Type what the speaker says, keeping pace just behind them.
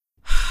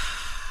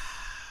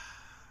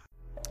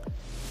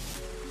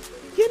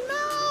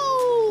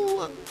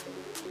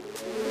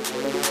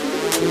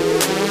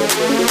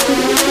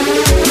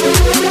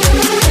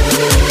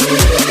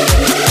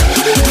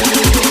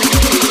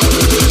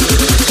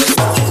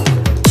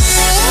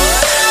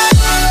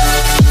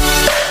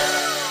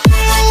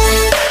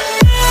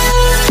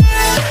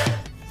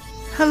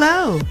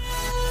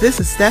This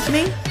is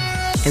Stephanie,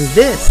 and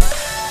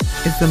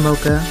this is the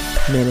Mocha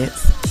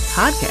Minutes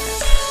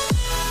Podcast.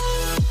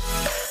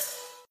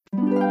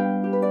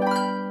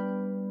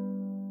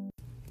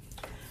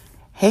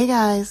 Hey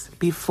guys,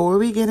 before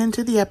we get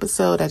into the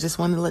episode, I just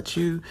want to let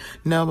you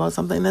know about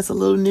something that's a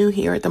little new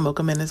here at the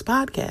Mocha Minutes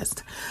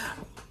Podcast.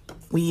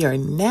 We are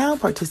now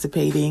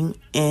participating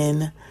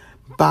in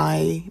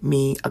Buy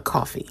Me a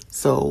Coffee.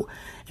 So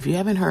if you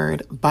haven't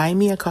heard,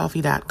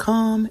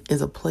 buymeacoffee.com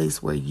is a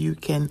place where you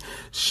can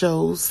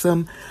show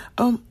some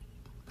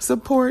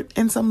support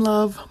and some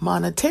love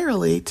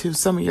monetarily to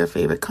some of your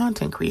favorite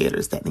content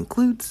creators. That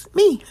includes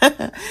me.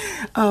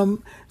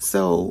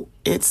 So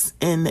it's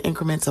in the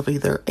increments of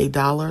either $1,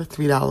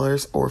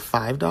 $3, or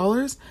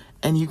 $5,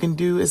 and you can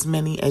do as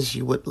many as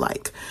you would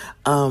like.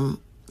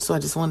 So I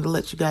just wanted to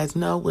let you guys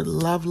know, would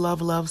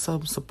love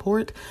some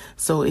support.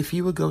 So if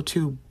you would go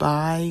to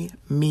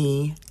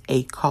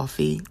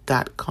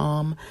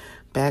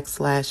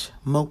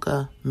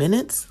buymeacoffee.com/mocha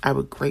minutes, I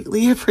would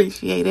greatly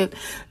appreciate it.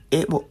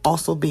 It will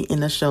also be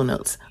in the show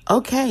notes.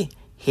 Okay,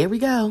 here we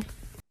go.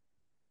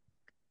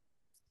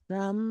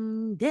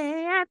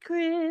 Someday at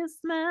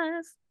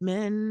Christmas,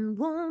 men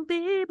won't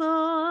be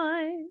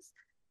boys,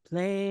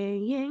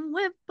 playing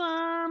with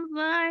bombs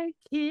like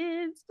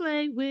kids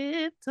play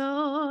with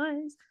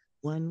toys.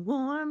 One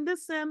warm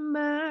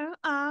December,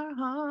 our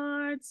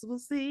hearts will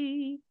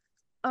see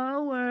a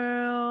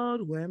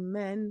world where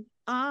men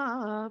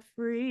are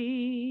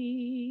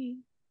free.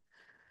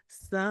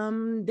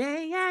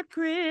 Someday at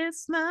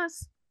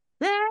Christmas,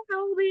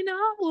 there'll be no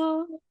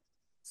wars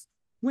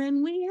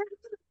when we have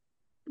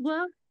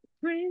what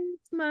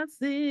Christmas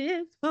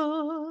is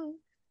for.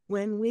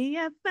 When we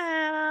have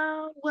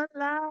found what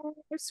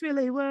life's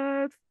really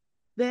worth,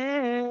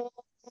 there'll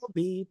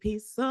be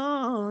peace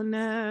on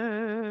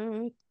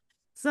earth.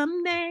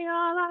 Someday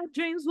all our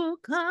dreams will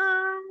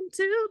come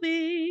to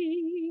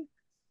be.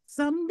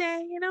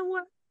 Someday in a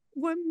world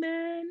where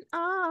men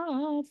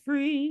are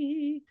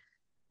free.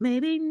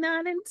 Maybe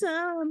not in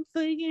time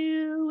for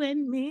you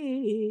and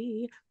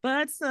me,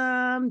 but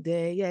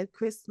someday at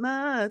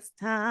Christmas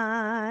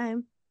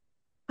time.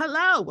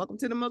 Hello, welcome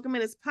to the Mocha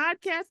Minutes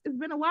Podcast. It's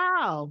been a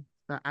while.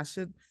 I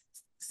should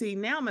see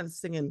now I'm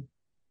singing.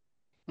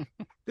 This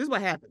is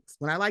what happens.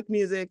 When I like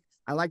music,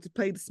 I like to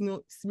play the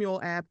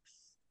Smule app.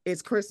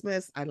 It's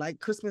Christmas. I like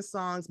Christmas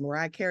songs.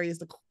 Mariah Carey is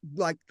the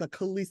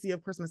Khaleesi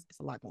of Christmas. It's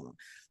a lot going on.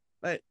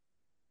 But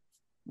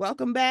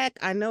welcome back.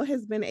 I know it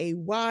has been a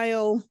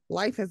while.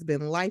 Life has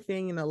been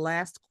lifing in the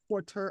last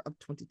quarter of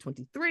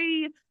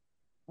 2023.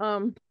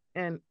 And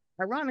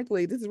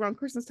ironically, this is around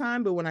Christmas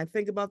time, but when I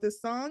think about this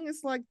song,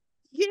 it's like,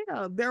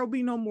 yeah, there will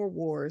be no more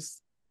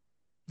wars.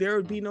 There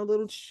will be no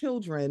little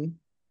children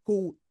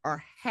who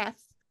are half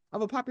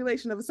of a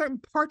population of a certain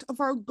part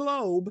of our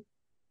globe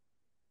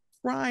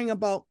crying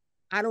about,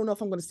 I don't know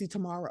if I'm going to see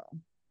tomorrow.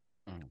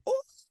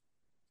 Oh,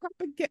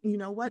 you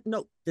know what?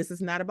 No, this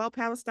is not about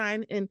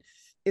Palestine and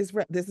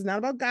Israel. This is not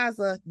about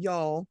Gaza,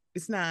 y'all.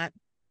 It's not.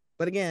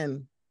 But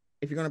again,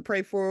 if you're going to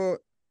pray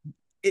for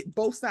it,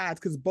 both sides,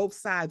 because both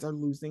sides are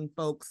losing,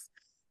 folks.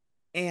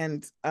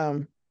 And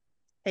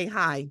hey,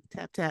 hi,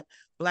 tap, tap.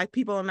 Black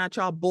people are not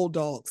y'all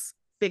bulldogs.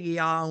 Figure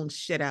y'all own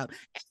shit out.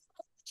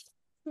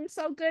 It's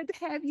so good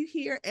to have you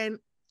here. And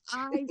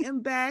I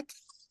am back.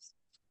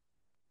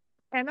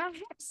 And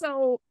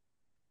tell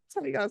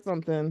y'all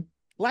something.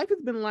 Life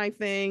has been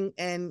lifing.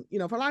 And,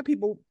 for a lot of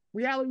people,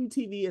 reality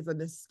TV is an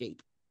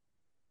escape.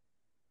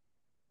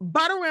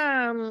 But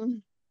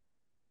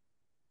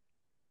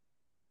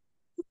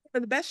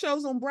the best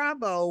shows on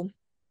Bravo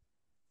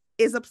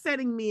is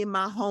upsetting me and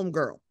my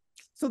homegirl.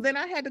 So then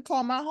I had to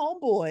call my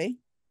homeboy,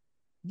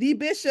 the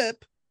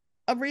bishop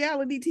of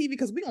reality TV,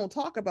 because we're going to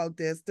talk about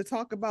this, to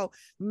talk about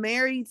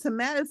Married to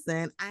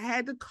Madison. I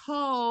had to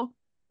call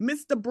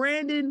Mr.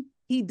 Brandon,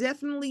 he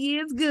definitely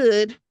is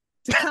good,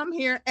 to come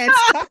here and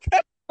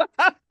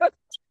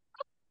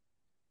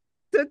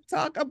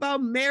talk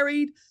about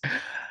Married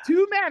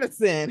to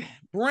Madison.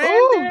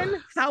 Brandon, ooh,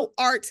 how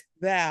art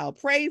thou?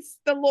 Praise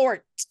the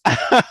Lord.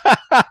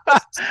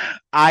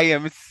 I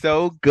am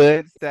so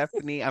good,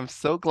 Stephanie. I'm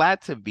so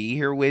glad to be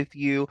here with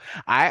you.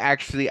 I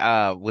actually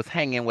was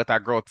hanging with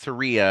our girl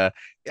Taria,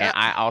 and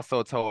I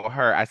also told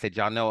her, I said,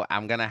 y'all know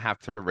I'm gonna have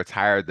to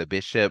retire the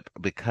bishop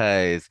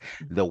because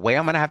the way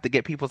I'm gonna have to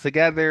get people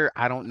together,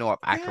 I don't know if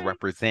I can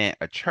represent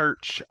a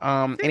church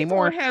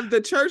anymore. They have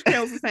the church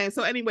council saying,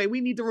 so anyway,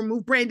 we need to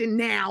remove Brandon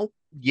now.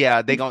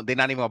 Yeah, they're not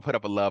even gonna put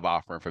up a love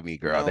offering for me,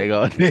 girl.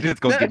 No. They're just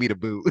gonna give me the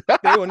boot.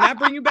 They will not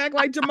bring you back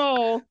like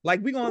Jamal.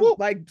 Like, we're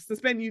gonna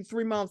suspend you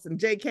 3 months, and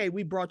JK,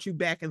 we brought you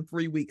back in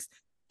 3 weeks.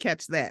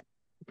 Catch that.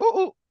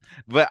 Ooh.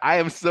 But I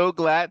am so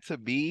glad to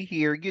be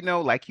here.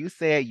 Like you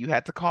said, you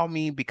had to call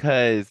me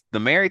because the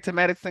Married to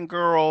Medicine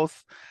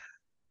girls.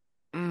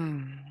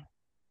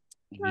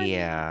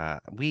 Yeah,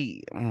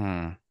 we.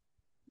 I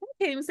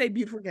can't even say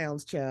beautiful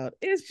gowns, child.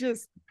 It's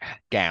just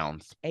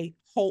gowns. A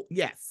whole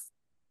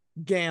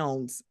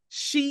gowns.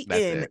 She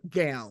that's in it.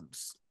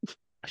 Gowns.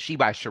 She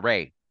by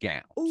Sheree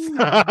gowns.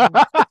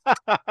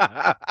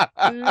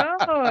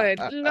 Lord.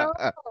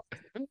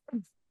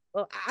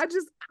 I'm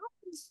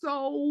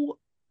so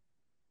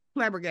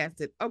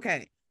flabbergasted.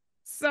 Okay,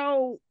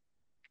 so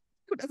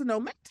who doesn't know?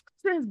 Matt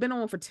has been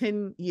on for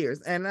 10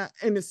 years, and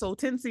it's so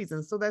 10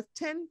 seasons. So that's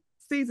 10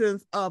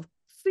 seasons of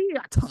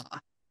theater,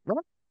 right?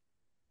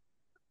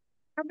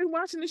 I've been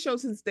watching the show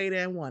since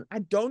day one. I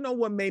don't know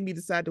what made me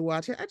decide to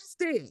watch it. I just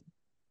did.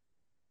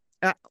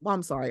 Well,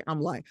 I'm sorry, I'm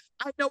lying.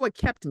 I know what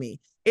kept me.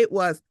 It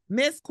was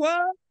Miss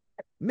Quad,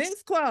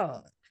 Miss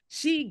Quad.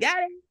 She got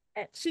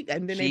it.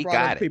 And then they She brought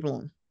other got it. people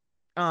on.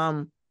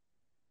 Um,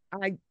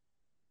 I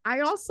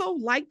I also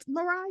liked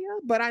Mariah,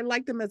 but I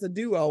liked them as a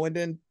duo. And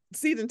then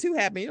season two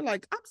happened. You're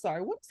like, I'm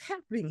sorry, what's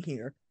happening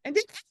here? And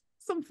then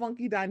some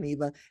funky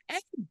Dineva, a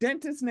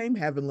dentist named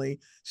Heavenly.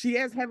 She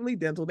has Heavenly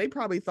Dental. They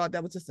probably thought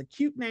that was just a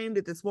cute name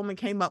that this woman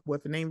came up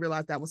with, and they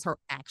realized that was her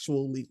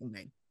actual legal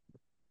name,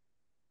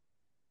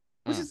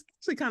 which Mm. is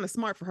actually kind of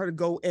smart for her to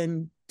go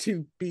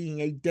into being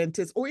a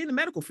dentist or in the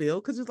medical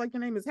field, because it's like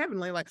your name is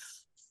Heavenly. Like,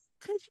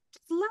 could you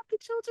just love the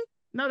children?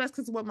 No, that's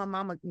because of what my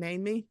mama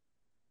named me.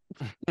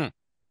 Mm.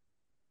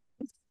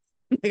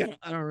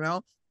 I don't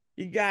know.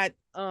 You got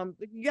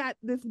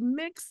this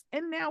mix,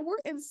 and now we're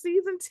in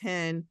season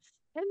 10, and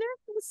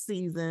there's this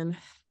season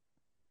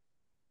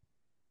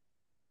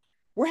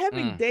we're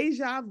having Mm.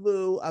 deja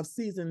vu of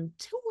season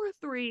 2 or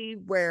 3,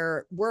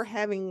 where we're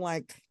having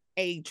like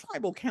a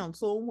tribal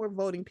council and we're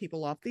voting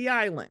people off the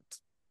island.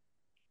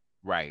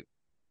 Right.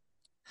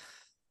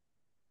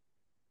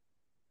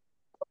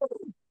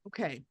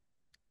 Okay.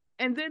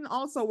 And then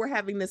also we're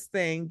having this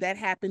thing that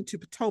happened to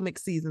Potomac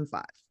season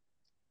 5.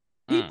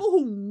 Mm. People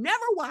who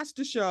never watched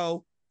the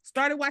show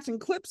started watching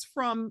clips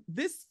from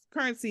this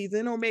current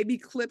season, or maybe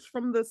clips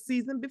from the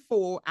season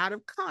before, out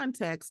of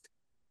context.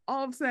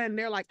 All of a sudden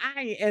they're like,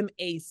 I am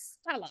a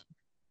seller.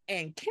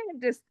 And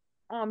Candace,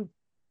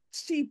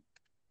 she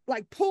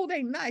like pulled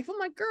a knife. I'm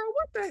like, girl,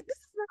 what the, this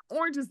is not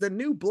Orange is the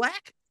New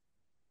Black.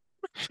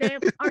 Damn,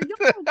 are you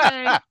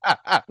okay?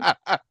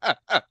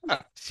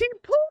 She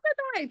pulled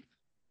a knife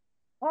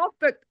off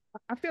the,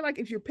 I feel like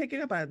if you're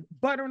picking up a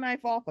butter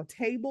knife off a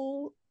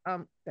table, I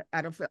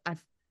don't feel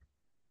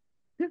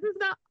this is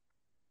not.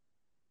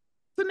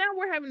 So now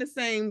we're having the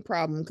same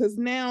problem, because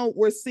now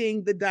we're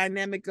seeing the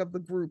dynamic of the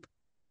group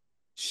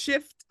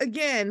shift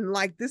again.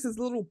 Like this is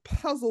a little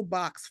puzzle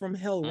box from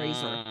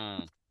Hellraiser.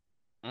 Mm.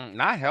 Mm.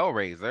 Not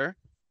Hellraiser.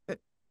 Uh,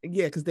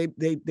 Yeah, because they,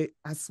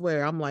 I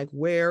swear, I'm like,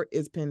 where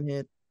is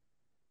Pinhead?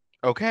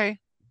 Okay.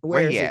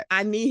 Where Where is he he? at?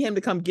 I need him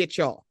to come get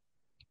y'all.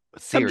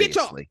 Come get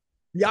y'all. Seriously.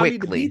 Y'all need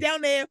to be Quickly.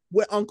 down there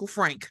with Uncle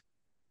Frank.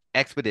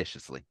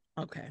 Expeditiously.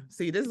 Okay.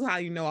 See, this is how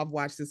you know I've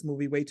watched this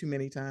movie way too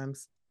many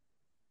times.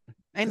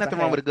 Ain't Because I nothing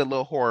wrong with have. a good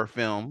little horror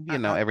film,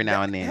 every now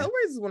That and then.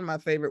 Hellraiser is one of my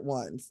favorite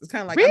ones. It's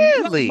kind of like I'm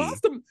Really?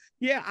 most of them.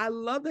 Yeah, I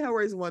love the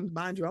Hellraiser ones.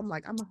 Mind you, I'm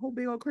like, I'm a whole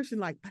big old Christian,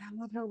 like, but I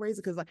love Hellraiser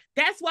because like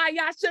that's why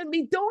y'all shouldn't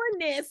be doing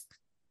this.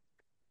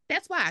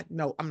 That's why.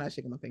 No, I'm not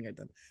shaking my finger at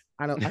them.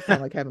 I know I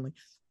sound like Heavenly.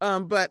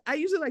 But I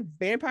usually like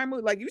vampire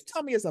movie. Like, you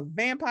tell me it's a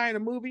vampire in a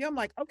movie, I'm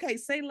like, okay,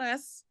 say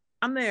less.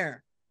 I'm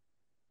there.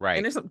 And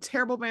Right. there's some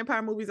terrible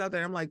vampire movies out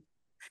there. I'm like,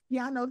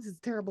 yeah, I know this is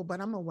terrible, but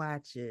I'm gonna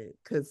watch it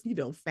because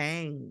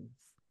fangs.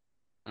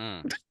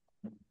 Mm.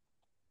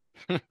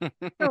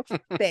 No,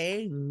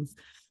 fangs.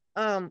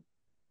 Um,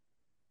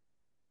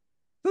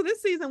 so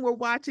this season we're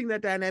watching the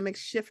dynamic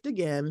shift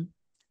again,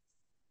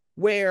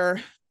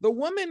 where the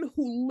woman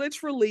who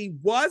literally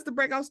was the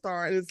breakout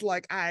star is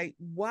like, I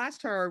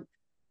watched her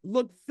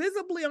look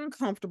visibly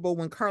uncomfortable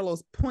when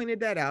Carlos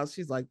pointed that out.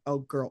 She's like, oh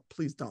girl,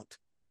 please don't.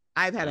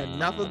 I've had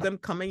enough of Mm. them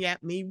coming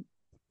at me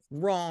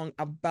wrong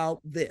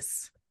about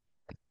this.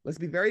 Let's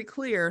be very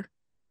clear.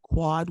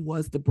 Quad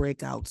was the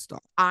breakout star.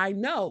 I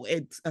know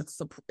it's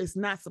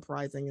not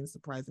surprising and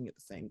surprising at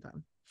the same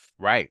time.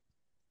 Right.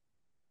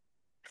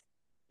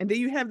 And then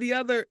you have the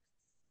other.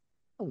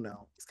 Oh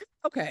no.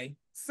 Okay.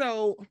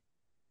 So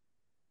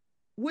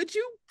would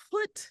you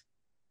put,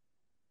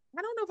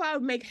 I don't know if I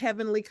would make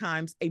Heavenly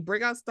Kimes a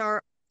breakout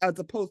star as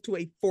opposed to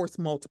a force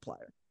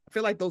multiplier. I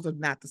feel like those are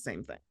not the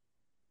same thing.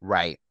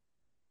 Right.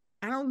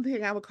 I don't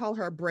think I would call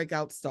her a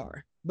breakout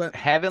star, but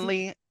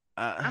Heavenly,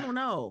 I don't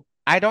know.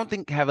 I don't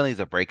think Heavenly's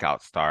a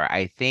breakout star.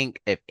 I think,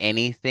 if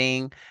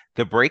anything,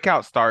 the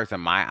breakout stars in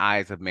my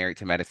eyes of Married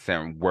to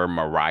Medicine were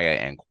Mariah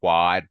and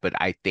Quad, but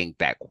I think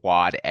that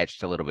Quad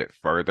edged a little bit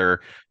further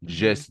Mm-hmm.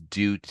 just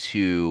due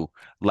to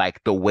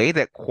like the way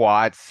that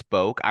Quad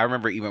spoke. I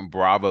remember even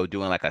Bravo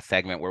doing like a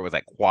segment where it was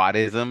like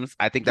Quadisms.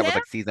 I think that was Yeah,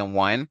 like season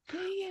one. yeah,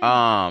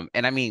 yeah.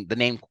 And I mean the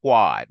name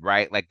Quad,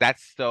 right? Like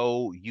that's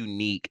so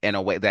unique in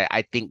a way that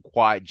I think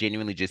Quad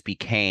genuinely just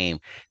became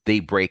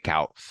the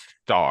breakout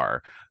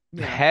star.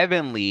 Yeah.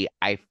 Heavenly,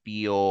 I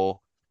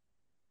feel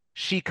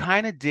she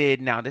kind of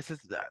did. Now, this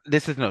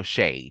is no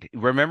shade.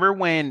 Remember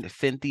when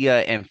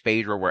Cynthia and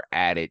Phaedra were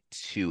added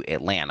to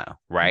Atlanta,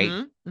 right?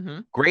 Mm-hmm. Mm-hmm.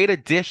 Great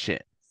addition.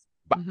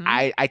 But Mm-hmm.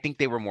 I think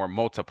they were more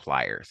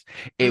multipliers.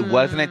 It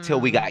wasn't until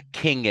we Mm. got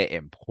Kinga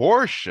and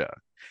Portia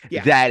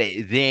Yeah. that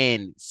it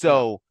then Yeah.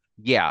 so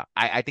yeah,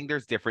 I think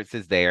there's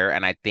differences there,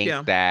 and I think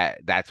Yeah.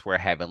 that that's where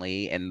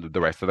Heavenly and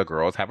the rest of the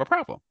girls have a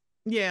problem.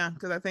 Yeah,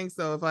 because I think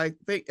so. If I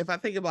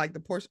think of like the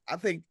Porsche, I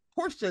think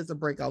Portia is a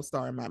breakout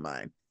star in my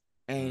mind.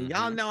 And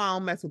y'all Mm-hmm. know I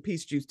don't mess with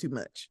Peach Juice too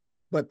much.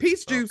 But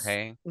Peach Juice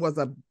Okay. was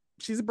a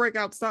she's a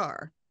breakout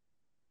star.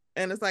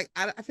 And it's like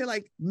I feel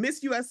like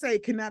Miss USA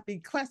cannot be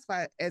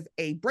classified as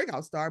a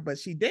breakout star, but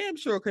she damn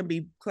sure can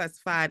be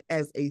classified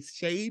as a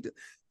shade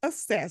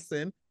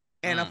assassin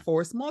and a Mm.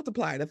 force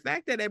multiplier. The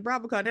fact that at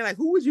BravoCon, they're like,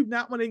 who would you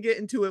not want to get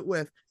into it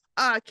with?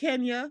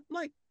 Kenya. I'm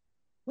like,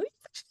 what do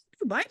you think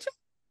she's bite you?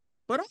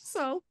 But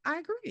also, I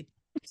agree.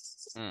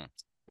 Mm.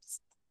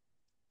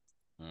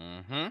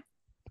 Mm-hmm.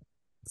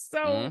 So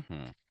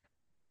Mm-hmm.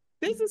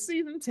 this is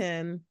season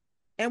 10,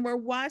 and we're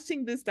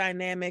watching this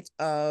dynamic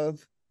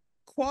of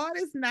Quad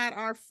is not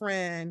our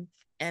friend,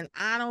 and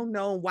I don't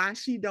know why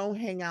she don't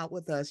hang out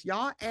with us.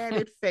 Y'all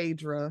added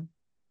Phaedra.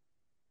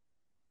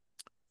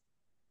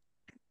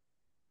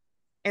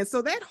 And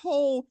so that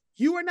whole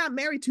you are not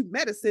married to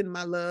medicine,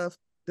 my love,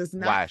 does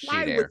not Why is she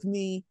fly there? with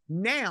me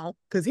now.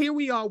 Cause here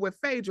we are with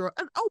Phaedra.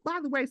 And, oh, by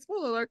the way,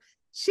 spoiler alert,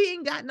 she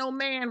ain't got no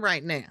man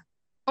right now.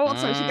 Oh, I'm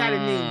sorry, she got a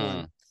new one.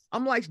 Mm.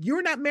 I'm like,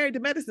 you're not married to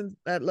medicine,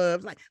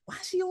 love. Like, why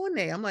is she on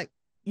there? I'm like,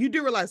 you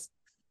do realize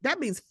that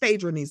means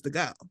Phaedra needs to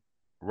go.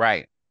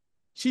 Right.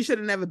 She should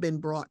have never been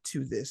brought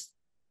to this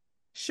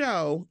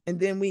show. And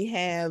then we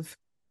have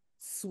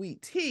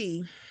Sweet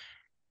Tea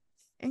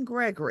and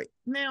Gregory.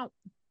 Now,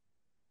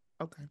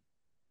 okay.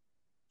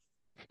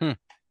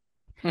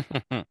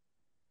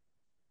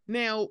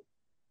 Now,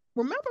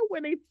 remember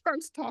when they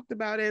first talked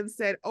about it and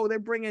said, "Oh, they're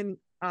bringing."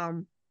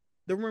 The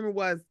rumor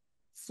was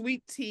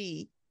Sweet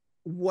Tea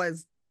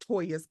was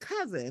Toya's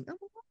cousin. Kind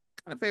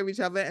of favor each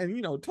other,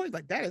 and Toya's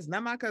like, "That is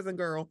not my cousin,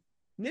 girl."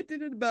 Nipped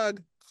it in the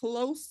bug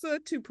closer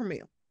to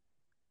Premiere,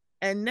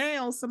 and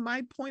now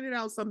somebody pointed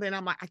out something.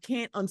 I'm like, I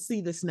can't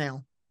unsee this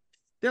now.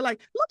 They're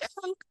like, "Look at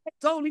her,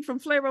 it's only from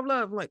Flavor of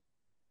Love." I'm like,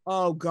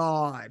 oh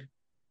God,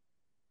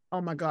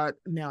 oh my God,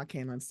 now I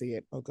can't unsee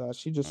it. Oh God,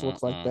 she just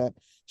looks like Mm-mm. that.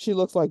 She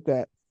looks like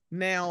that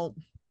now.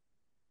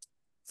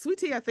 Sweet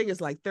Tea, I think,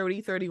 is like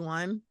 30,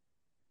 31.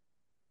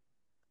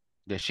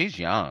 Yeah, she's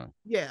young.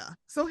 Yeah.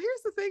 So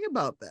here's the thing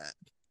about that.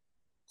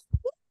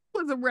 Who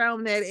was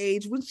around that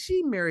age when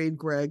she married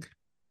Greg,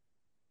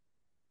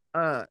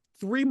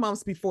 3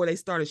 months before they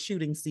started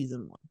shooting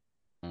season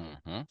one.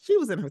 Mm-hmm. She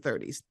was in her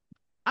 30s.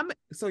 I'm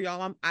so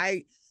y'all,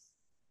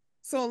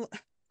 so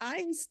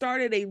I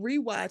started a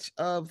rewatch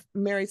of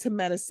Married to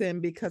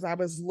Medicine because I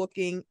was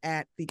looking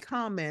at the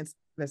comments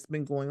that's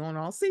been going on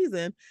all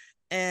season.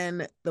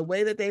 And the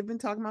way that they've been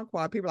talking about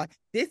Quad, people are like,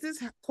 this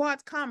is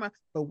Quad's karma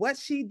for what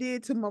she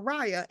did to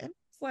Mariah. And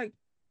it's like,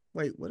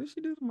 wait, what did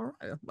she do to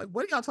Mariah? Like,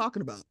 what are y'all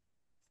talking about?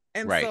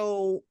 And Right.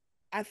 so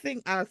I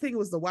think it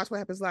was the Watch What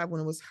Happens Live when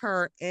it was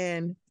her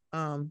and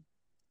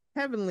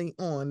Heavenly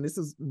on. This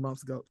is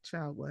months ago.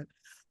 Child, what?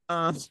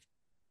 Um,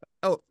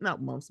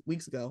 not months,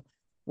 weeks ago,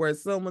 where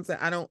someone said,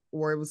 I don't,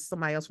 or it was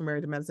somebody else from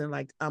Married to Medicine,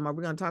 like, are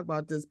we gonna talk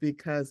about this?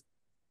 Because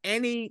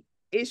any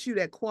issue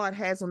that Quad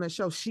has on the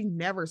show, she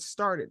never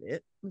started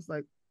it. It's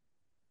like,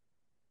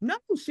 no,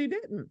 she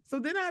didn't. So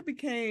then I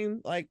became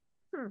like,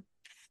 hmm.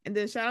 And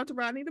then shout out to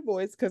Rodney the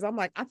Voice, because I'm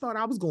like, I thought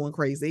I was going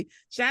crazy.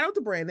 Shout out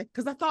to Brandon,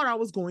 because I thought I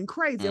was going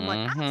crazy. I'm like,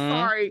 I'm Mm-hmm.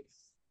 sorry.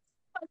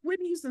 Like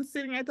Whitney Houston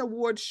sitting at the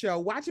awards show,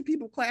 watching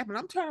people clap, and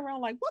I'm turning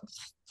around like,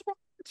 what's wrong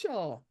with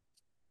y'all?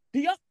 Do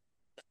y'all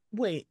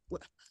wait?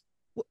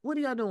 What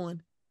are y'all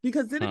doing?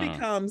 Because then it Hmm.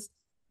 becomes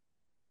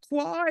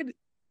Quad.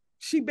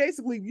 She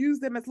basically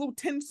used them as little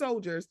tin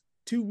soldiers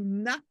to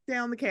knock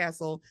down the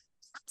castle.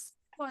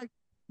 Like,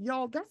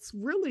 y'all, that's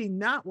really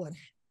not what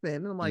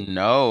happened. And I'm like,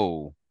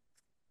 No.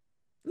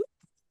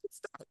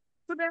 stop.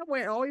 So that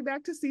went all the way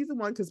back to season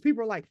one because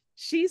people are like,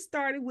 she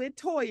started with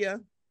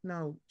Toya.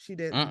 No, she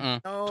didn't.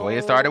 Mm-mm.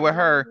 Toya started with No,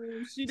 her.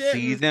 she didn't.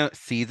 Season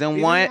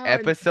Season one, one.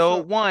 episode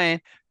So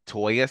one.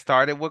 Toya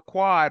started with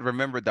Quad.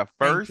 Remember, the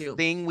thank first you.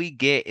 thing we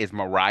get is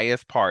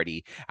Mariah's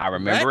party. I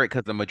remember Correct. it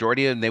because the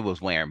majority of them they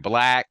was wearing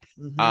black.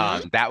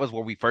 Mm-hmm. That was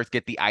where we first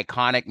get the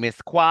iconic Miss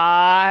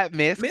Quad.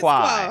 Miss Miss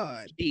Quad.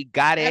 Quad. She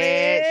got Got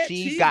it. it.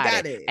 She She got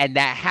got it. it. And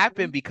that Mm-hmm.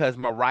 happened because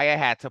Mariah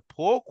had to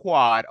pull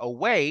Quad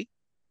away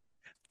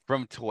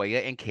from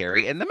Toya and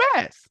Carrie in the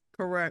mess.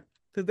 Correct.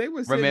 Because they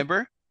were sitting.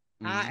 Remember?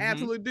 I Mm-hmm.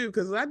 absolutely do.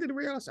 Because I did the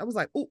reality, I was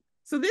like, oh,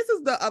 so this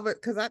is the other.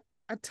 Because I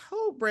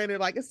told Brandon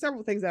like it's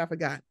several things that I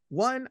forgot.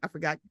 One, I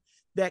forgot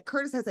that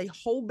Curtis has a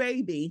whole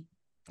baby.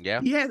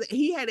 Yeah. He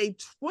had a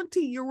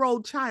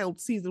 20-year-old child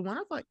season one. I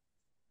was like,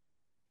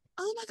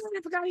 oh my God,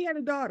 I forgot he had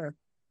a daughter.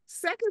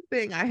 Second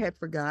thing I had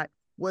forgot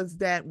was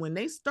that when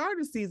they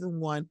started season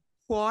one,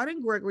 Claude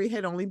and Gregory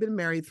had only been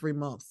married 3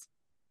 months.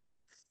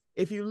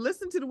 If you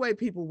listen to the way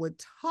people would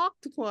talk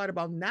to Claude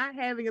about not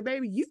having a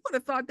baby, you would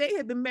have thought they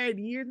had been married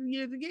years and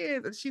years and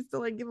years, and she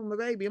still ain't give him a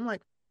baby. I'm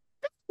like,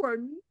 they were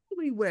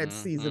newlywed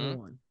season Mm-hmm.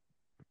 one.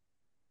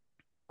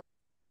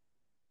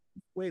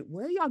 Wait,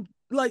 where y'all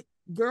like,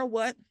 girl?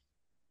 What?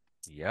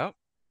 Yep.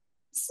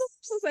 So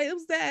say it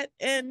was that,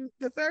 and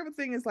the third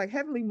thing is like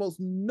Heavenly, most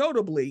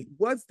notably,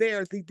 was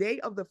there the day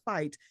of the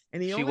fight,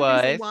 and the She only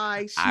reason was.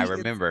 why I she is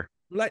remember.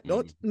 like,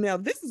 Mm. now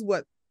this is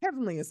what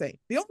heavenly insane.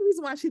 The only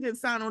reason why she didn't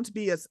sign on to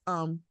be a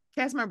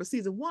cast member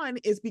season 1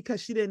 is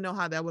because she didn't know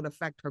how that would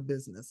affect her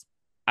business.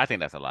 I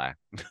think that's a lie.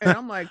 And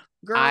I'm like,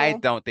 I girl,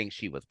 don't think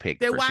she was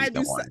picked then for why did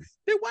season you one.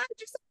 then why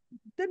did you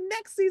the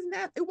next season?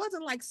 It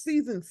wasn't like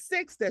season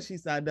 6 that she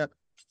signed up.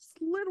 It's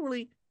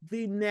literally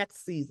the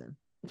next season.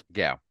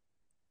 Yeah.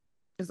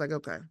 It's like,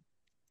 okay.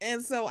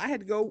 And so I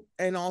had to go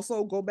and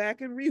also go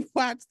back and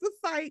rewatch the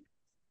fight,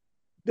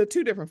 the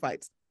 2 different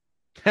fights.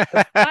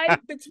 The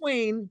fight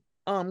between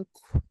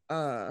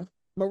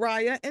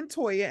Mariah and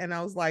Toya. And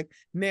I was like,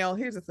 now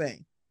here's the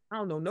thing. I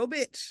don't know no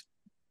bitch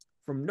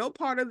from no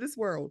part of this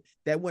world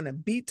that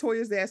wouldn't beat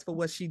Toya's ass for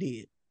what she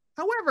did.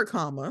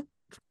 However,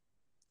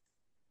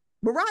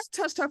 Mariah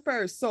touched her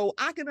first, so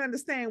I can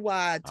understand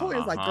why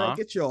Toya's like, girl,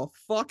 get your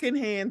fucking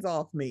hands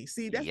off me.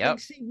 See, that's Yep. like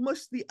she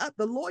mushed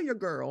the lawyer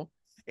girl.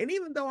 And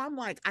even though I'm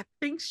like, I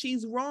think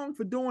she's wrong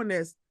for doing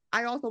this,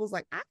 I also was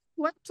like, I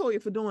love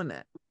Toya for doing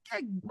that.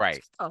 Like, Right.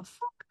 get the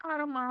fuck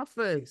out of my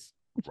face.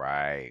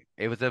 Right.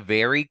 It was a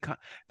very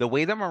the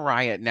way that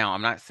Mariah. Now,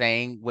 I'm not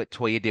saying what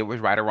Toya did was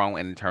right or wrong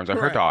in terms of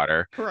her Correct.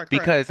 daughter, Correct.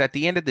 because at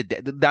the end of the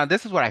day, now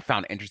this is what I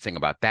found interesting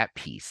about that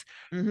piece.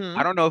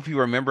 I don't know if you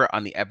remember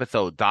on the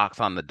episode Docs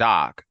on the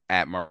Dock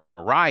at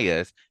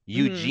Mariah's,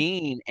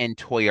 Eugene and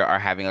Toya are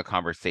having a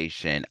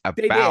conversation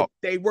They did. about.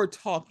 They were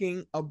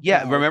talking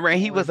Yeah, about remember?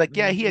 And he was like,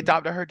 yeah, he mhm.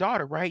 adopted her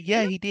daughter, right?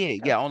 Yeah, he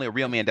did. Yeah. Yeah, only a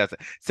real man does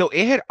it. So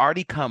it had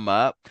already come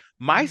up.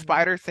 My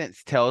spider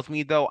sense tells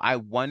me, though, I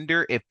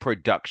wonder if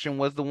production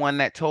was the one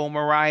that told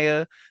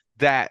Mariah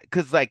that,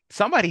 because like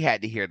somebody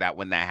had to hear that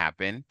when that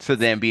happened to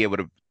then be able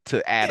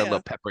to add a Yeah.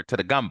 little pepper to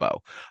the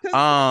gumbo.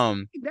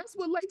 That's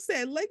what Lake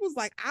said. Lake was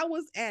like, I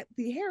was at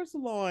the hair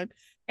salon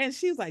and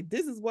she's like,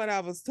 this is what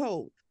I was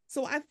told.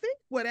 So I think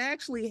what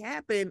actually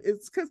happened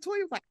is because Toya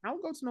was like, I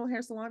don't go to no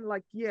hair salon.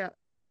 Like, yeah,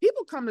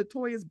 people come to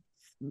Toya's.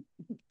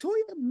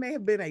 Toya may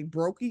have been a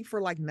brokey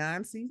for like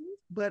 9 seasons,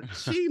 but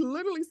she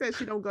literally said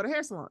she don't go to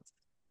hair salons.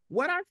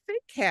 What I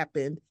think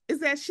happened is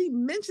that she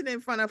mentioned it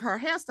in front of her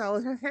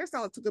hairstylist. Her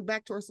hairstylist took it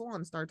back to her salon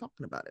and started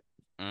talking about it.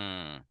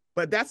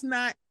 But that's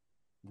not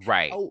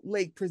right. how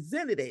Lake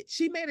presented it.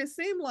 She made it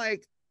seem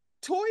like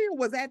Toya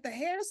was at the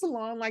hair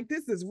salon, like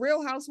this is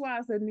Real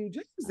Housewives of New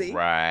Jersey.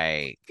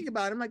 Right. Think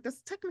about it. I'm like,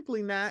 that's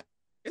technically not.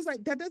 It's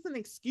like that doesn't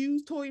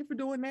excuse Toya for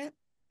doing that.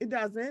 It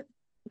doesn't.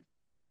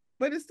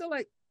 But it's still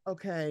like,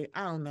 okay,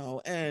 I don't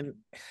know. And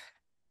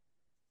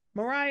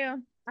Mariah,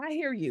 I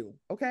hear you,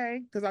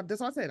 okay? Because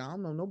that's what I said. I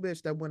don't know no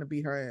bitch that want to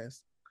beat her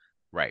ass.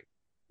 Right.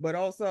 But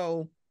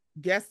also,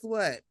 guess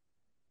what?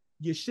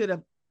 You should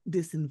have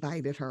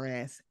disinvited her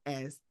ass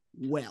as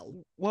well.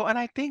 Well, and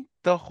I think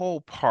the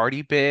whole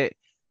party bit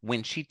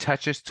when she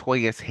touches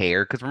Toya's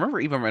hair, because remember,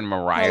 even in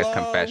Mariah's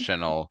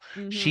confessional,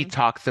 she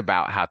talks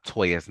about how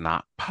Toya's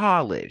not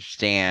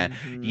polished. And,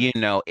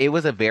 it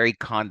was a very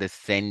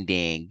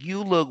condescending,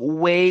 you look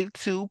way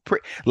too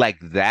pretty. Like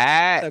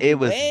that, it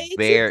was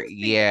very,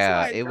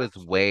 yeah, it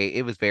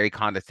was very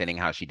condescending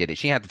how she did it.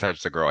 She had to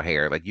touch the girl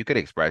hair. Like you could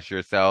express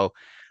yourself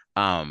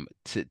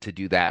to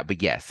do that.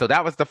 But yes, so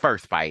that was the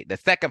first fight. The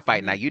second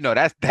fight, now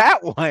that's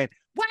that one.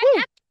 What?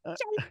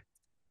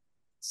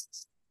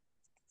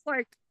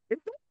 Like,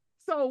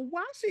 so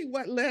why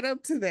what led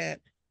up to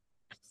that?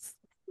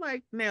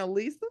 Like, now,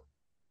 Lisa,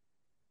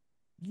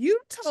 you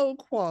told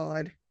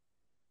Quad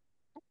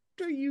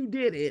after you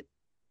did it,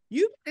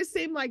 it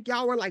seemed like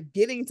y'all were like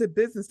getting into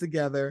business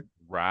together.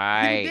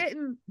 Right. You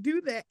didn't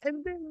do that.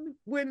 And then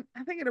when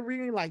I think at a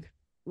reunion, like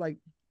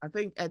I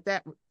think at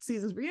that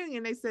season's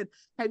reunion, they said,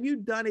 have you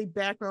done a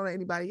background on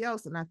anybody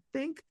else? And I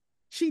think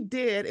she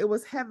did. It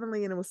was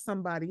Heavenly and it was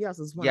somebody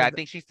else. Yeah, I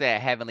think she said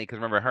Heavenly because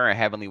remember her and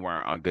Heavenly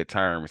weren't on good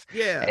terms.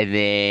 Yeah. And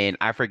then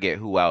I forget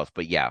who else,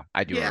 but yeah,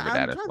 I do remember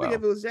that as well. I'm trying to think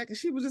if it was Jack, and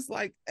she was just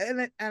like,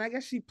 and I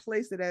guess she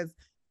placed it as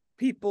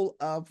people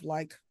of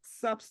like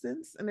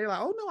substance, and they're like,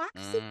 oh no, I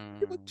can see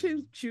people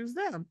choose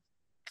them.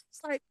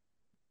 It's like,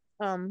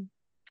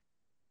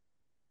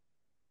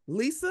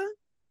 Lisa,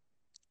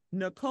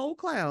 Nicole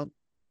Cloud.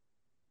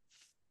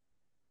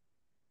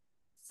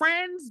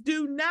 Friends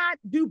do not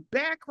do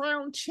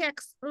background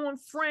checks on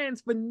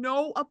friends for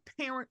no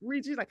apparent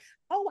reason. Like,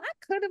 oh, I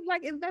could have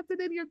like invested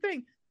in your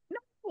thing.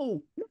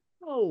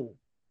 No.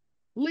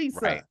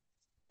 Lisa,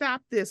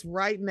 stop this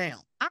right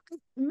now.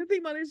 The thing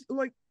about it is,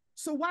 like,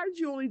 so why did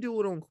you only do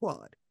it on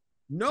Quad?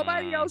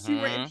 Nobody else you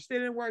were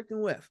interested in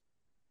working with.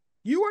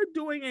 You are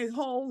doing a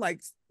whole,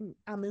 like,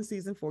 I'm in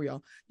season 4,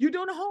 y'all. You're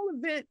doing a whole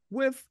event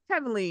with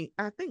Heavenly.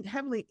 I think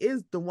Heavenly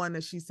is the one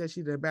that she said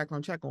she did a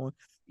background check on.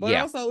 But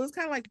also, it's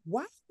kind of like,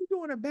 why are you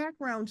doing a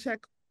background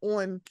check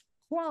on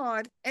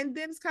Quad? And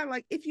then it's kind of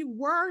like, if you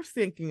were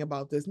thinking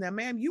about this, now,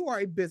 ma'am, you are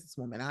a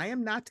businesswoman. I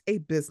am not a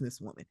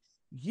businesswoman.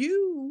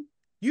 You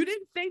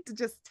didn't think to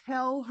just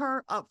tell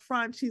her up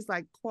front. She's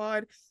like,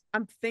 Quad,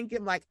 I'm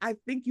thinking, like, I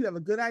think you have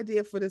a good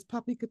idea for this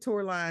puppy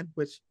couture line,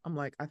 which I'm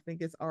like, I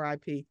think it's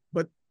RIP,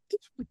 but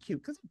it's really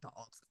cute because of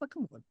dogs. Like,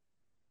 come on.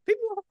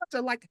 People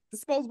are like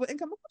disposable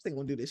income. Of course they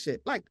gonna do this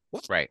shit. Like,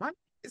 what? Right.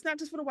 It's not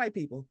just for the white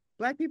people.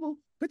 Black people,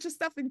 put your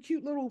stuff in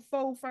cute little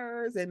faux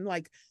furs and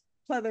like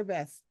pleather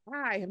vest.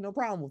 I have no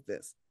problem with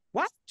this.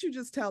 Why don't you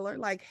just tell her,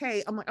 like,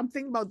 hey, I'm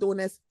thinking about doing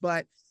this,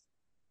 but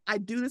I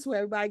do this where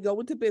everybody go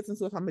into business.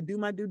 So if I'm gonna do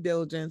my due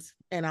diligence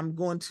and I'm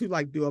going to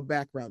like do a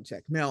background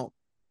check. Now,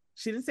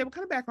 she didn't say what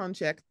kind of background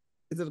check.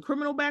 Is it a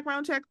criminal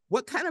background check?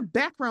 What kind of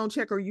background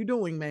check are you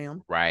doing,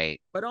 ma'am?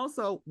 Right. But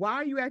also, why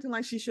are you acting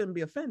like she shouldn't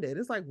be offended?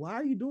 It's like, why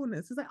are you doing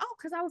this? It's like, oh,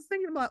 because I was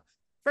thinking about,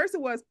 first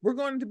it was, we're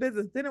going into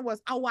business. Then it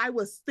was, oh, I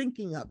was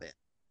thinking of it.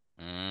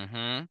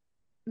 Mm-hmm.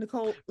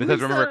 Nicole,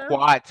 Because remember, Lisa,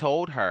 Quad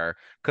told her,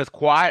 because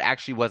Quad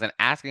actually wasn't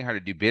asking her to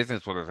do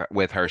business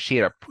with her. She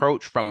had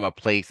approached from a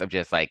place of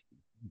just like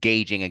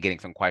gauging and getting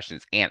some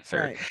questions answered.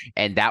 right,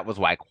 And that was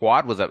why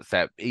Quad was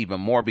upset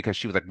even more because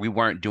she was like, we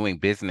weren't doing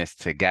business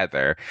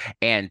together.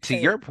 And to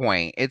and your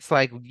point, it's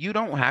like, you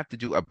don't have to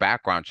do a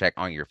background check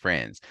on your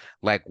friends.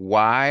 Like,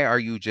 why are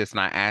you just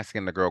not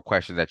asking the girl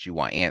questions that you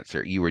want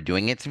answered? You were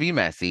doing it to be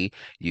messy.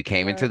 You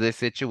came into right, this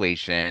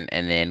situation.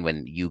 And then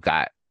when you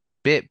got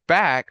bit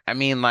back, I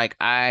mean, like,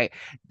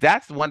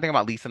 that's one thing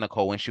about Lisa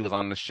Nicole when she was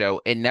on the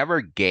show. It never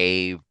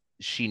gave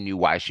she knew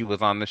why she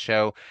was on the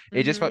show.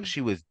 It just felt mm-hmm,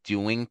 she was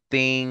doing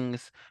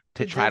things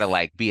to to try to just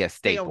like be a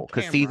stay on staple.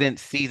 Because camera.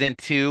 season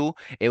two,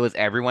 it was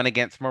everyone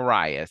against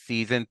Mariah.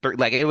 Season three,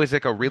 like it was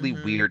like a really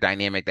Mm-hmm, weird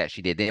dynamic that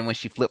she did. Then when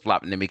she flip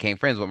flopped and then became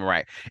friends with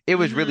Mariah, it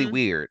was really mm-hmm.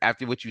 weird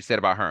after what you said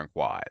about her and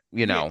Quad,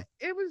 you Yeah, know?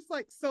 it was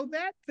like, so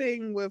that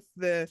thing with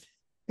the,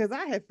 because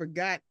I had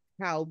forgot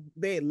how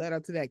they had led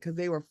up to that because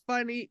they were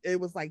funny. It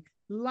was like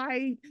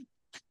light,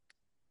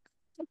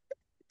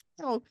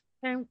 oh,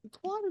 and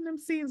Claude in them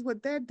scenes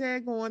with that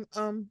daggone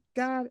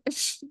God,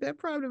 that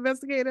private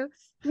investigator,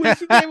 when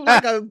she gave him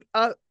like a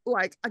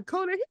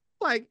Conan, he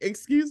like,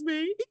 excuse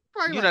me, he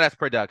probably You know like that's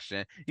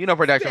production. You know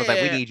production was like,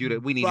 said we need you to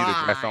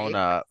dress on bye.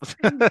 up.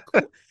 And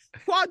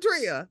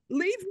Quadria,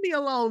 leave me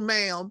alone,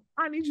 ma'am.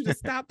 I need you to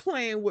stop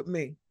playing with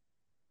me.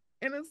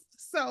 And it's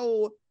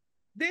so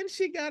then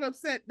she got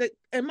upset that,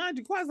 and mind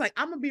you, Quad's like,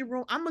 I'm gonna be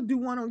wrong, I'm gonna do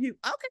one on you.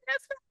 Okay,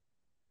 that's fine.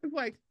 It's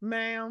like,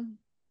 ma'am,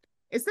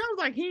 it sounds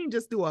like he didn't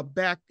just do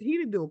he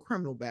didn't do a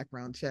criminal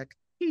background check.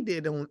 He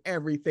did on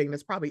everything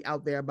that's probably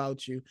out there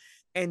about you.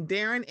 And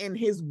Darren and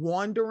his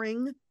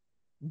wandering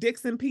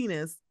Dixon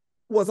penis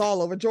was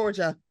all over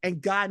Georgia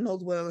and God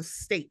knows what other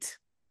state.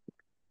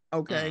 Mm,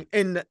 Okay,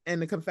 in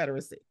the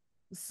Confederacy.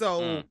 mm,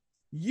 So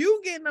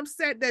you getting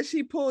upset that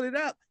she pulled it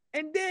up,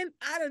 and then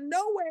out of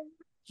nowhere,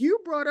 you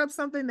brought up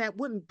something that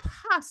wouldn't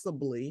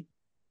possibly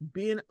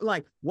be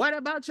like, what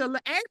about your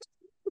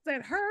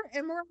that her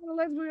and Mariah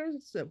lesbian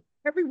relationship?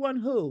 Everyone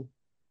who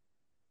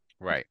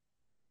right.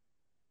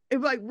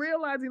 it's like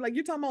realizing, like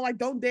you're talking about, like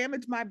don't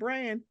damage my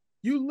brand.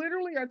 You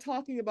literally are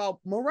talking about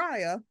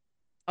Mariah,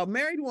 a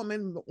married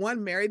woman,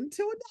 one married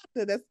into a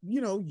doctor. That's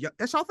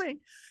that's your thing,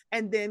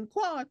 and then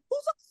Quad,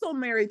 who's also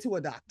married to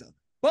a doctor.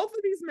 Both of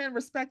these men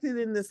respected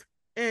in the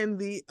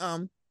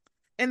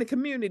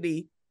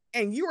community,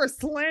 and you are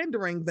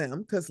slandering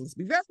them because let's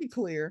be very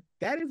clear,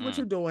 that is what Mm,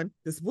 you're doing.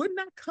 This would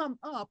not come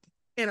up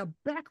in a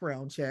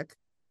background check.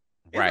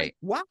 It's like, right.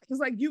 why? It's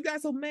like you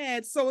got so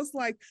mad. So it's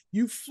like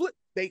you flip,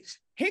 they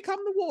here come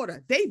the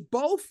water. They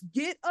both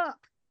get up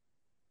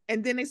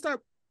and then they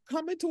start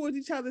coming towards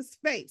each other's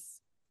face.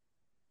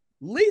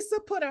 Lisa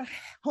put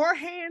her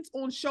hands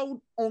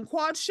on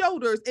Quad's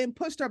shoulders and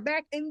pushed her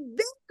back, and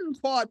then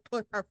Quad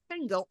put her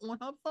finger on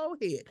her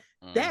forehead.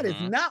 That is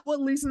Mm-hmm. not what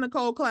Lisa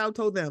Nicole Cloud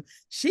told them.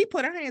 She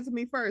put her hands on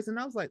me first, and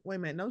I was like, wait a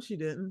minute, no, she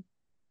didn't.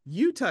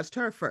 You touched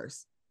her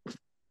first.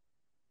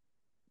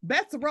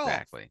 Bets are off.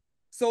 Exactly.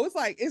 So it's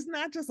like, it's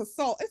not just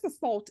assault, it's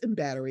assault and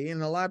battery.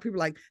 And a lot of people are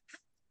like,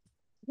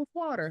 with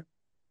water.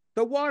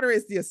 The water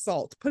is the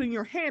assault. Putting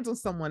your hands on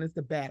someone is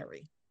the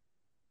battery.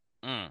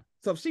 Mm,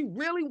 So if she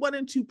really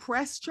wanted to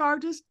press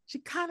charges, she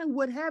kind of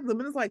would have them.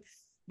 And it's like,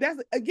 that's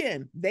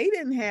again, they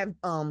didn't have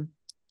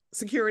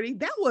security.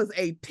 That was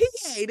a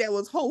PA that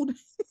was holding.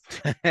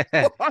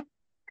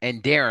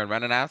 and Darren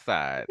running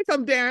outside. Here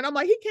come Darren. I'm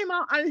like, he came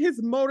out in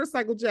his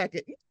motorcycle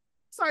jacket.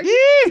 Sorry,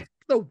 you Yee!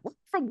 the work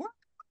from work.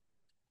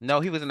 No,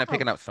 he was in there Oh,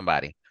 picking up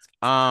somebody.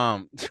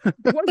 was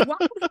why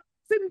was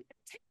sitting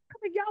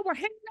y'all were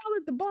hanging out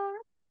at the bar?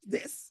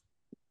 This.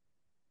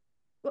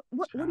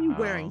 What are you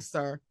wearing, Child.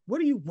 sir?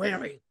 What are you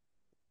wearing?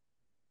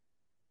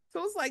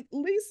 So it's like,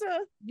 Lisa,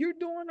 you're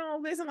doing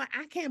all this. And like,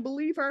 I can't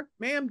believe her.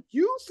 Ma'am,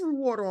 you threw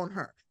water on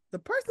her. The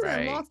person that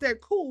Right. lost their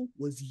cool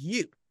was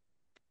you.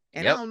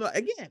 And I Yep. don't know,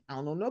 again, I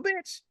don't know no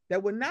bitch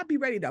that would not be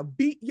ready to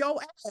beat your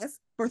ass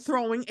for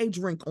throwing a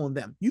drink on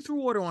them. You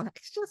threw water on her.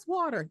 It's just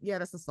water. Yeah,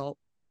 that's assault.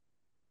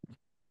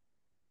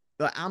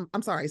 But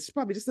I'm sorry, it's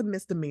probably just a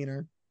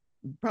misdemeanor.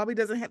 Probably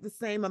doesn't have the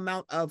same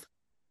amount of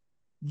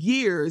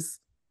years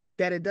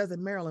that it does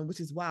in Maryland,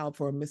 which is wild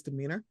for a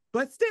misdemeanor.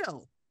 But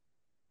still,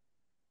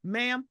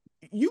 ma'am,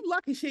 you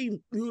lucky she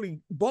really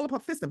ball up her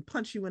fist and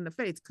punch you in the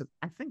face, because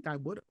I think I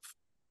would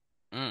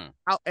have. Mm.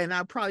 And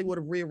I probably would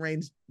have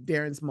rearranged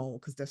Darren's mole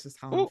because that's just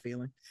how I'm Ooh,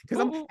 feeling. Because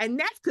ooh.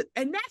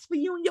 that's for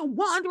you and your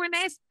wandering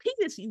ass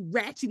penis, you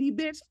ratchety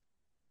bitch.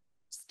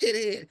 It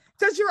is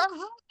because you're a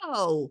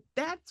hoe.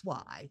 That's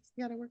why.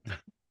 You gotta work.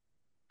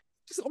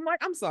 I'm like,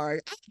 I'm sorry.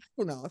 I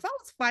don't know. If I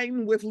was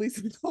fighting with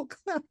Lisa Nicole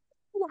Clem,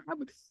 I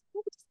would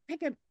just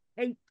take a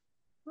I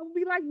would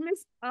be like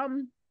Miss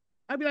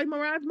I'd be like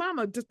Mariah's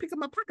mama, just pick up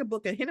my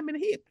pocketbook and hit him in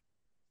the head.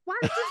 Why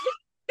did you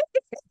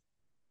hit?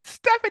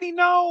 Stephanie,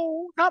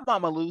 no, not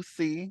Mama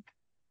Lucy.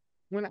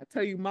 When I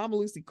tell you Mama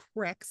Lucy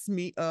cracks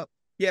me up.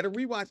 Yeah, to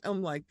rewatch,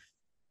 I'm like,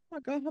 oh my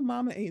God, her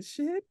mama ain't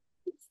shit.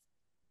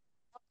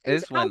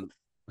 It's when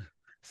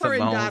Her and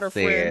Simone Dot are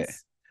said,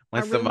 friends. I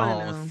really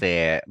want to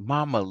know.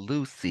 Mama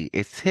Lucy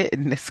is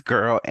hitting this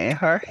girl in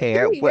her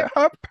head Yeah, with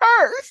her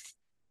purse.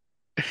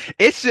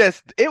 It's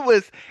just, it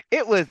was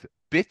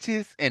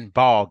bitches in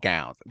ball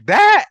gowns.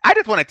 That, I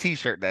just want a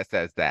t-shirt that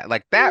says that.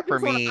 Like that for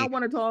I me.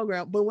 want to talk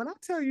about. But when I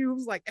tell you, it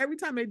was like every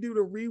time they do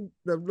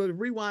the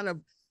rewind of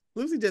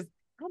Lucy, just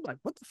I'm like,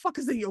 what the fuck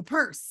is in your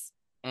purse?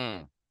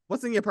 Mm,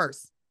 What's in your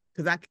purse?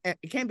 Because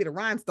it can't be the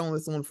rhinestone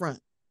that's on front.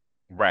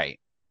 right.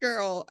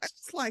 Girl,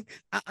 it's like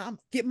I'm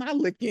get my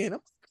lick in.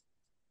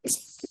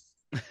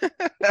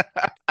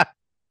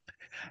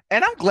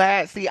 And I'm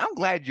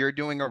glad you're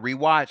doing a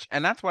rewatch.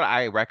 And that's what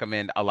I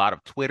recommend a lot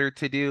of Twitter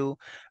to do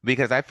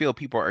because I feel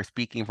people are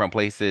speaking from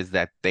places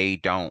that they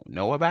don't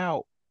know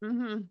about.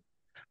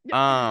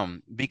 Mm-hmm.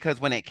 Because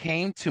when it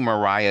came to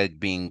Mariah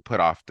being put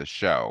off the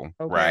show,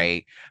 Okay.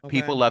 right? Okay.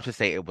 People love to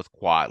say it was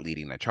Quad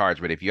leading the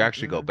charge, but if you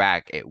actually go Mm-mm.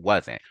 back, it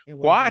wasn't. It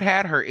Quad wasn't.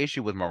 had her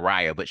issue with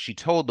Mariah, but she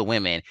told the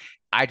women,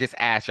 I just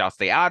asked y'all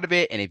stay out of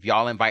it, and if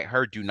y'all invite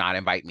her, do not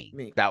invite me.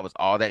 Me. That was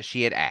all that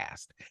she had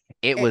asked.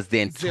 At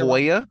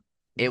zero.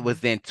 It Mm-hmm. was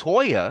then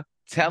Toya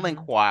telling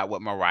Mm-hmm. Quad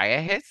what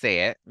Mariah had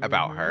said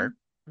about Mm-hmm. her.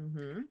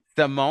 Mm-hmm.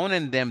 Simone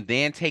and them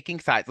then taking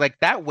sides like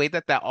that way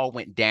that all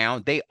went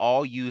down. They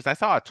all used. I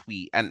saw a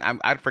tweet and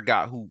I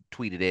forgot who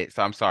tweeted it,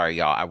 so I'm sorry,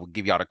 y'all. I will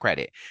give y'all the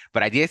credit,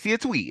 but I did see a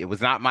tweet. It was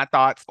not my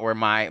thoughts or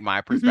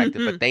my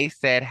perspective, but they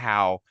said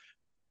how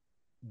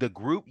the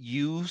group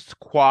used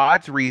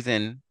Quad's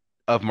reason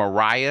of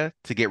Mariah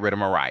to get rid of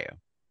Mariah.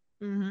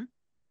 Mm-hmm. Pretty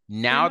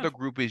Now the much.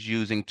 group is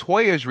using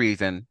Toya's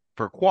reason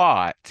for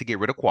Quad to get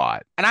rid of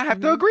Quad, and I have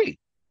to Mm-hmm. agree.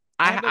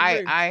 I have to I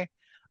agree. I I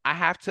I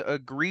have to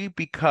agree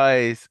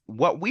because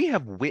what we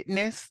have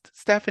witnessed,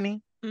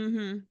 Stephanie,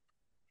 Mm-hmm.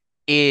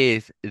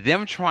 is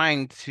them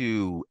trying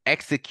to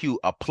execute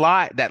a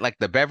plot that like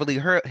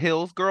the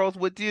Hills girls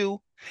would do.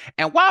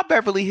 And while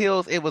Beverly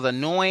Hills, it was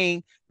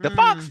annoying, the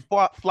Fox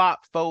Mm.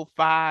 Flop Faux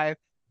Five,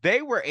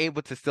 they were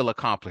able to still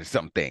accomplish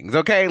some things.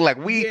 Okay. Like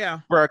we, Yeah.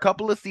 for a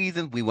couple of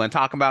seasons, we weren't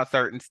talking about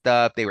certain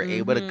stuff. They were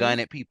able to Mm-hmm. gun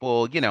at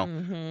people.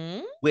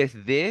 Mm-hmm.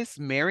 With this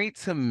Married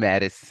to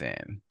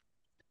Medicine,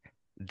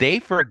 they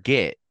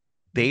forget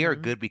they are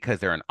Mm-hmm. good because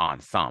they're an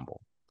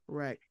ensemble.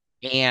 Right.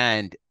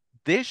 And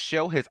this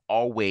show has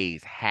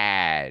always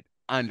had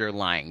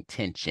underlying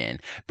tension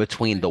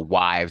between Right. the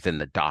wives and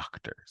the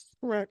doctors.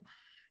 Correct.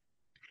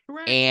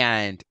 Correct.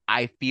 And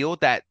I feel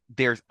that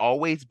there's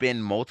always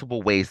been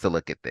multiple ways to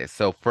look at this.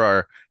 So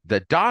for the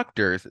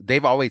doctors,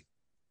 they've always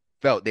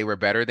felt they were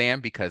better than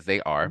because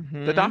they are the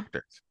Mm-hmm.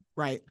 doctors.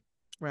 Right.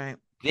 Right.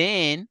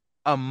 Then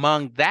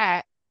among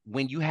that,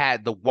 when you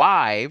had the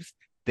wives,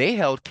 they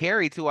held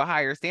Carrie to a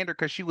higher standard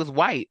because she was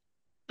white,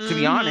 to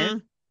be honest.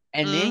 Mm-hmm.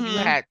 And then you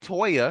Mm-hmm. had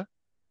Toya.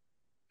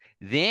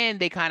 Then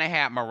they kind of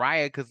had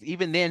Mariah because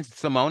even then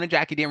Simone and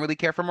Jackie didn't really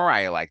care for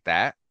Mariah like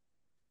that.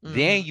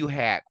 Then Mm-hmm. you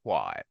had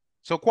Quad.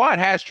 So Quad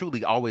has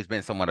truly always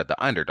been somewhat of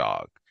the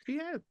underdog.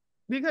 Yeah.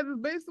 Because it's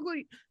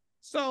basically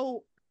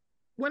so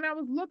when I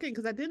was looking,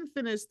 because I didn't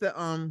finish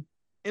the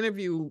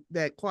interview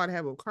that Claude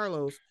had with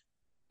Carlos,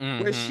 where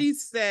Mm-hmm. she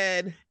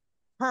said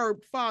her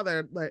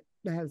father that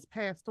has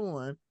passed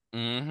on,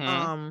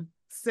 Mm-hmm.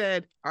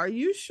 said, "Are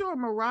you sure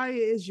Mariah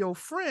is your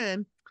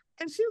friend?"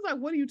 And she was like,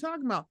 "What are you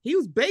talking about?" He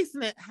was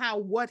basing it how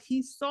what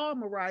he saw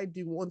Mariah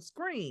do on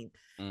screen.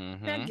 That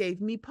Mm-hmm. gave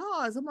me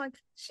pause. I'm like,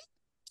 she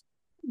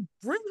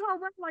bring her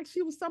around like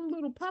she was some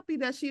little puppy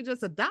that she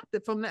just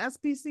adopted from the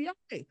SPCA.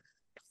 It's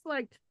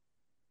like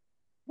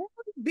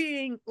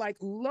being like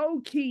low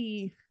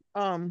key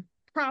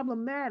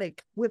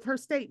problematic with her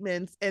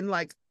statements and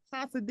like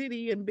Casa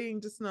Diddy and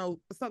being just a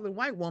southern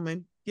white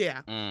woman.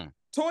 Yeah. Mm.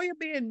 Toya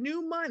being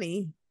new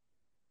money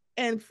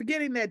and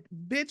forgetting that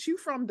bitch, you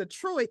from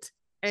Detroit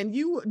and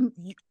you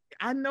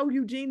I know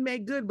Eugene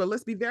made good, but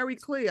let's be very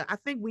clear. I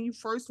think when you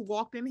first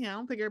walked in here, I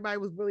don't think everybody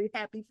was really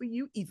happy for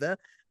you either.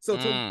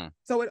 Mm.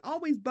 So it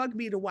always bugged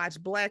me to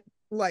watch Black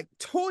like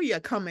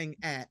Toya coming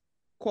at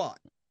Quad.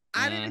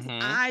 Mm-hmm.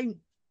 I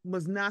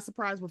was not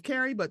surprised with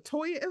Carrie, but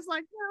Toya is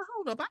like, yeah,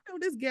 hold up. I know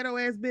this ghetto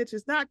ass bitch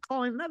is not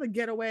calling another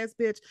ghetto ass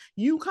bitch.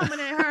 You coming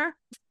at her?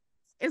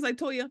 It's like,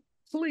 Toya,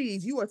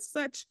 please, you are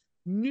such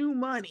new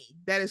money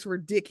that is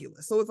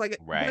ridiculous. So it's like,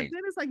 but Right.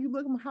 then it's like you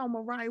look at how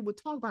Mariah would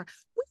talk about her.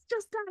 We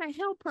just gotta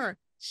help her.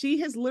 She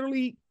has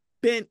literally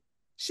been,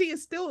 she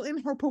is still in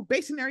her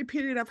probationary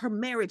period of her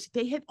marriage.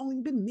 They had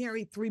only been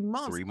married 3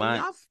 months. Three Are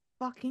y'all months.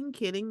 fucking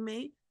kidding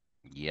me?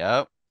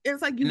 Yep.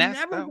 It's like you And that's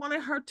never the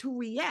wanted her to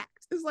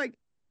react. It's like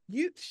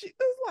she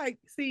was like,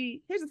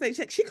 see, here's the thing.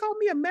 She called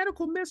me a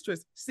medical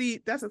mistress. See,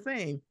 that's the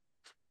thing.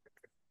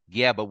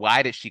 Yeah, but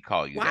why did she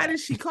call you Why that? did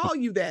she call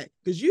you that?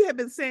 Because you have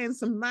been saying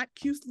some not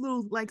cute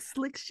little like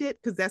slick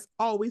shit. Because that's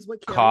always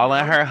what Kelly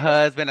Calling Rice her does.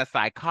 husband a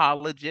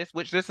psychologist,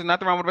 which there's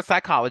nothing wrong with a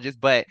psychologist,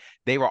 but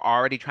they were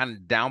already trying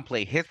to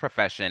downplay his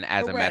profession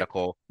as a Correct.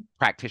 medical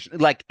practitioner.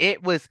 Like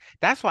it was,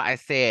 that's why I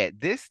said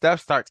this stuff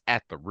starts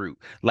at the root.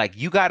 Like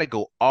you got to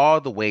go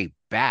all the way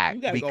back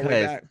You got to go way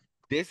because back.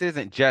 this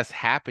isn't just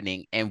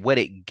happening. And what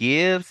it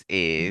gives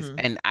is, Mm-hmm.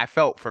 and I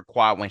felt for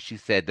Quad when she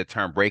said the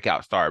term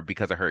breakout star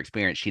because of her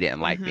experience, she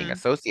didn't like being Mm-hmm.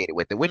 associated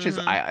with it, which is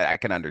Mm-hmm. I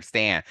can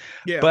understand.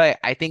 Yeah. But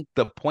I think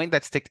the point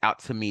that sticks out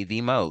to me the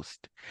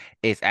most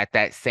is at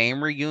that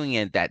same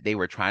reunion that they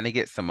were trying to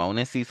get Simone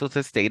and Cecil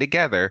to stay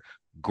together,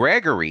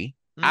 Gregory,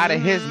 out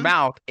of his Mm-hmm.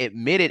 mouth,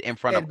 admitted in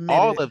front of Admitted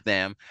all it. of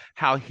them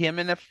how him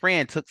and a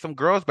friend took some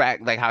girls back,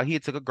 like how he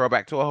took a girl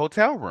back to a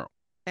hotel room.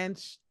 And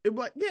it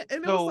was yeah,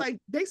 and it was So, like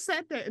they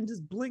sat there and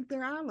just blinked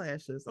their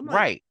eyelashes. I'm like,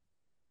 right.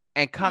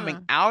 And coming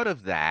huh. out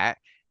of that,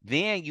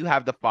 then you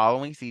have the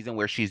following season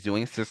where she's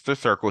doing Sister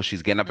Circle.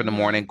 She's getting up in the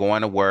morning, Mm-hmm.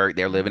 going to work.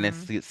 They're living in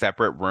Mm-hmm.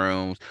 separate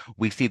rooms.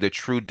 We see the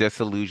true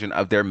disillusion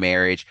of their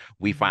marriage.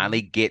 We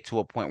finally Mm-hmm. get to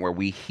a point where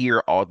we hear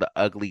all the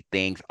ugly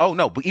things. Oh,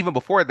 no, but even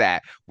before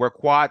that, where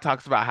Quad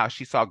talks about how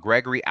she saw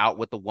Gregory out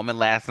with a woman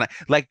last night.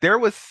 Like there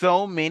was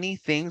so many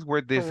things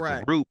where this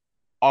Correct. group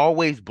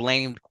always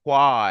blamed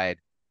Quad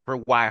for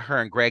why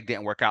her and Greg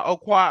didn't work out. Oh,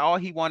 Quad, all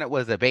he wanted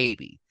was a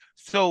baby.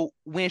 So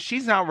when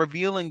she's not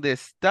revealing this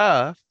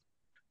stuff,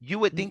 you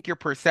would think your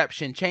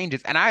perception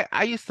changes. And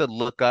I used to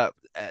look up,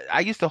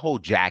 I used to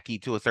hold Jackie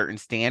to a certain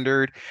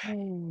standard,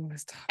 Oh,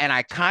 let's talk and I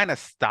about kind of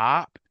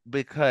stopped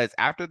because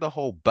after the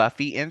whole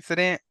Buffy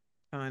incident,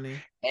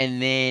 honey.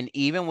 and then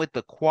even with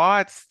the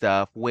quad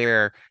stuff,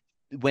 where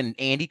when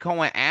Andy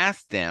Cohen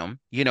asked them,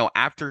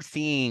 after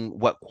seeing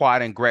what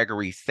Quad and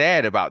Gregory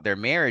said about their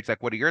marriage,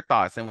 like, what are your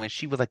thoughts? And when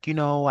she was like,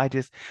 I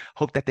just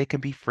hope that they can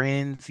be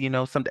friends,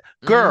 someday.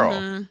 Girl,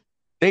 Mm-hmm.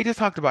 they just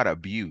talked about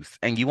abuse,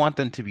 and you want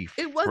them to be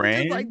It wasn't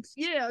just like, friends?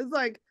 yeah, it's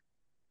like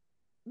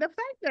the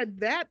fact that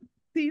that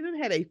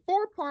season had a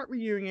four-part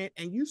reunion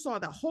and you saw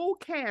the whole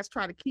cast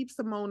try to keep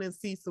Simone and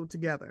Cecil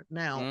together.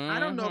 Now, I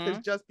don't know if it's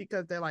Hmm. just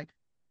because they're like,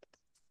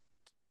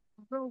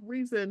 no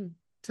reason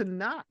to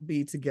not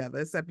be together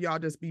except y'all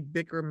just be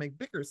bicker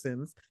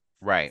McBickersons.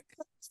 Right.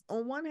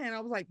 On one hand, I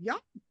was like, y'all,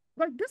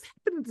 like this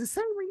happened at the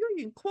same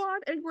reunion.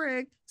 Quad and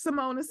Greg,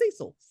 Simone and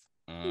Cecil.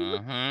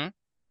 Hmm.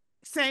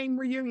 Same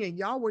reunion.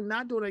 Y'all were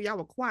not doing it. Y'all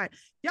were quiet.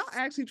 Y'all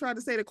actually tried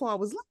to say that Quad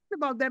was lying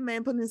about that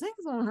man putting his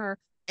hands on her.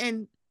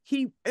 And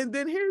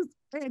then here's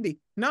Andy.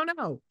 No,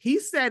 no. He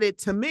said it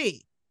to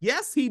me.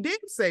 Yes, he did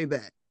say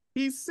that.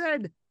 He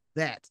said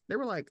that. They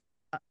were like,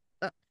 uh,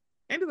 uh.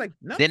 Andy's like,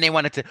 no, Then they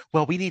wanted to,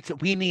 well, we need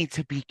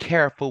to be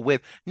careful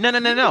with no, no,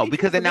 you no, need to no, be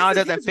because careful. then now This it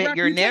is doesn't his fit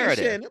your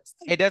narrative. reputation. It was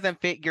like, It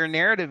doesn't fit your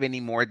narrative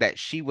anymore that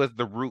she was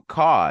the root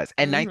cause.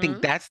 And I think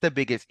mm-hmm, that's the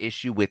biggest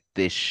issue with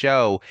this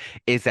show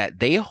is that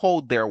they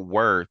hold their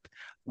worth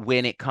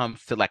when it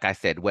comes to, like I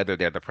said, whether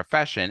they're the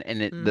profession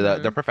and the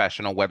mm-hmm,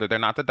 professional, whether they're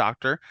not the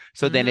doctor.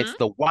 So then mm-hmm. it's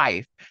the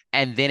wife,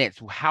 and then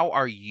it's how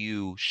are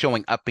you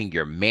showing up in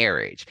your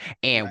marriage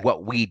and Right.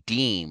 what we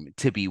deem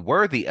to be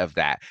worthy of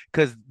that.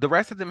 Because the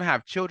rest of them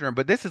have children,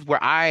 but this is where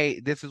I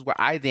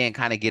then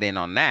kind of get in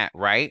on that,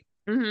 right?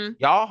 Mm-hmm,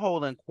 Y'all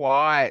holding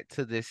Quad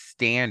to this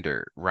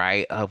standard,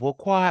 right? Of well,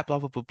 Quad, blah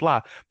blah blah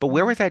blah. But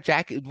where mm-hmm. was that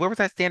Jackie? Where was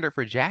that standard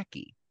for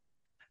Jackie?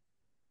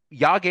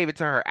 Y'all gave it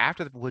to her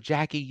after the well,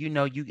 Jackie,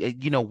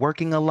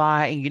 working a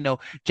lot, and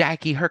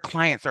Jackie, her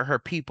clients are her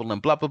people,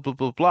 and blah blah blah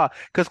blah blah.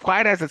 Because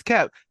quiet as it's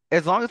kept,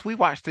 as long as we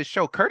watch this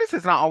show, Curtis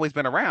has not always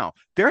been around.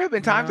 There have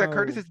been times that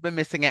Curtis No, has been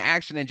missing in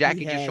action, and he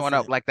Jackie just showing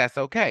up hasn't. like that's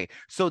okay.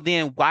 So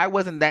then, why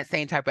wasn't that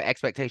same type of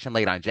expectation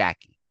laid on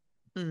Jackie?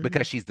 Mm-hmm.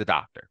 Because she's the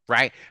doctor,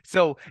 right?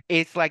 So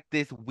it's like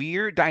this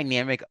weird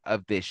dynamic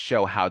of this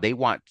show, how they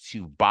want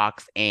to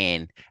box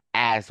in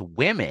as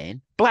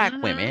women, black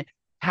Mm-hmm. women,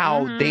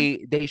 how Mm-hmm.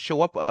 they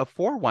show up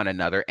for one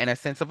another in a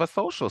sense of a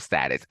social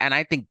status. And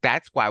I think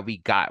that's why we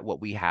got what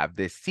we have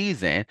this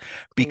season,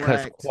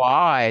 because Correct.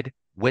 Quad,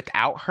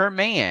 without her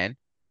man,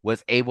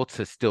 was able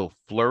to still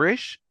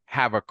flourish,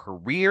 have a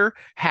career,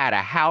 had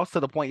a house to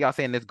the point y'all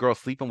saying this girl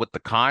sleeping with the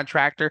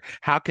contractor.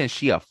 How can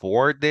she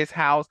afford this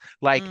house?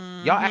 Like,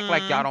 y'all act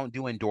like y'all Mm-hmm. don't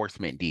do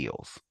endorsement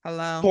deals.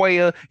 Hello.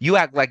 Toya, you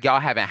act like y'all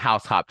haven't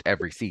house hopped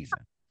every season.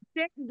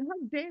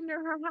 Damn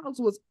near her house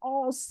was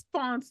all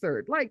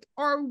sponsored. Like,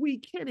 are we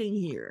kidding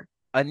here?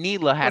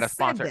 Anila Or had a said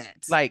sponsor. that.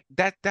 Like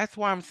that's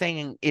why I'm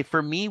saying it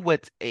for me,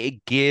 what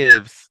it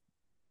gives,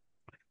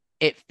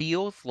 it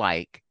feels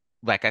like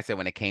I said,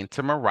 when it came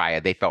to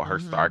Mariah, they felt her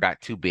star Mm-hmm.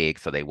 got too big,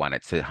 so they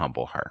wanted to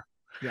humble her.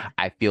 Yeah.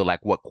 I feel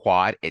like what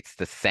Quad, it's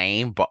the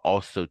same, but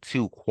also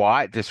too,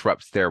 Quad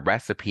disrupts their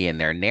recipe and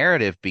their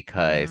narrative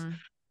because Mm-hmm.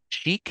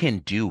 she can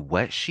do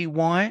what she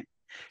want.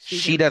 She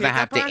She can doesn't pick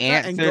have up to her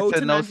gun and answer go to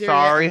to no Nigeria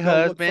sorry and go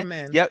look for husband.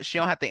 men. Yep, she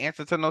don't have to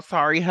answer to no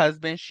sorry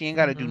husband. She ain't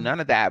got to do Mm-hmm. none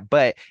of that.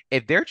 But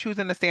if they're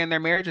choosing to stay in their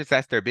marriages,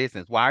 that's their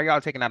business. Why are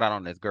y'all taking that out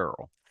on this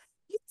girl?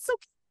 So,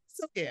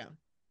 so yeah.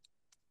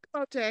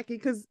 Oh, Jackie,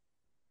 because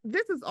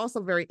this is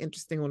also very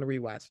interesting on the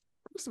rewatch.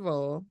 First of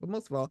all, but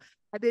most of all,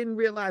 I didn't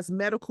realize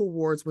medical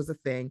wards was a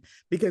thing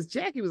because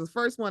Jackie was the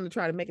first one to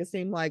try to make it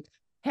seem like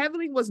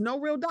Heavenly was no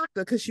real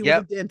doctor because she was a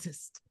Yep.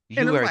 dentist.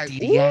 And You I'm are a like, ooh.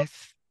 DDS.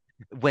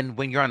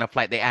 When you're on a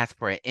flight, they ask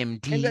for an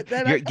And MD.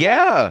 then You're I'm like,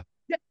 yeah.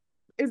 yeah,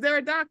 is there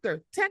a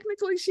doctor?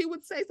 Technically, she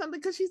would say something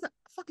because she's a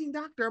fucking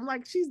doctor. I'm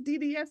like, she's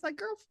DDS. Like,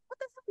 girl, what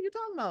the fuck are you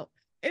talking about?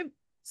 If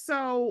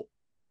so,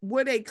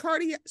 would a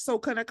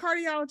can a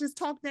cardiologist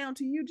talk down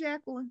to you,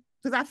 Jacqueline?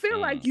 Because I feel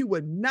like Mm, you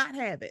would not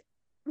have it.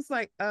 It's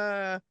like,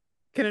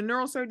 can a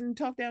neurosurgeon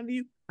talk down to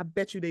you? I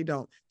bet you they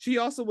don't. She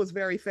also was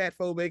very fat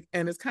phobic,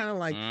 and it's kind of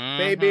like, mm-hmm.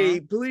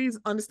 baby, please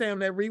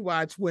understand that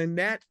rewatch when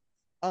that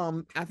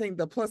I think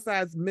the plus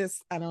size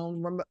miss, I don't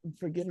remember,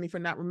 forgive me for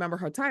not remember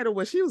her title,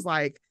 where she was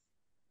like,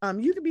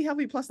 you can be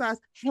healthy plus size,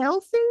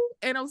 healthy?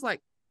 And I was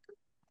like,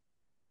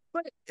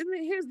 but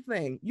here's the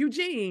thing,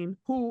 Eugene,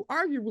 who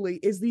arguably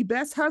is the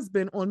best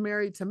husband on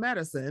Married to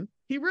Medicine,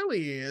 he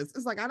really is.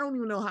 It's like, I don't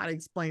even know how to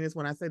explain this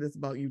when I say this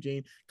about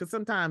Eugene, because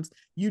sometimes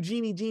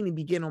Eugenie Genie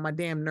be getting on my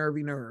damn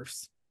nervy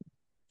nerves.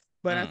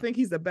 But I Mm, think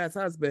he's the best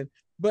husband.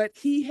 But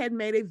he had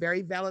made a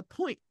very valid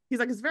point. He's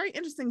like, it's very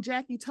interesting,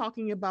 Jackie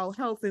talking about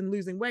health and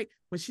losing weight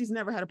when she's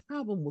never had a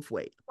problem with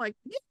weight. Like,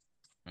 yeah,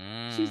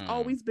 she's mm.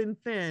 always been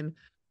thin.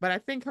 But I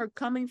think her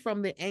coming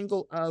from the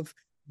angle of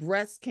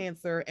breast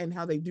cancer and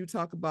how they do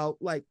talk about,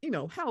 like,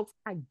 health,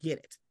 I get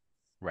it.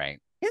 Right.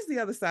 Here's the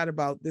other side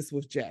about this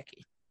with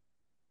Jackie.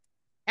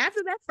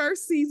 After that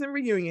first season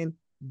reunion,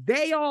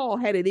 they all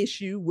had an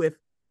issue with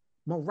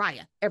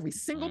Mariah. Every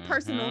single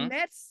person on Mm-hmm.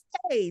 that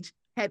stage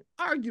had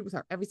argued with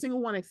her, every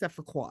single one except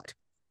for Quad.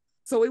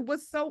 So it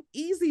was so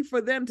easy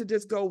for them to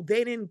just go,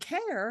 they didn't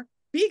care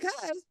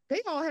because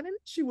they all had an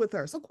issue with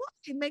her. So Quad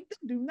didn't make them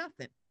do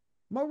nothing.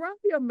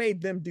 Mariah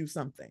made them do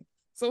something.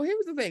 So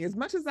here's the thing: as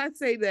much as I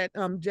say that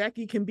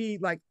Jackie can be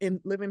like in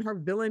living her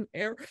villain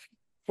era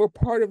for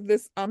part of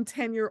this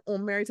tenure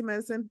on Married to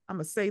Medicine, I'm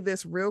gonna say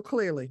this real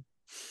clearly.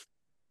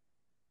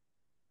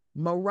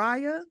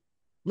 Mariah,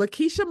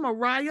 Lakeisha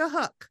Mariah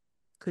Huck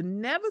could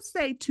never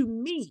say to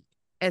me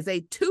as a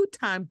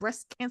two-time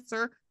breast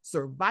cancer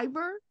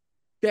survivor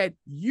that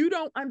you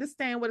don't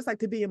understand what it's like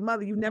to be a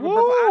mother. You've never been.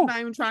 I'm Woo! not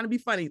even trying to be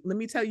funny. Let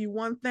me tell you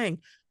one thing.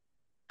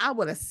 I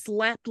would have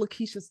slapped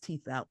Lakeisha's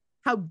teeth out.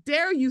 How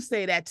dare you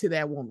say that to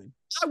that woman?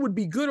 I would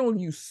be good on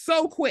you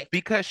so quick.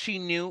 Because she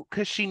knew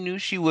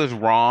she was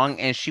wrong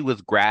and she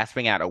was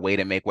grasping at a way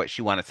to make what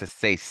she wanted to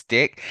say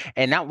stick.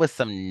 And that was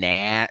That a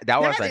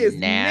is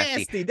nasty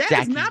nasty. That is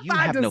Jackie, not you by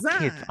have no kids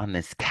design. on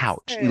this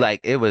couch. And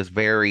Like it was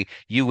very,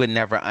 you would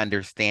never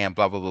understand,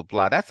 blah, blah, blah,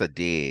 blah. That's a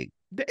dig.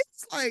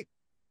 it's like,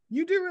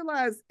 you do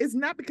realize it's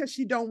not because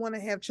she don't want to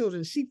have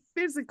children. She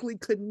physically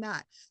could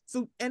not.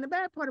 So, and the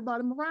bad part about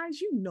it, Mariah, is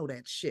you know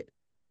that shit.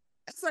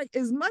 It's like,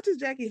 as much as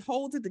Jackie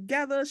holds it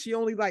together, she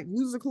only like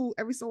loses a cool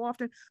every so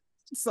often.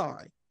 I'm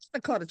sorry. I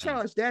caught a Mm,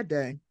 charge that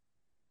day.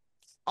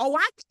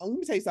 Let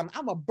me tell you something.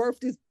 I'm gonna birth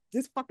this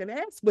fucking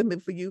ass women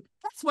for you.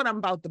 That's what I'm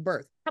about to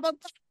birth. How about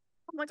that?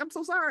 I'm like, I'm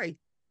so sorry.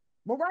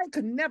 Mariah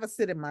could never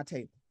sit at my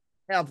table.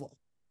 Ever.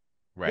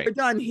 right. We're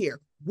done here.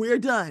 We're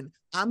done.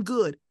 I'm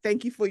good.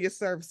 Thank you for your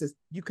services.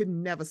 You could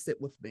never sit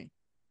with me.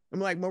 I'm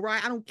like,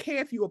 Mariah, I don't care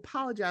if you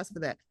apologize for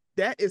that.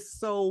 That is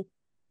so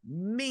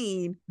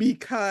mean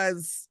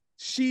because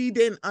she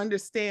didn't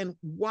understand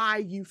why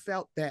you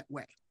felt that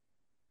way.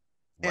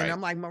 And Right. I'm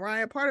like,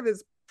 Mariah, part of it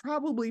is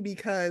probably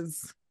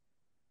because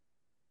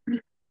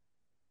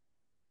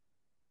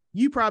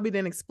you probably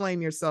didn't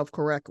explain yourself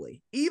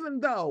correctly, even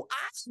though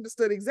I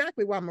understood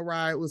exactly why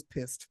Mariah was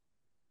pissed.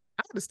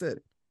 I understood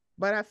it.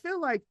 But I feel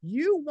like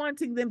you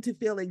wanting them to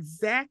feel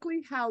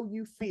exactly how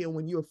you feel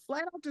when you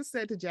flat out just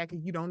said to Jackie,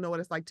 you don't know what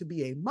it's like to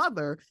be a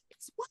mother,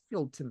 it's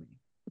wild to me.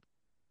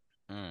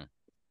 Mm,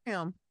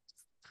 Damn.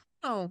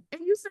 Oh,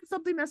 and you said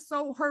something that's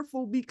so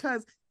hurtful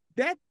because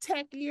that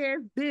tacky ass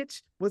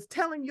bitch was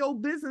telling your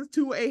business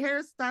to a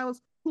hairstylist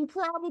who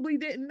probably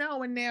didn't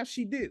know, and now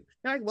she do.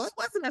 They're like, well, it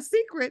wasn't a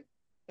secret.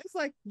 It's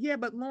like, yeah,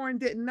 but Lauren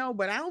didn't know.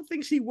 But I don't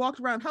think she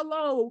walked around,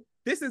 hello,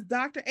 this is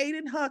Dr.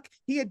 Aiden Huck.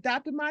 He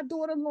adopted my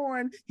daughter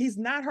Lauren. He's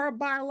not her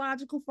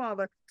biological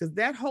father. Because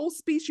that whole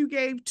speech you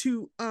gave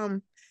to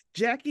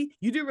Jackie,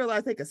 you do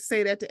realize they could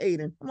say that to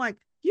Aiden. I'm like,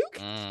 you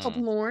can help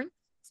mm, Lauren.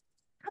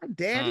 Her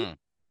daddy, mm.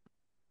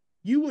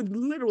 you would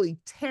literally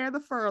tear the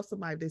fur off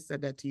somebody if they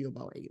said that to you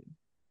about Aiden.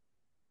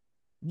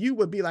 You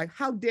would be like,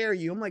 how dare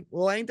you? I'm like,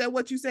 well, ain't that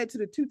what you said to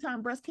the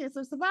two-time breast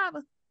cancer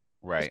survivor?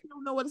 She Right.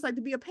 don't know what it's like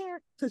to be a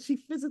parent because she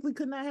physically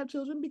could not have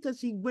children because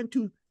she went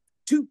to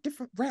 2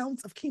 different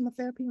rounds of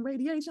chemotherapy and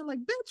radiation.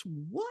 Like, bitch,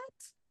 what?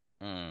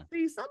 Mm,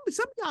 See, some of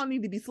y'all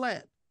need to be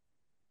slapped.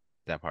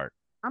 that part.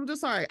 I'm just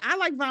sorry. I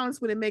like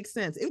violence when it makes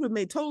sense. It would have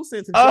made total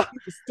sense if Oh, Jackie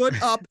stood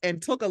up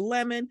and took a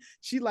lemon.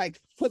 She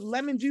like put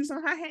lemon juice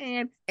on her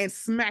hand and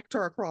smacked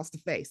her across the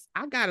face.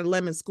 I got a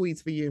lemon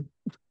squeeze for you.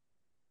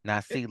 now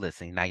see,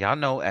 listen. Now y'all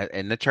know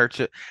in the church.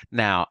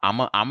 Now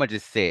I'm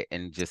just sit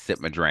and just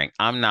sip my drink.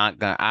 I'm not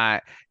gonna.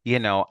 I,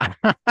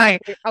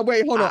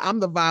 Wait, hold on. I I'm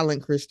the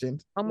violent Christian.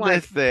 I'm like,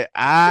 listen.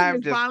 I I'm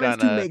need just violence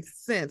to gonna make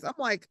sense. I'm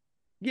like,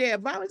 yeah,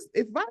 violence.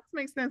 If violence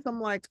makes sense,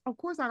 I'm like, of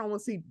course I don't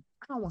want to see.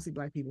 I don't want to see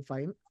black people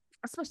fighting.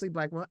 especially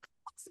black women.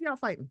 I see y'all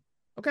fighting.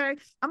 Okay.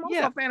 I'm also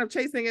Yeah. a fan of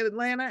Chasing in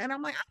Atlanta, and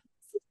I'm like,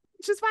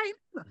 just fighting.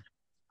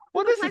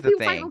 Well, Like this is white the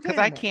people fighting thing, on because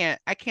camera.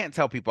 I can't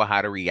tell people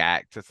how to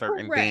react to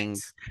certain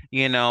things,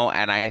 Correct.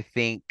 and I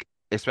think,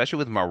 especially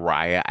with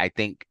Mariah, I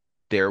think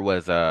there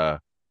was a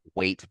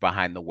weight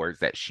behind the words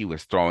that she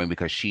was throwing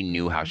because she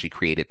knew how Mm-hmm. she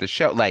created the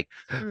show. Like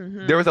there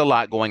Mm-hmm. was a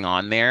lot going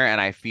on there,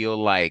 and I feel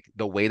like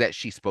the way that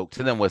she spoke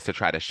to them was to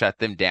try to shut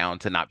them down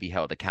to not be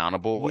held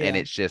accountable. And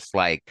Yeah. it's just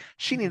like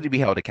she needed to Mm-hmm. be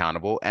held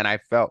accountable. And I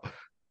felt,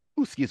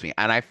 ooh, excuse me,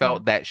 and I Mm-hmm.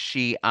 felt that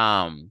she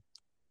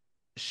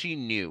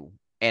knew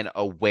and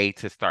a way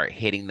to start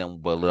hitting them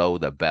below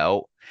the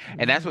belt.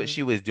 And that's what Mm-hmm.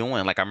 she was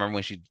doing. Like I remember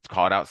when she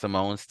called out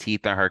Simone's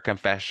teeth in her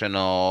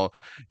confessional,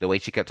 the way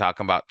she kept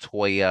talking about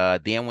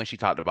Toya. Then when she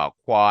talked about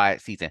Quad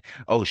season,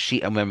 oh,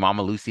 when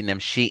Mama Lucy and them,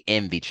 she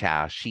envy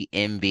child. She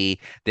envy.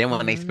 Then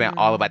when they spent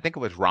all of, I Mm-hmm. think it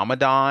was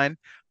Ramadan,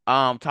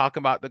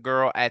 talking about the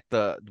girl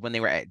when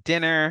they were at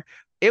dinner.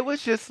 It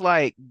was just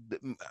like,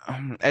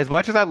 as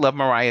much as I love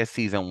Mariah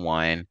season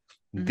one,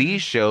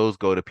 these Mm-hmm. shows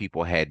go to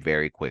people's head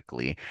very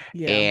quickly.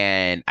 Yeah.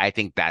 And I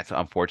think that's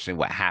unfortunately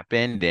what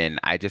happened.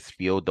 And I just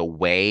feel the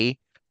way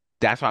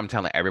that's why I'm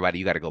telling everybody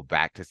you got to go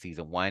back to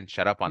season one.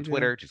 Shut up on You do.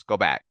 Twitter. Just go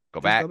back,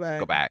 go Just back, go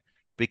go back. back.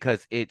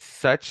 Because it's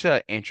such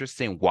an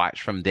interesting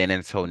watch from then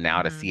until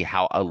now to Mm-hmm. see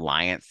how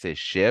alliances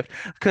shift.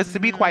 Because to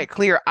be Mm-hmm. quite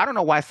clear, I don't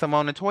know why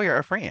Simone and Toya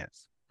are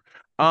friends.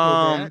 Okay,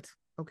 Um, that.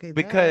 Okay, that.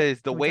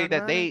 because the Can we way talk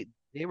that about it?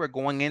 they were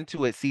going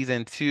into it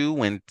season two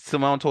when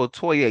Simone told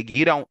Toya,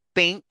 you don't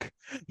think,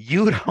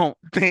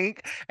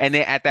 and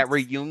then at that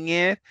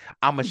reunion,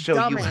 I'm gonna show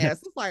you Dumbass.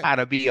 It's like how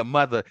to be a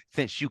mother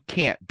since you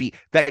can't be.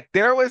 Like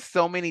there was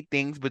so many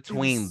things it was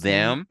between so.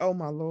 them Oh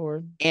my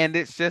lord. and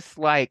it's just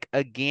like,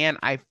 again,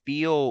 I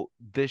feel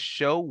the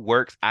show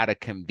works out of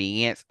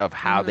convenience of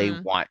how they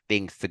Mm-hmm. want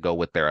things to go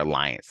with their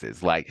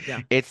alliances. Like,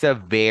 Yeah. it's a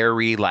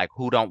very, like,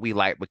 who don't we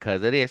like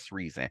because of this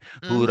reason?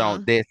 Who don't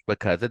Mm-hmm. this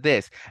because of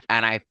this?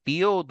 And I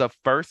feel the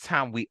first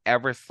time we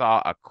ever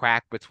saw a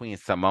crack between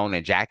Simone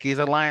and Jackie's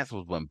alliance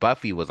was when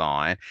Buffy was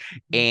on.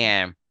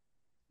 And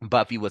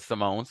Buffy was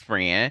Simone's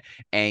friend,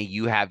 and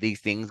you have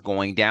these things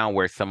going down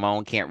where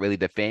Simone can't really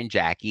defend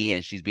Jackie,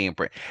 and she's being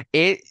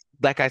it.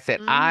 Like I said,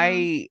 Mm-hmm.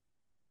 I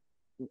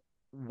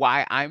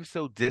why I'm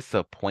so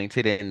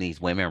disappointed in these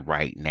women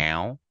right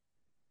now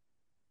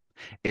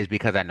is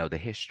because I know the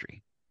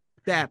history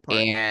That part.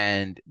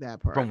 and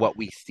That from part. what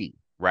we see,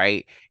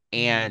 right?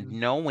 And Mm-hmm.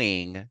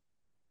 knowing,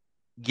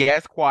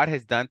 yes, Quad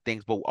has done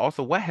things, but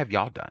also what have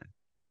y'all done?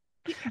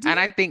 Do And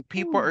you? I think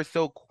people Ooh. are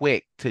so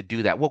quick to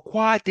do that. Well,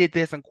 Quad did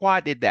this and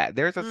Quad did that.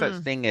 There's a such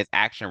Mm. thing as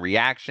action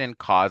reaction,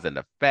 cause and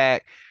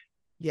effect.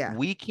 Yeah.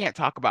 We can't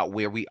talk about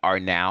where we are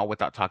now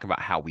without talking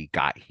about how we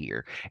got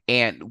here.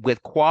 And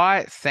with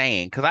Quad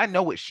saying, because I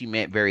know what she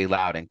meant very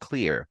loud and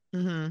clear,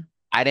 Mm-hmm.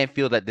 I didn't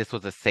feel that this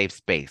was a safe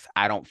space.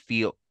 I don't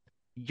feel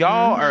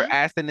y'all are Mm-hmm.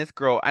 asking this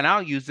girl, and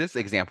I'll use this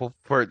example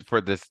for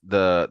this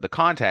the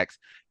context.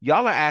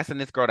 Y'all are asking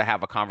this girl to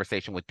have a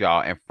conversation with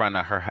y'all in front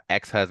of her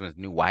ex-husband's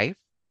new wife.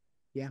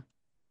 Yeah.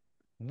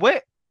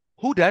 What?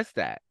 Who does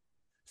that?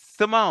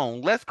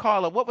 Simone, let's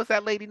call her. What was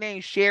that lady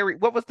name? Sherry.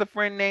 What was the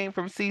friend name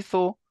from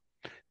Cecil?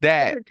 Was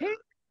That it Tam?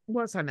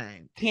 What's her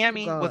name? Oh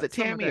Tammy, was God, it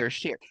something like Tammy that. or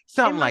Sherry? It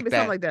Something might like be something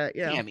that. like that.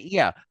 Yeah. Tammy,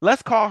 yeah.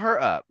 Let's call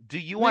her up. Do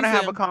you want to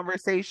have a Listen.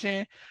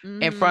 conversation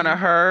in front Mm-hmm. of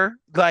her?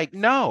 Like,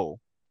 no.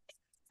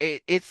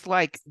 It's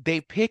like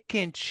they pick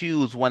and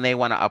choose when they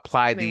want to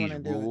apply And they want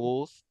these to do it.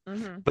 rules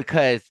Mm-hmm.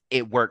 because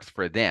it works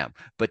for them.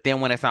 But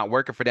then when it's not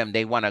working for them,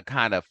 they want to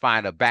kind of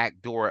find a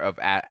back door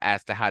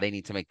as to how they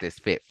need to make this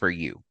fit for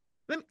you.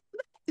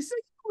 You see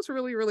what's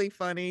really, really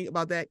funny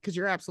about that, because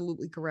you're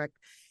absolutely correct,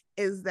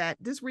 is that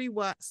this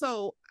rewatch.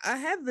 So I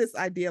have this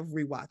idea of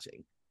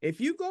rewatching. If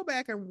you go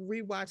back and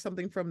rewatch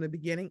something from the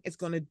beginning, it's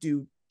going to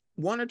do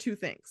one or two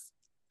things.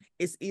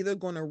 It's either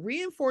going to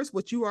reinforce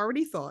what you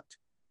already thought,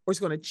 or it's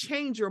going to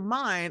change your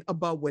mind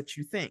about what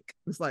you think.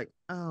 It's like,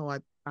 oh,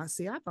 I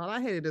see. I thought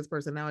I hated this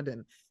person. Now I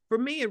didn't. For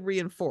me, it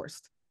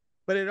reinforced,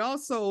 but it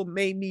also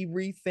made me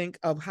rethink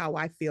of how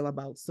I feel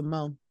about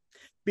Simone,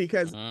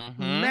 because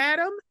Mm-hmm.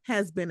 Madam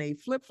has been a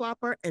flip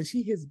flopper and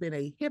she has been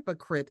a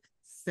hypocrite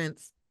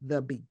since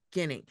the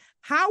beginning.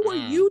 How are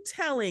Mm. you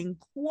telling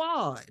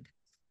Quad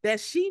that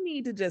she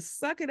need to just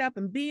suck it up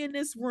and be in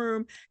this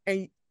room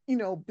and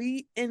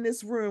be in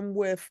this room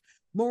with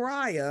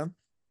Mariah,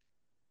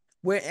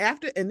 where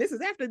after, and this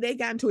is after they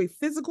got into a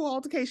physical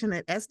altercation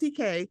at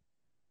STK,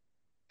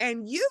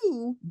 and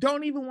you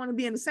don't even want to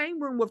be in the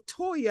same room with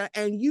Toya,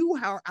 and you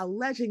are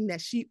alleging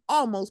that she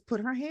almost put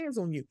her hands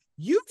on you.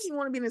 You didn't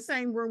want to be in the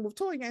same room with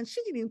Toya, and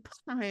she didn't even put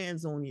her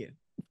hands on you.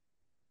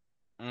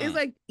 It's Mm.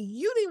 like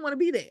you didn't want to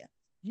be there.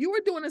 You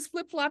were doing this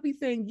flip-floppy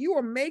thing. You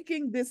were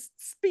making this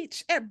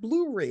speech at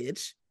Blue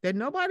Ridge that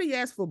nobody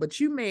asked for, but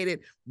you made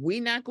it.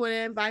 We're not going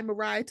to invite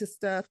Mariah to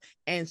stuff,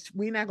 and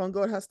we're not going to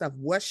go to her stuff.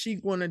 What's she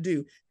going to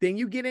do? Then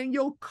you get in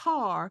your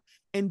car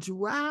and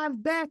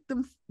drive back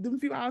them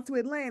few hours to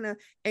Atlanta,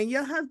 and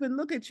your husband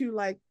look at you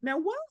like, now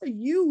why are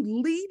you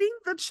leading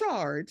the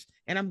charge?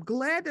 And I'm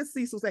glad that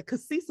Cecil said,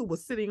 because Cecil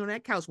was sitting on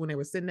that couch when they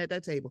were sitting at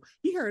that table.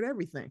 He heard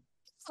everything.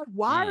 So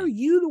why are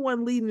you the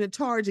one leading the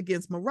charge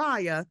against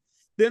Mariah?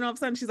 Then all of a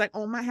sudden she's like,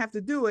 oh, I might have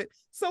to do it.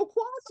 So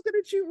Quad's looking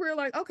at you, we're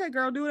like, okay,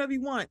 girl, do whatever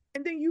you want.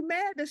 And then you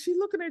mad that she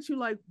looking at you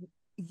like,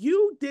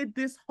 you did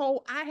this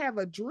whole I have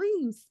a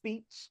dream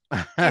speech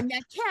in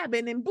that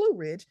cabin in Blue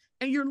Ridge.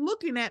 And you're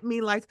looking at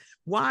me like,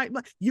 why?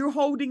 You're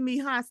holding me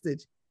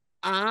hostage.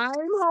 I'm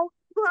holding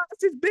you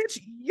hostage,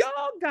 bitch. Y'all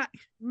got,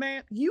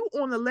 man, you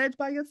on the ledge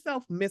by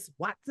yourself, Miss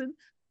Watson.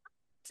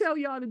 Tell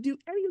y'all to do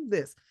any of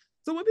this.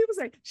 So when people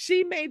say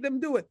she made them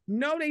do it,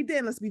 no, they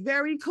didn't. Let's be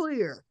very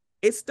clear.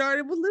 It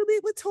started with a little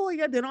bit with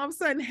Toya. Then all of a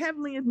sudden,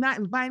 Heavenly is not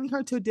inviting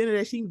her to a dinner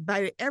that she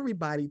invited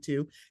everybody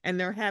to, and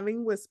they're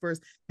having whispers.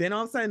 Then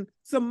all of a sudden,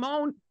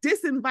 Simone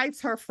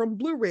disinvites her from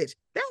Blue Ridge.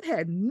 That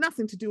had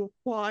nothing to do with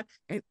Quad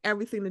and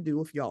everything to do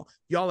with y'all.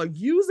 Y'all are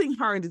using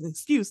her as an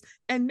excuse.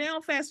 And now,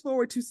 fast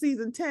forward to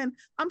season 10.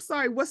 I'm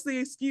sorry, what's the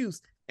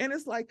excuse? And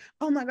it's like,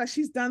 oh my gosh,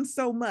 she's done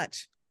so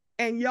much.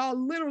 And y'all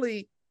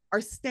literally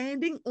are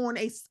standing on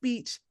a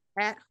speech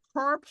at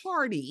her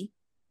party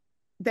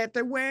that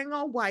they're wearing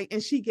all white,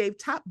 and she gave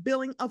top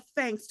billing of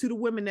thanks to the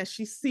women that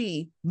she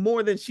see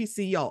more than she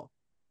see y'all.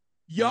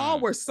 Y'all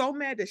were so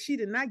mad that she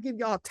did not give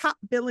y'all top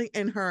billing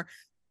in her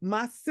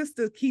my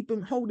sister keep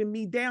him holding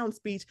me down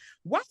speech.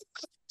 Why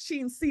she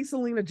and see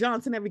Selena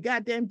Johnson every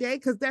goddamn day?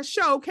 Because that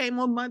show came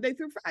on Monday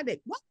through Friday.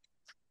 What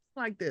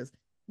like this?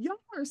 Y'all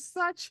are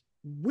such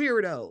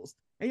weirdos.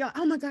 And y'all,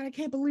 oh my God, I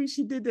can't believe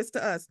she did this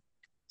to us.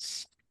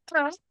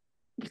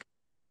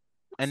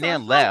 And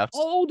then left.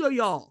 How old are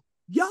y'all?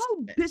 Y'all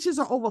bitches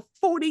are over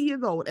 40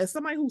 years old. As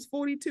somebody who's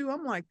 42,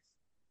 I'm like,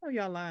 oh,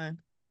 y'all lying.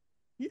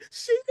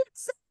 She did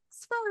sex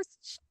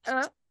first. Shut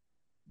up.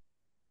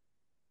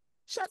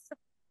 Shut up.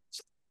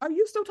 Are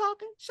you still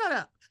talking? Shut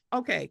up.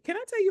 Okay, can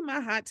I tell you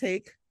my hot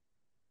take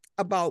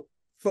about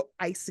for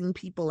icing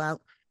people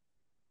out?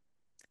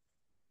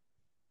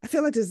 I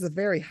feel like this is a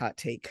very hot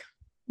take.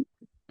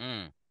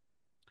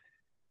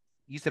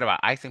 You said about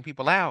icing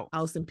people out.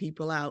 Icing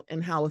people out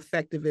and how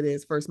effective it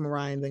is. First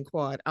Mariah and then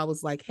Quad. I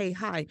was like, hey,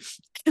 hi.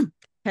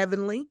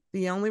 Heavenly,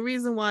 the only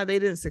reason why they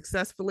didn't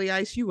successfully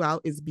ice you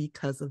out is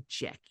because of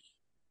Jackie.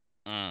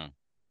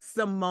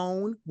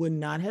 Simone would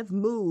not have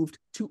moved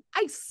to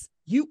ice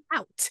you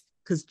out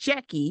because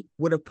Jackie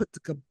would have put the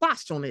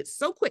kibosh on it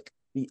so quick.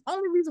 The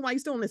only reason why you're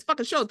still on this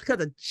fucking show is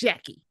because of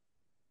Jackie.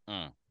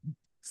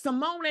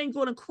 Simone ain't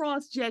going to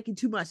cross Jackie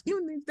too much.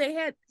 Even if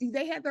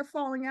they had their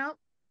falling out,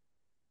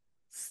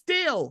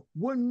 still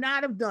would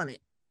not have done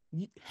it.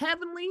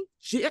 Heavenly,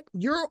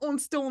 you're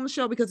still on the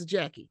show because of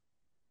Jackie,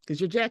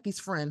 because you're Jackie's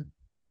friend.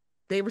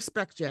 They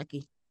respect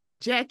Jackie.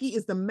 Jackie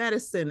is the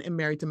medicine in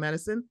Married to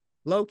Medicine.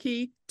 Low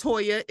key,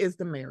 Toya is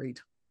the married.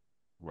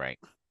 Right.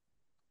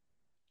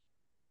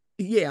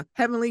 Yeah,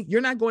 Heavenly,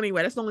 you're not going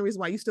anywhere. That's the only reason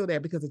why you're still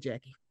there, because of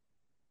Jackie.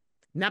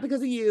 Not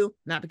because of you,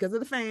 not because of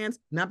the fans,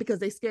 not because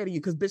they scared of you,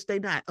 because bitch, they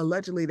not.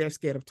 Allegedly, they're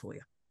scared of Toya.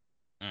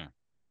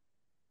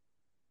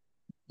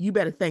 You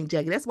better thank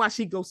Jackie. That's why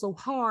she goes so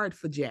hard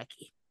for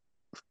Jackie.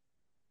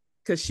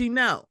 Because she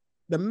know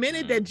the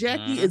minute that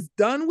Jackie is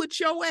done with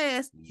your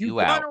ass, you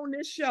done on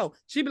this show.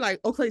 She'd be like,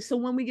 okay, so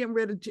when we getting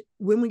rid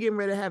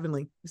of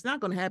Heavenly? It's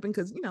not going to happen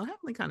because,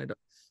 Heavenly kind of,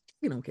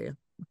 don't care.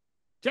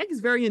 Jackie's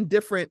very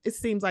indifferent, it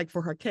seems like,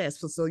 for her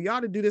cast. So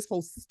y'all to do this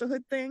whole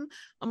sisterhood thing,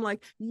 I'm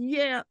like,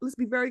 yeah, let's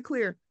be very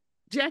clear.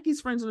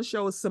 Jackie's friends on the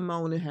show is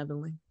Simone and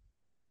Heavenly.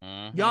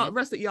 Y'all, the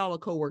rest of y'all are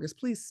co-workers.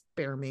 Please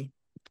spare me.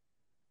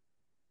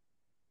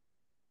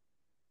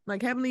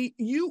 Like, Heavenly,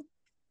 you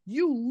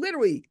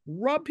literally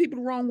rub people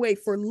the wrong way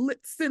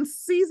since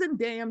season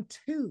damn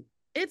 2.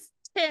 It's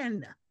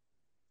 10.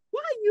 Why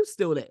are you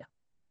still there?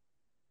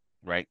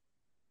 Right.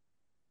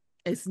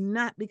 It's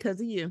not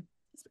because of you.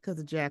 It's because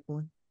of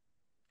Jacqueline.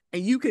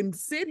 And you can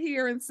sit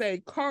here and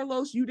say,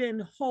 Carlos, you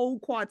didn't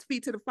hold Quad's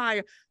feet to the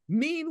fire.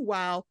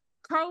 Meanwhile,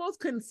 Carlos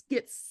couldn't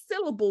get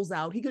syllables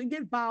out. He couldn't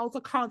get vowels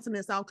or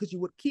consonants out because you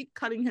would keep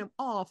cutting him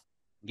off.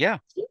 Yeah.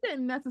 He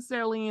didn't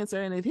necessarily answer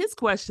any of his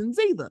questions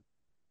either.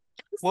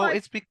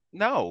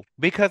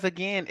 Because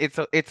again,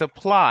 it's a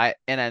plot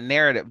and a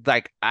narrative.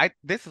 Like,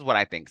 this is what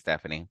I think,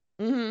 Stephanie.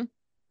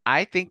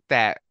 I think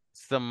that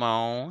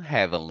Simone,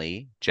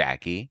 Heavenly,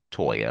 Jackie,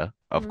 Toya,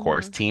 of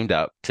course, teamed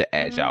up to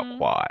edge out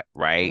Quad,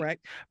 right?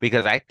 Correct.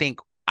 Because I think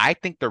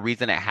the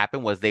reason it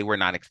happened was they were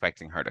not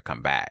expecting her to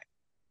come back.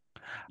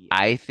 Yeah.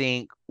 I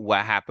think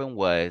what happened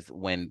was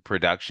when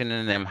production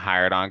and them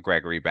hired on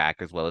Gregory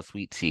back as well as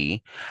Sweet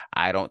Tea,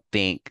 I don't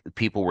think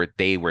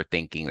they were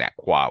thinking that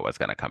Quad was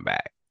gonna come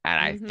back. And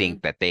I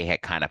think that they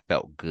had kind of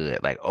felt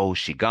good, like, oh,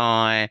 she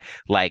gone,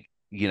 like,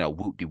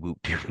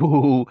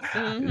 whoop-de-whoop-de-woo.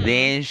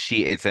 Then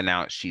it's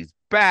announced she's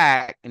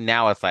back,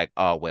 now it's like,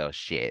 oh well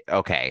shit.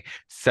 Okay.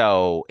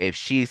 So if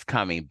she's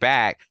coming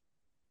back,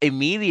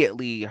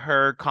 immediately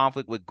her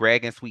conflict with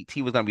Greg and Sweet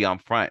Tea was gonna be on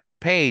front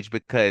page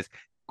because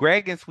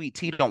Greg and Sweet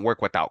Tea don't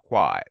work without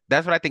Quad.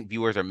 That's what I think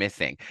viewers are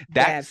missing.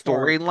 That That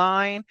part.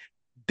 storyline,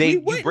 We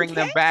you wouldn't bring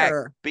them back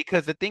care.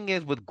 because the thing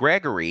is with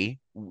Gregory,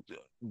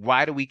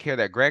 why do we care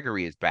that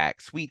Gregory is back?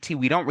 Sweet Tea,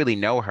 we don't really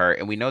know her,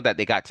 and we know that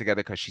they got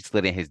together because she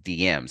slid in his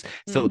DMs.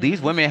 So these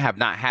Mm-hmm. women have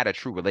not had a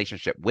true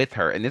relationship with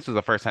her, and this was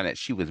the first time that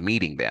she was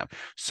meeting them.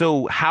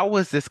 So how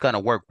was this gonna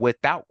work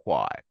without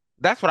Quad?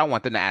 That's what I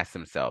want them to ask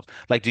themselves.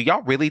 Like, do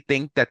y'all really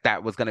think that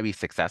that was gonna be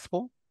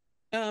successful?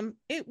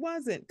 It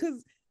wasn't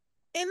because,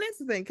 and that's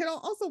the thing. Can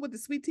also with the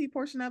Sweet Tea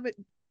portion of it.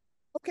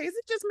 Okay, is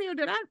it just me or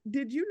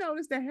did you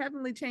notice that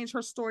Heavenly changed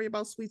her story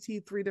about Sweet Tea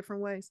 3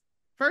 different ways?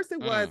 First, it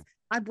was Mm,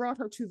 I brought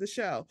her to the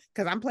show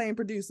because I'm playing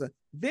producer.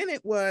 Then it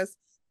was,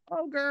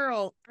 oh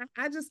girl,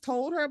 I just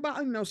told her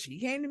about, she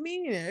came to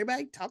me and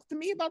everybody talked to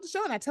me about the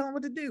show and I tell them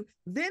what to do.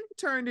 Then it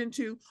turned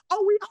into,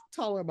 oh, we all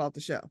told her about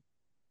the show.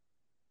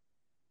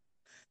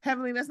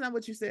 Heavenly, that's not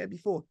what you said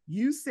before.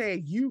 You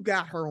said you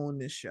got her on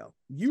this show.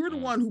 You're the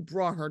mm, one who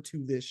brought her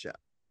to this show.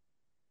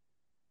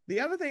 The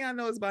other thing I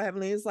noticed about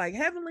Heavenly is like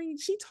Heavenly,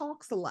 she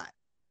talks a lot.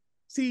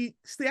 See,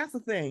 that's the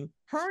thing.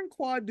 Her and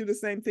Quad do the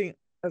same thing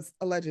as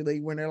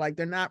allegedly when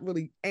they're not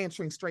really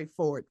answering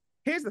straightforward.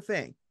 Here's the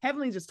thing: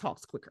 Heavenly just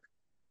talks quicker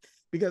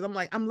because I'm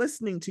like, I'm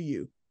listening to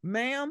you,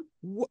 ma'am.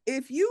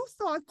 If you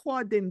thought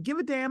Quad didn't give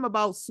a damn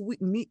about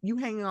sweet meat, you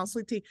hanging on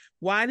Sweet Tea,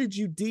 why did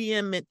you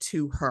DM it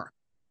to her?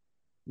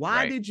 Why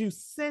right, did you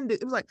send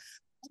it? It was like,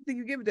 I think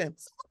you give it to him.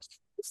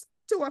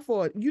 To her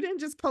for it. You didn't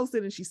just post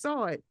it and she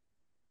saw it.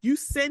 You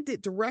sent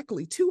it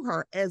directly to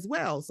her as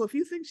well. So if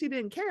you think she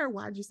didn't care,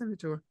 why'd you send it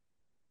to her?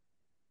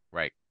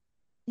 right.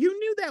 You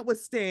knew that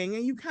was Sting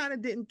and you kind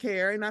of didn't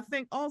care. And I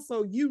think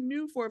also you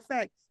knew for a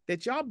fact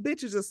that y'all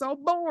bitches are so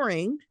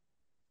boring.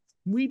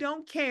 We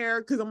don't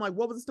care. Cause I'm like,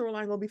 what was the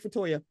storyline gonna be for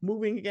Toya?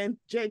 Moving again,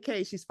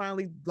 JK, she's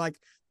finally like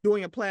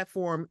doing a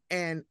platform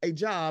and a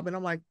job. And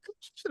I'm like,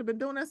 she should have been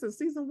doing that since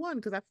season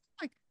 1. Cause I feel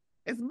like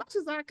as much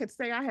as I could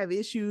say I have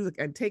issues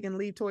and taking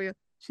leave, Toya,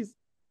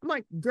 I'm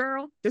like,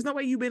 girl, there's no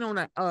way you've been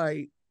on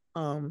a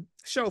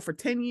show for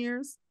 10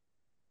 years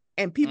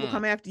and people Mm,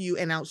 come after you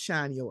and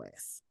outshine your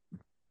ass.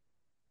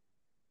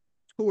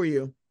 Who are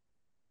you?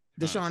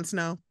 mm. Deshaun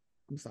Snow?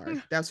 I'm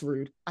sorry. That's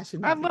rude. I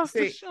should I not be. love See,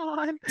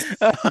 Deshaun.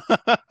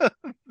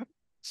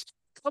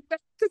 go back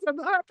because I'm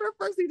her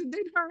first season.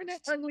 Did her and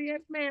that ugly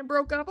ass man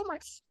broke up. I'm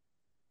like,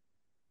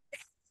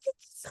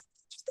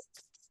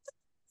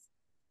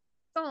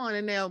 on,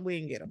 and now we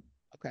didn't get him.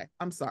 Okay,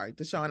 I'm sorry,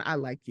 Deshaun. I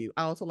like you.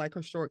 I also like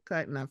her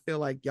shortcut, and I feel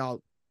like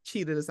y'all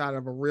cheated us out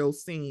of a real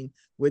scene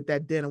with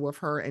that dinner with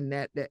her and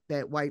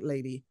that white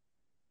lady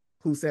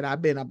who said,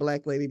 "I've been a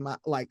black lady,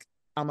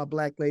 I'm a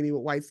black lady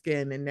with white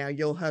skin, and now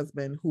your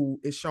husband, who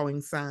is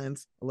showing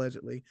signs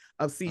allegedly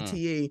of Mm,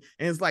 CTE,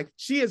 and it's like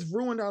she has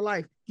ruined our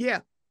life." Yeah,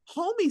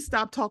 homie,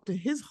 stop talking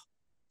to his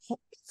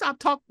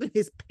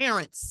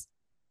parents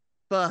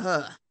for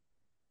her.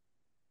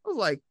 I was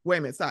like, wait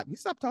a minute, stop. You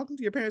stop talking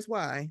to your parents.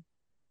 Why?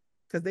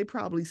 Because they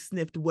probably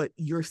sniffed what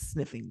you're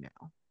sniffing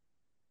now.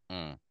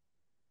 mm.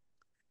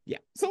 Yeah.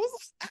 So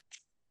it's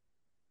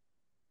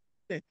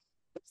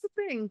that's the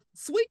thing.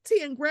 Sweet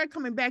Tea and Greg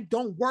coming back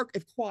don't work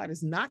if Quad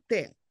is not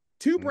there.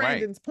 To Right.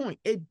 Brandon's point,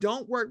 it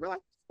don't work. We're like,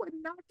 we're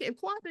not if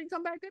Quad didn't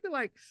come back, they'd be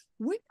like,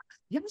 we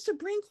y'all should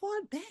bring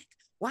Quad back.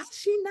 Why is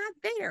she not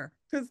there?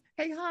 Because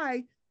hey,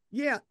 hi,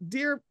 yeah,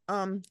 dear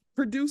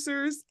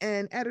producers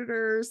and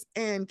editors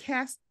and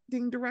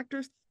casting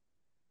directors,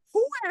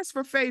 who asked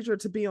for Phaedra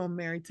to be on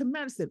Married to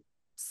Medicine?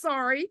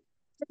 Sorry,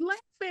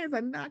 Atlanta fans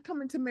are not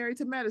coming to Married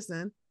to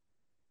Medicine,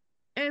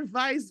 and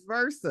vice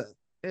versa.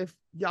 If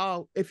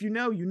you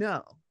know, you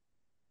know.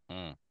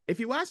 Mm, If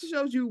you watch the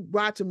shows, you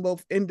watch them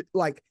both in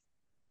like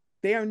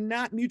they are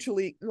not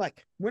mutually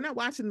like we're not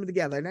watching them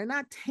together. They're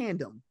not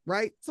tandem,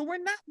 right? So we're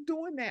not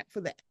doing that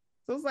for that.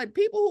 So it's like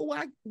people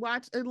who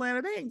watch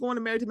Atlanta, they ain't going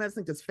to Married to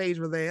Medicine because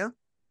Phaedra there,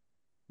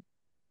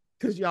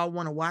 because y'all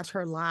want to watch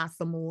her lie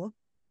some more.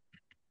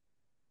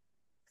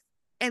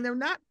 And they're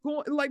not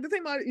going like the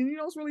thing about it, and you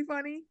know what's really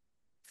funny?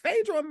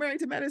 Phaedra on Married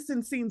to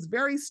Medicine seems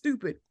very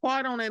stupid.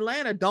 Quad on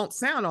Atlanta don't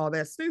sound all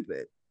that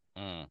stupid.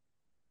 mm.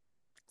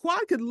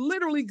 Quad could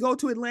literally go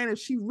to Atlanta.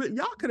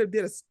 Y'all could have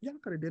did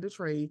a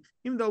trade,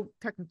 even though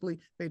technically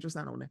Phaedra's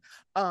not on there.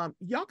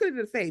 Y'all could have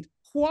did a fade.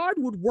 Quad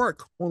would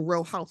work on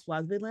Real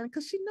Housewives of Atlanta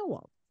because she know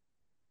of.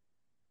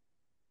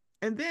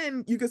 And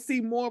then you could see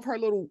more of her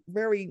little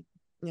very,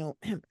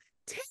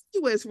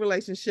 tenuous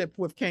relationship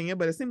with Kenya,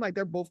 but it seemed like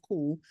they're both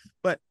cool.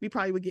 But we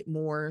probably would get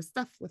more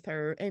stuff with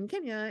her and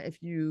Kenya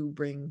if you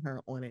bring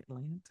her on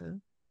Atlanta.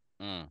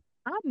 Mm.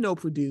 I'm no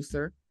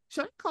producer.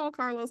 Should I call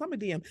Carlos? I'm a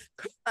DM.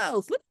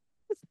 Carlos, let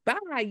me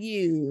buy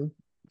you.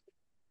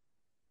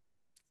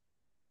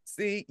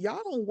 See,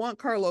 y'all don't want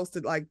Carlos to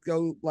like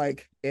go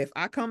like if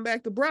I come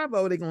back to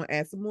Bravo, they're gonna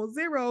add some more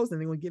zeros and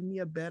they're gonna give me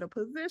a better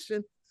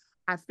position.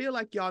 I feel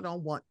like y'all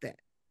don't want that.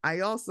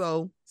 I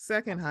also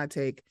second hot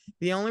take.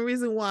 The only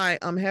reason why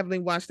I'm heavily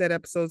watched that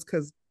episode is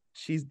because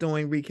she's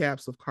doing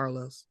recaps of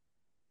Carlos.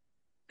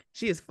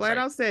 She is flat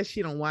Right. out says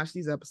she don't watch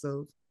these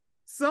episodes.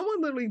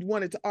 Someone literally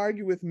wanted to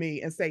argue with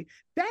me and say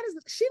that is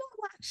she don't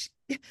watch.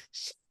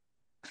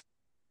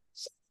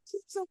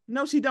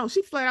 No, she don't.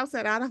 She flat out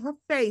said out of her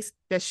face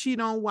that she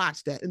don't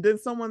watch that. And then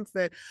someone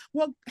said,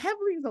 "Well,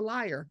 Heavenly's a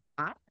liar."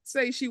 I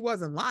say she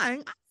wasn't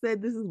lying. I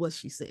said this is what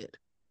she said,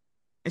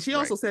 and she Right.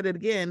 also said it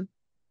again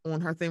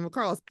on her thing with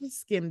Carlos. I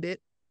skimmed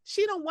it.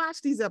 She don't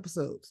watch these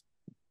episodes.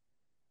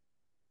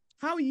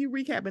 How are you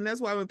recapping? That's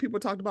why when people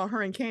talked about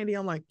her and Candy,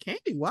 I'm like,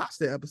 Candy watched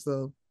the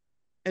episode.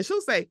 And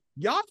she'll say,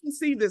 y'all can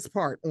see this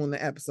part on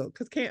the episode.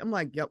 Because I'm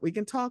like, yep, we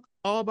can talk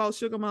all about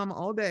Sugar Mama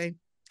all day.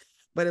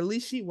 But at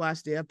least she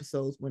watched the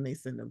episodes when they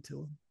send them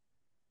to her.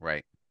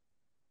 Right.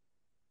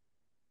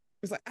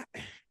 It's like,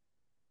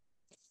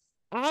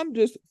 I'm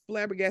just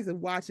flabbergasted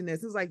watching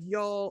this. It's like,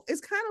 y'all,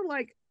 it's kind of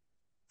like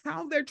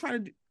how they're trying to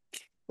do,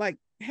 like,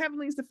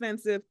 Heavenly's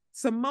defensive.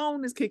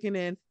 Simone is kicking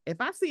in.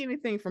 If I see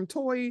anything from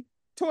Toya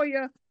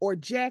or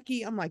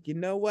Jackie, I'm like, you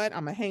know what?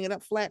 I'm gonna hang it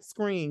up flat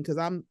screen because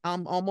I'm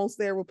almost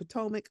there with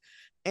Potomac,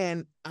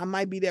 and I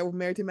might be there with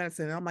Married to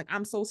Medicine. And I'm like,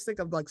 I'm so sick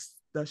of like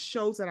the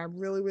shows that I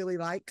really really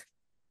like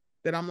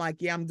that I'm like,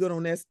 yeah, I'm good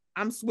on this.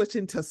 I'm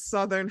switching to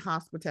Southern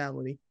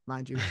Hospitality,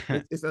 mind you.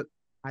 It's a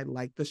I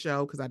like the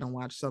show because I don't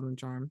watch Southern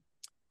Charm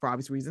for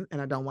obvious reasons,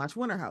 and I don't watch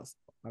Winter House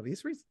for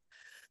obvious reasons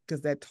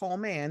because that tall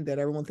man that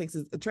everyone thinks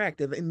is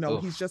attractive and no,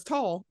 he's Oof. just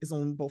tall is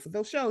on both of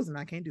those shows, and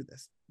I can't do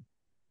this.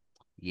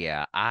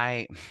 Yeah,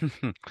 I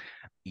I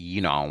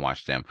don't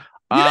watch them.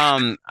 You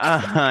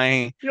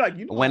I You're like,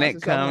 you don't when watch it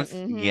the show. I'm like, comes,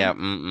 mm-hmm. yeah,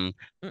 mm-mm.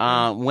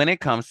 Mm-mm. When it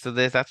comes to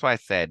this, that's why I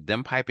said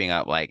them piping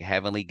up, like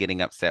heavily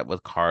getting upset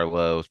with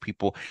Carlos,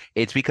 people,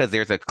 it's because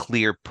there's a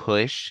clear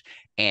push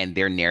and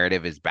their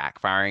narrative is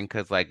backfiring.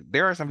 Because like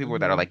there are some people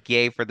that are Mm-hmm. like,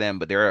 yay for them,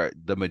 but there are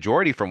the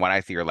majority from what I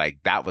see are like,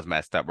 that was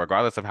messed up,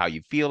 regardless of how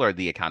you feel or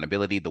the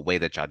accountability, the way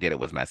that y'all did it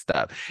was messed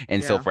up.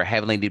 And so Yeah. for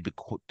Heavenly to be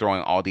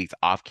throwing all these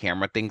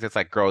off-camera things, it's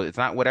like, girl, it's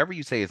not whatever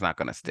you say is not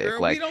gonna stick. Girl,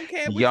 we Like don't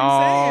care what you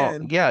y'all,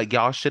 saying. yeah,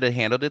 y'all should have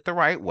handled it the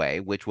right way,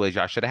 which was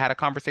y'all should have had a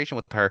conversation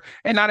with her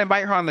and not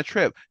invite her on the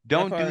trip. That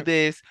Don't do part.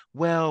 this.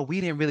 Well,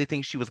 we didn't really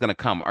think she was gonna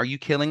come. Are you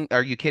kidding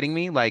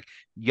me? Like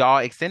y'all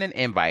extend an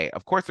invite.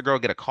 Of course, the girl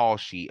get a call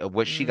sheet of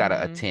what she gotta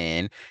Mm-hmm.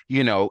 attend.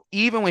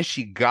 Even when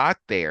she got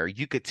there,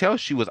 you could tell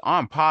she was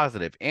on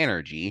positive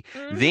energy.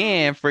 Mm-hmm.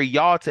 Then for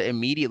y'all to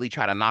immediately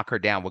try to knock her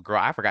down, well, girl,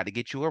 I forgot to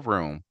get you a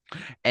room.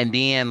 And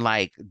then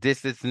like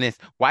this and this.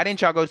 Why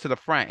didn't y'all go to the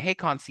front? Hey,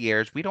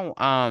 concierge, we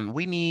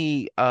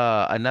need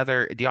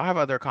another. Do y'all have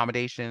other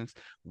accommodations?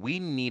 We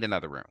need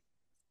another room.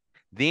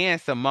 Then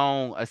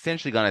Simone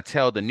essentially gonna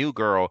tell the new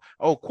girl,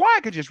 "Oh,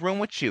 Quad could just room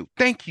with you.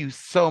 Thank you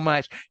so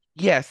much.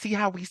 Yeah, see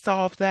how we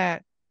solved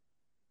that?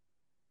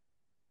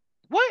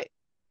 What?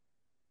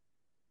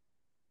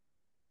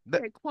 The,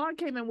 Okay, Quan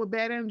came in with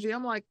bad energy.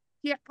 I'm like,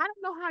 yeah, I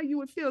don't know how you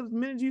would feel the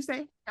minute you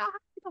say,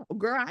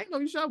 girl, I ain't know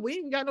you show up. We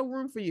ain't got no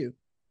room for you.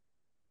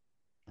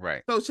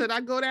 right. So should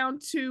I go down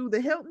to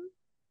the Hilton?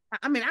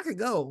 I mean, I could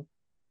go.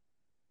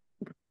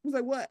 I was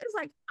like, what? It's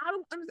like, I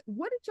don't understand.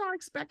 What did y'all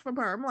expect from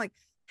her? I'm like,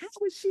 how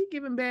was she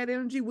giving bad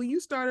energy when you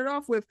started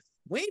off with,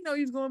 we didn't know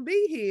you was gonna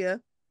be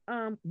here.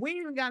 We ain't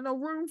even got no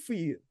room for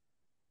you.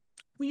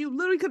 When you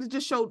literally could have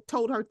just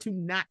told her to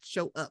not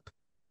show up.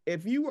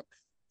 If you were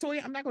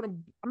Toya, I'm not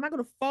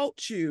gonna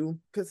fault you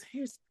because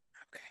here's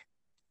okay.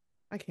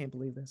 I can't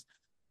believe this.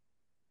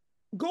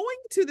 Going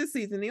to the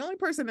season, the only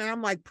person that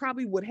I'm like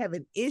probably would have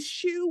an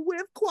issue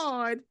with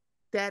Quad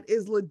that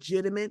is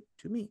legitimate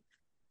to me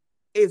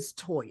is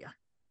Toya.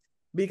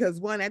 Because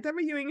one, at the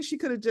reunion, she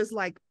could have just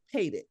like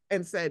paid it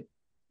and said,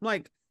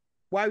 like,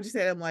 why would you say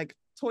that? I'm like,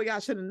 Toya, I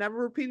should have never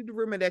repeated the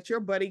rumor that your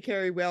buddy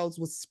Carrie Wells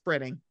was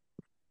spreading.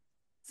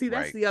 See,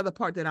 that's Right. the other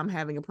part that I'm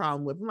having a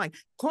problem with. I'm like,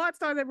 Claude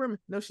started that rumor.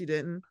 No, she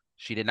didn't.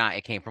 She did not.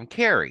 It came from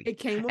Carrie. It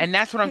came And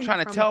that's what I'm came trying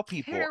to from tell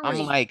people. I'm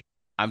Carrie. like,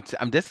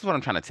 this is what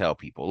I'm trying to tell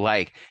people.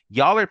 Like,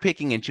 y'all are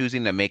picking and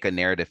choosing to make a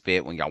narrative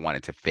fit when y'all want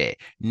it to fit.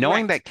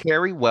 Knowing Correct. that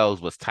Carrie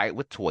Wells was tight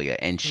with Toya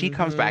and she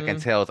comes back and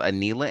Mm-hmm. tells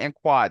Anila and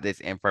Quad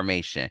this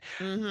information.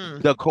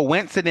 Mm-hmm. The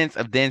coincidence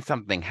of then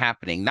something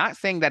happening, not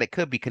saying that it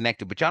could be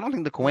connected, but y'all don't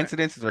think the Correct.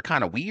 coincidences are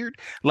kind of weird?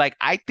 Like,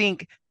 I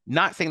think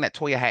not saying that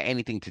Toya had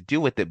anything to do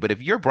with it, but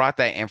if you're brought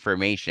that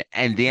information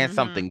and then Mm-hmm.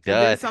 something And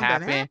then does something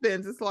happen,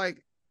 happens. It's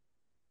like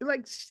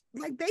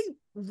they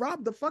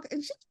robbed the fuck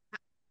and she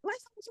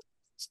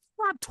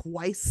robbed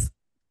twice.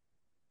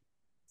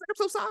 I'm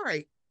so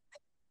sorry.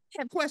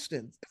 I have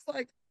questions. It's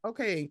like,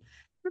 okay.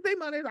 The thing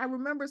about it, I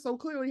remember so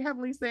clearly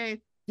Heavenly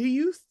saying, do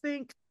you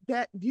think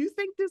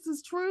this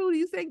is true? Do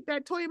you think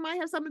that Toya might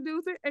have something to do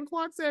with it? And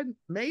Quad said,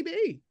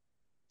 maybe.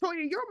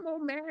 Toya, you're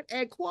more mad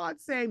at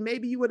Quad saying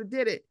maybe you would have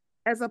did it,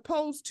 as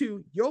opposed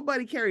to your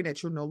buddy Carrie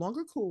that you're no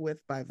longer cool with,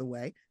 by the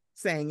way,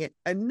 saying it.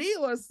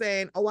 Anila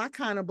saying, oh, I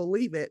kind of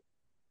believe it.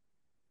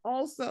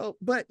 Also,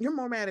 but you're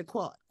more mad at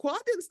Quad. Quad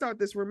didn't start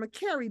this rumor.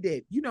 Carrie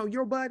did. You know,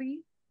 your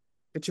buddy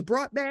that you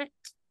brought back.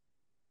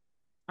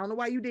 I don't know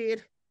why you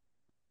did.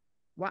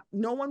 Why?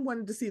 No one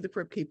wanted to see the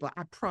Crypt Keeper.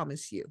 I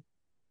promise you.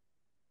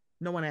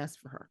 No one asked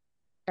for her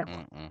ever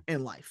mm-mm.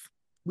 in life.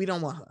 We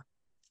don't want her.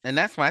 And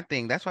that's my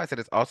thing. That's why I said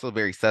it's also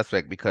very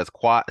suspect because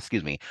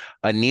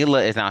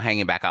Anila is now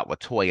hanging back out with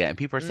Toya, and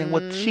people are saying,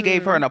 well, she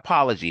gave her Mm-hmm. an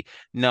apology.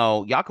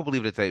 No, y'all can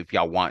believe it if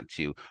y'all want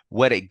to.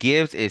 What it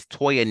gives is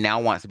Toya now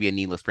wants to be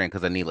Anila's friend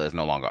because Anila is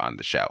no longer on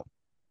the show.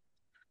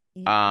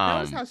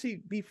 Notice Um, how she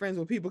be friends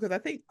with people because I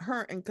think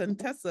her and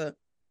Contessa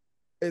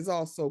is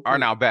also are cool.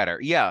 now better.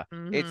 Yeah. It's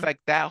Mm-hmm. like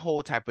that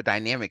whole type of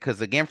dynamic.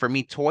 Because again, for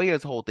me,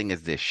 Toya's whole thing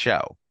is this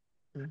show.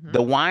 Mm-hmm.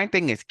 The wine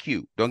thing is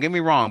cute. Don't get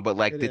me wrong, but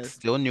like It it's is.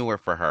 still newer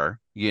for her,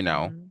 you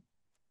know. Mm-hmm.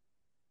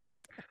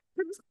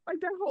 Like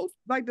that whole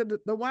like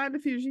the wine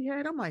diffusion she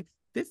had. I'm like,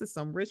 this is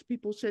some rich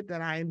people shit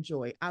that I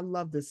enjoy. I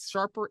love this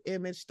sharper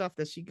image stuff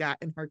that she got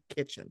in her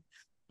kitchen.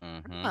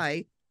 Mm-hmm.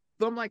 Right.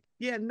 So I'm like,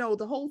 yeah, no,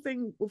 the whole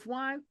thing with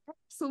wine,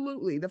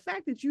 absolutely. The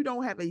fact that you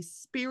don't have a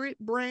spirit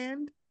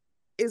brand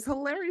is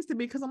hilarious to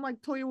me because I'm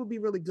like, Toya would be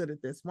really good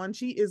at this. One,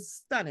 she is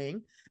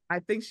stunning. I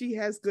think she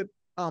has good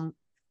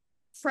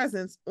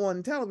presence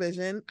on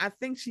television. I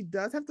think she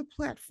does have the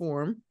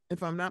platform,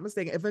 if I'm not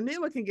mistaken. If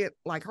Anila can get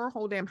like her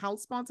whole damn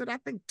house sponsored, I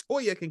think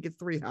Toya can get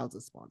 3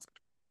 houses sponsored.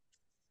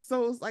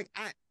 So it's like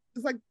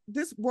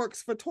this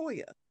works for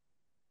Toya.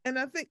 And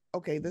I think,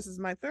 okay, this is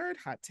my third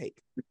hot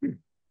take.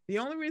 The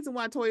only reason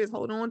why Toya is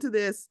holding on to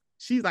this,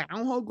 she's like, I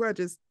don't hold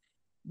grudges.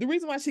 The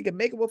reason why she can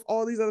make it with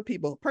all these other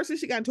people, person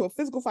she got into a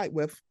physical fight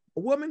with, a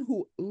woman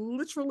who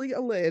literally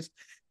alleged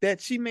that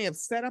she may have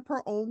set up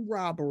her own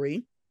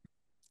robbery,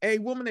 a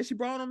woman that she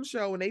brought on the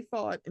show and they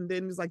fought, and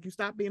then it's like, you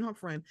stop being her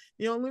friend.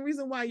 The only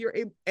reason why you're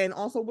able, and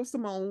also with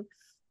Simone,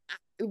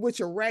 with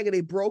your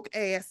raggedy broke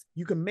ass,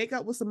 you can make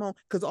up with Simone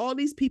because all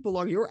these people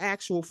are your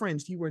actual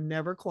friends. You were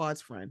never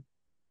Claude's friend.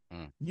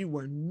 Mm. You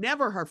were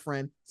never her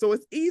friend. So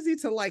it's easy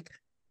to like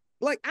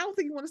I don't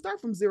think you want to start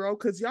from zero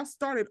because y'all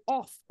started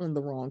off on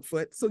the wrong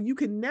foot. So you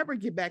can never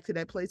get back to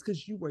that place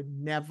because you were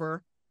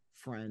never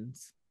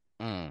friends.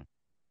 Mm.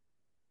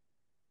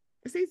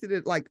 It's easy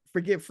to like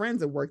forgive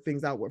friends and work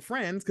things out with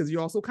friends because you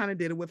also kind of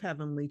did it with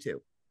Heavenly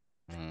too.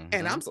 And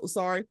Mm-hmm. I'm so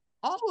sorry.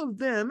 All of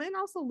them, and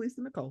also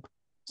Lisa Nicole,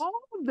 all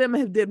of them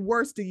have did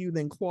worse to you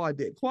than Claude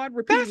did. Claude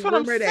repeated That's the what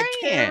I'm rumor that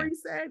saying. Carrie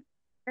said,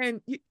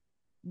 and you,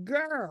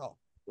 girl,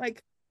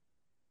 like,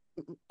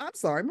 I'm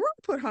sorry, Maria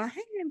put her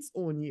hands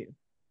on you.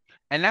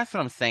 And that's what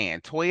I'm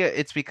saying. Toya,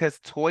 it's because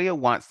Toya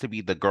wants to be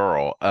the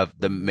girl of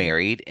the Mm-hmm.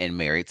 married and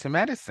married to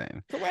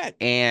medicine.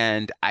 Correct.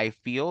 And I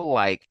feel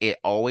like it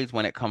always,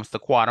 when it comes to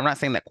Quad, I'm not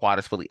saying that Quad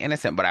is fully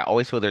innocent, but I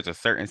always feel there's a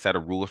certain set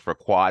of rules for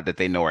Quad that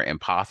they know are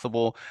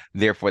impossible.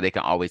 Therefore, they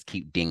can always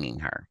keep dinging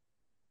her.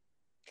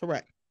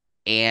 Correct.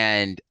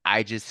 And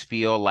I just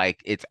feel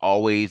like it's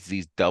always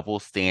these double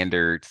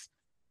standards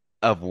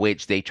of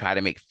which they try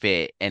to make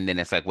fit. And then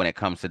it's like when it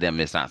comes to them,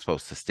 it's not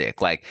supposed to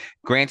stick. Like,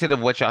 granted of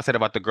what y'all said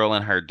about the girl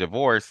and her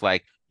divorce,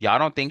 like, y'all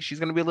don't think she's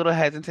gonna be a little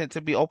hesitant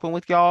to be open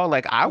with y'all?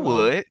 Like, I No.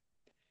 would.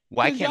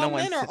 Why Because can't no y'all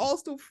one men are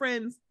also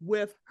friends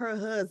with her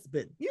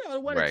husband. You know, the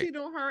one that Right, cheated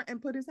on her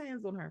and put his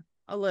hands on her,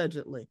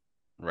 allegedly.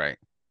 right,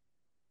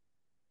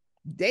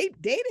 They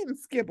didn't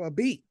skip a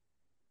beat.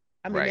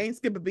 I mean, they right. ain't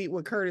skip a beat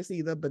with Curtis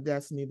either, but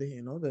that's neither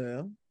here nor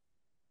there.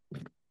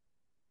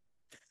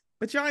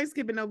 But y'all ain't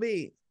skipping no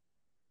beat.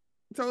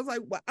 So it's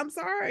like, well, I'm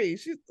sorry.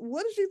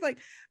 What if she's like,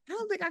 I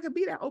don't think I could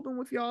be that open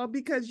with y'all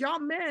because y'all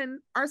men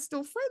are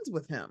still friends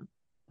with him.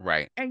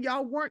 Right. And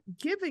y'all weren't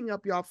giving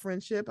up y'all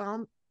friendship.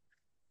 And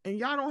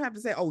y'all don't have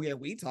to say, oh yeah,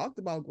 we talked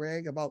about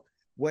Greg, about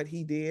what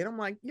he did. I'm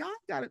like, y'all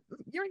got it.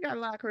 You ain't got a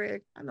lie,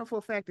 Craig. I know for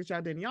a fact that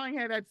y'all didn't. Y'all ain't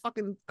had that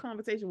fucking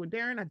conversation with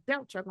Darren. I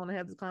doubt y'all gonna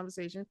have this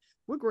conversation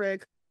with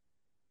Greg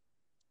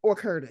or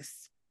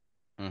Curtis.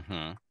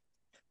 Mm-hmm.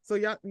 So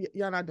y'all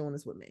not doing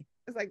this with me.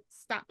 It's like,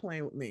 stop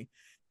playing with me.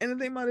 And the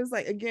thing about it is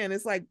like, again,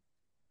 it's like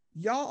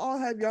y'all all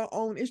have your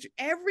own issue.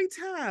 Every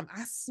time,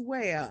 I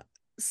swear,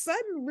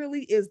 Sutton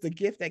really is the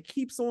gift that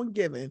keeps on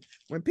giving.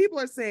 When people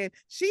are saying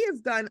she has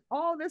done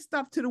all this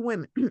stuff to the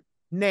women,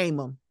 name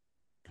them,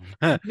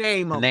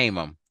 name them, Name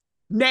them.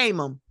 name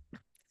them,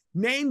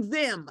 name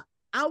them.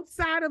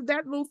 Outside of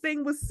that little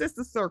thing with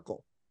Sister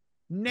Circle,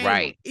 name them.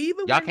 Right.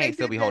 Even Y'all when they can't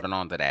still did be that, holding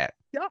on to that.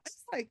 y'all,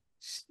 it's like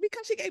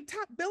because she gave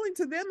top billing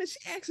to them, and she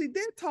actually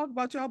did talk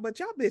about y'all, but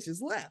y'all bitches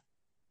left.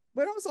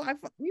 But also,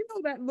 you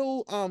know that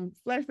little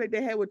flashback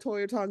they had with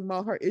Toya talking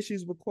about her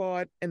issues with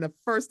Quad, and the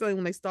first thing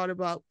when they started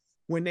about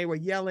when they were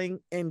yelling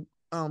in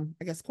I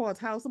guess Quad's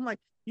house. I'm like,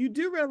 you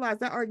do realize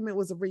that argument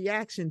was a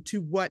reaction to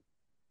what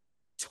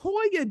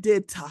Toya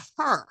did to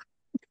her.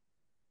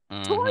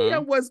 Mm-hmm.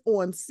 Toya was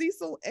on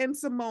Cecil and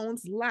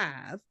Simone's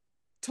live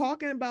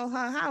talking about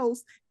her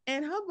house,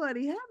 and her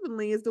buddy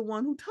Heavenly is the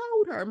one who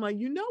told her. I'm like,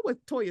 you know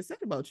what Toya said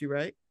about you,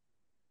 right?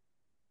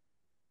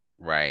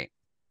 Right.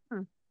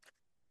 Hmm.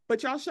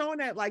 But y'all showing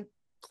that like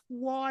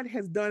Quad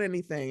has done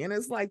anything. And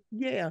it's like,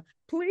 yeah,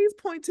 please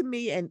point to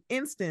me an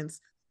instance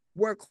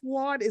where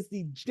Quad is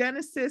the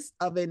genesis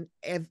of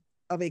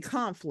a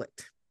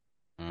conflict.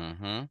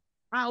 Mm-hmm.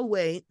 I'll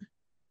wait.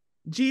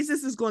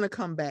 Jesus is going to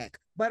come back,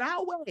 but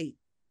I'll wait.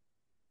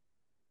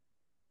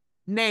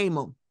 Name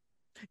them.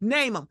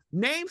 Name them.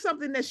 Name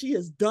something that she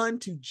has done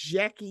to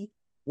Jackie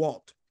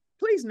Walt.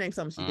 Please name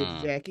something she did to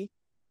Mm. Jackie.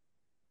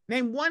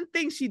 Name one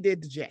thing she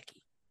did to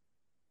Jackie.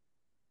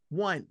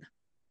 One.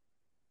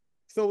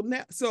 So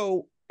now,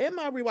 so in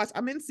my rewatch,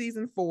 I'm in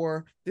season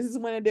 4. This is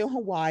when I did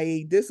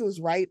Hawaii. This was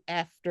right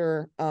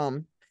after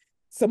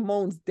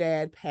Simone's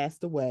dad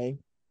passed away.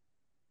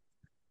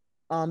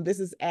 This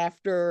is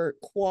after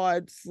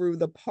Quad threw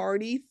the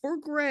party for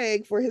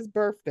Greg for his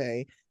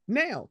birthday.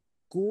 Now,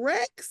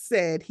 Greg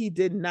said he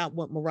did not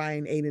want Mariah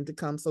and Aiden to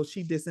come, so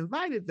she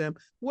disinvited them.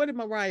 What did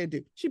Mariah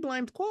do? She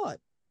blamed Quad.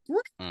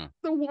 Greg,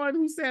 the one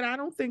who said, I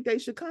don't think they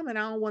should come and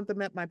I don't want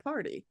them at my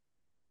party.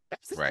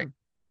 That's right. him.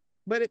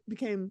 But it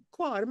became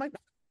Quad. I'm like,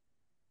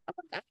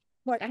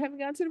 I haven't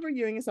gotten to the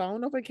reunion, so I don't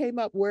know if it came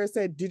up where it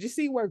said, did you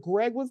see where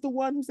Greg was the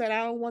one who said,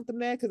 I don't want them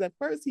there? Because at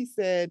first he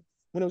said,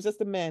 when it was just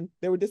the men,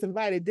 they were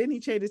disinvited. Then he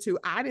changed it to,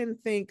 I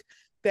didn't think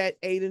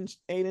that Aiden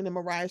and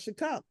Mariah should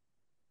come.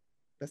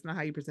 That's not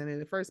how you presented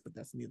it at first, but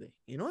that's neither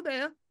here nor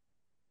there.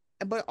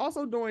 But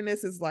also during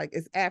this is like,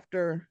 it's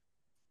after,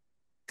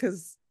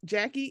 because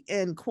Jackie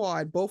and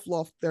Quad both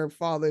lost their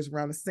fathers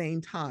around the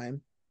same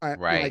time, right?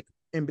 Like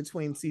in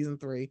between season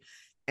 3.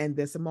 And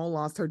then Simone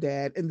lost her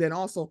dad. And then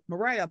also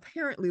Mariah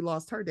apparently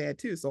lost her dad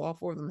too. So all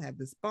 4 of them have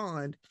this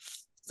bond.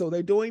 So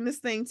they're doing this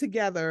thing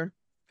together.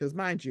 Because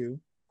mind you,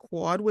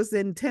 Quad was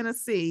in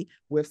Tennessee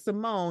with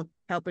Simone,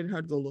 helping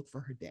her to go look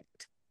for her dad.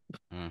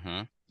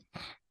 Mm-hmm.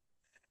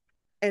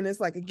 And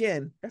it's like,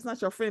 again, that's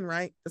not your friend,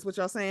 right? That's what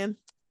y'all saying.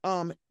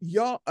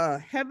 Y'all,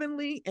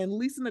 Heavenly and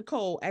Lisa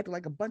Nicole acted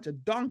like a bunch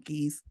of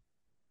donkeys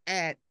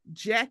at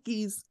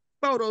Jackie's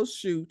photo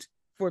shoot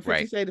for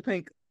 50 Shades of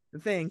Pink. The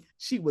thing,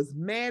 she was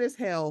mad as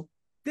hell.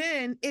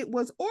 Then it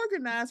was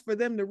organized for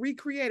them to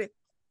recreate it.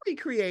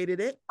 Recreated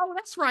it. Oh,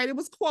 that's right. It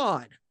was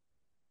Quad.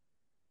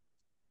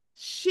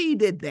 She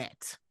did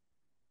that.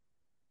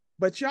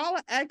 But y'all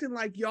are acting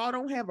like y'all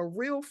don't have a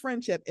real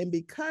friendship. And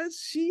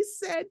because she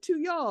said to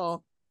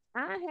y'all,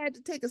 I had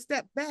to take a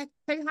step back.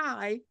 Hey,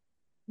 hi.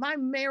 My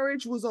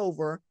marriage was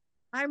over.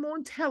 I'm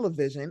on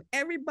television.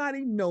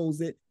 Everybody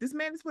knows it. This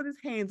man has put his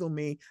hands on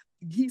me.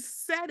 He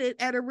said it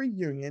at a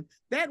reunion.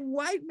 That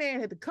white man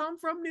had to come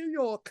from New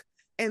York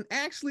and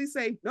actually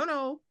say,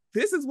 no,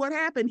 this is what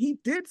happened. He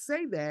did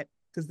say that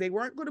because they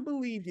weren't going to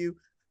believe you.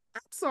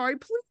 I'm sorry,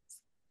 please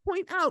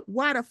point out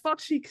why the fuck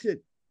she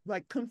could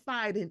like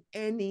confide in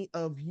any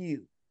of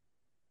you.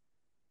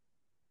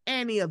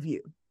 Any of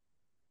you.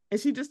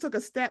 And she just took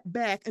a step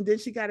back and then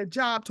she got a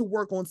job to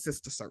work on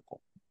Sister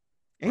Circle.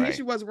 And here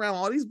she was around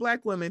all these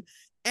black women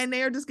and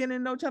they are just getting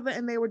to know each other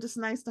and they were just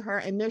nice to her.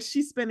 And there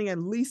she's spending at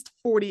least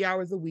 40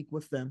 hours a week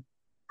with them.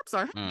 I'm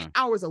sorry, how many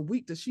hours a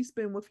week does she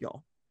spend with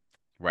y'all?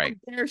 Right.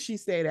 How dare she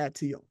say that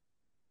to you?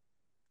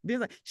 They're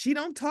like, she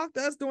don't talk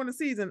to us during the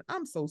season.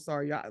 I'm so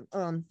sorry,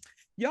 y'all.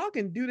 Y'all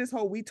can do this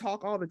whole we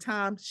talk all the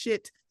time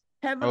shit.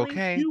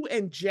 Heavenly, you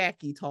and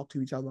Jackie talk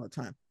to each other all the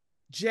time.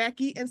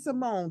 Jackie and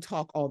Simone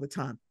talk all the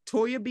time.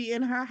 Toya be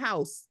in her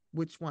house.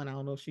 Which one? I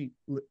don't know if she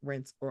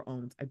rents or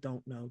owns. I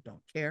don't know.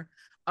 Don't care.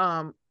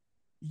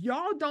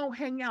 Y'all don't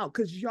hang out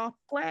because y'all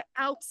flat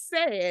out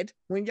said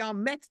when y'all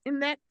met in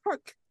that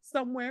park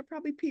somewhere,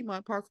 probably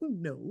Piedmont Park, who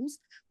knows,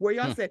 where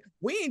y'all said,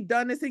 we ain't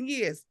done this in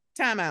years.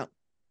 Time out.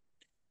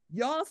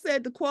 Y'all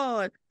said to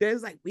Quad,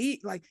 there's like, you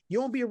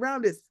don't be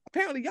around this.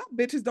 Apparently, y'all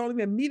bitches don't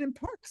even meet in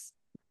parks.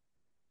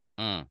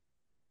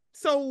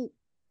 So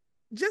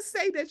just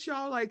say that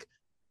y'all like,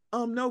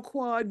 no,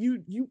 Quad,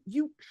 you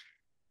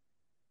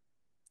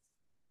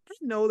I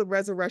know the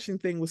resurrection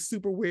thing was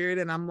super weird.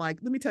 And I'm like,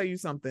 let me tell you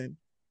something.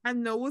 I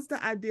know it's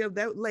the idea of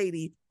that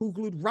lady who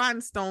glued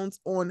rhinestones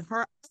on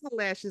her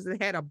eyelashes and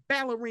had a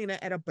ballerina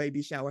at a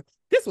baby shower.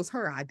 This was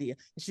her idea.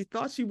 And she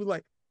thought she was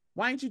like,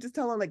 why didn't you just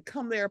tell her, like,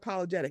 come there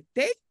apologetic?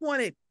 They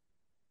wanted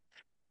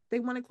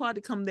Quad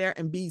to come there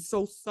and be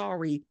so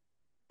sorry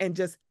and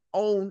just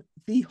own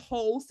the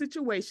whole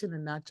situation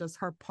and not just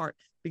her part.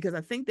 Because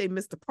I think they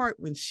missed the part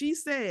when she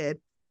said,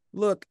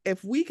 look,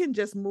 if we can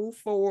just move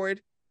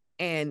forward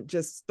and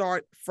just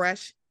start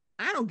fresh,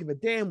 I don't give a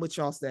damn what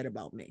y'all said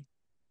about me.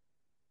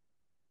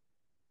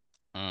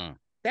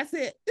 That's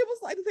it. It was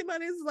like the thing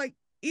about it is like,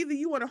 either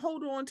you want to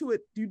hold on to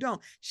it, you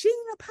don't. She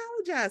didn't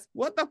apologize.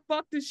 What the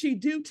fuck did she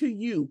do to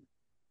you?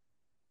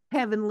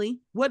 Heavenly,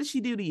 what did she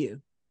do to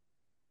you?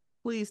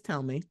 Please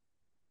tell me.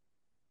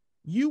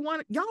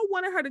 Y'all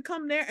wanted her to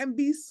come there and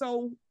be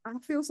so, I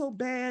feel so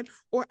bad,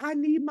 or I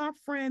need my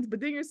friends,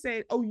 but then you're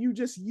saying, oh, you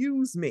just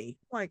use me.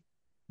 Like,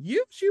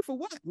 use you for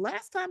what?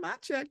 Last time I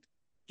checked,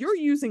 you're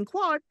using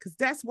Quad because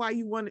that's why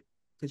you wanted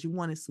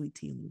Sweet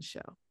Tea on the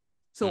show.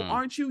 So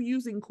aren't you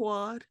using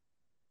Quad?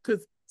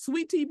 Because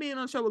Sweet Tea being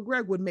on the show with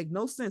Greg would make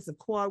no sense if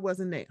Quad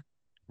wasn't there.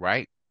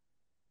 Right.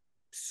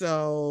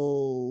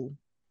 So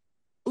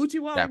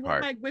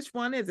Uchiwali, like, which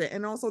one is it?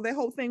 And also that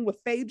whole thing with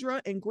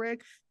Phaedra and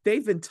Greg,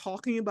 they've been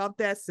talking about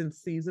that since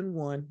season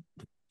 1.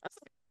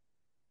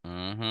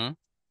 Reunion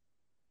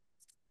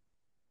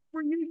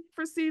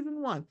for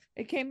season 1.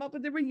 It came up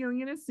with the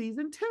reunion in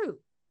season 2.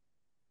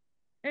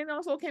 And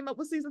also came up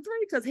with season 3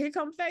 because here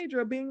comes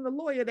Phaedra being the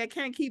lawyer that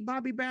can't keep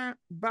Bobby Brown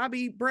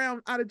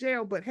out of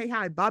jail. But hey,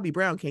 hi, Bobby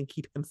Brown can't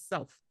keep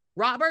himself.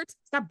 Robert,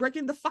 stop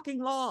breaking the fucking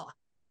law.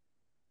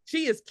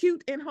 She is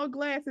cute in her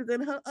glasses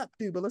and her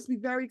updo, but let's be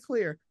very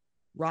clear.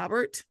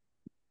 Robert,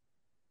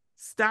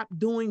 stop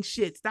doing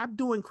shit. Stop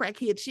doing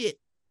crackhead shit.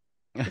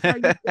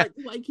 That's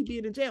why you keep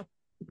being in jail.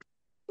 I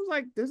was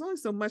like, there's only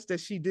so much that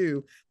she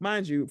do.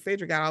 Mind you,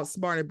 Phaedra got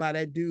outsmarted by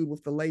that dude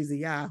with the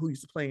lazy eye who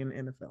used to play in the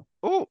NFL.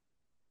 Oh.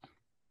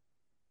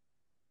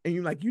 And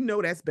you're like,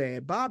 that's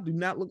bad. Bob do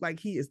not look like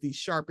he is the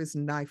sharpest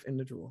knife in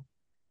the drawer.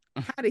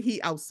 How did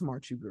he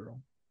outsmart you, girl?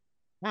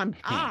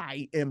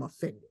 I am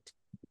offended.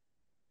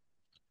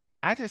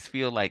 I just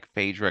feel like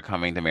Phaedra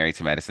coming to Married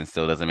to Medicine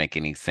still doesn't make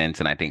any sense.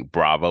 And I think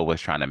Bravo was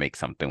trying to make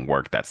something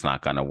work that's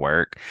not going to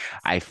work.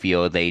 I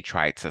feel they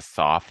tried to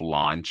soft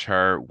launch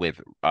her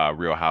with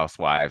Real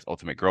Housewives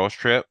Ultimate Girls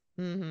Trip.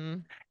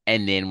 Mm-hmm.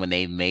 And then when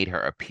they made her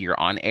appear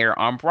on air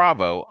on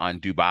Bravo on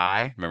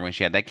Dubai, remember when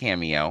she had that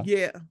cameo?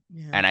 Yeah.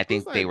 And I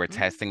think they were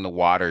testing the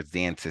waters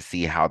then to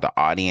see how the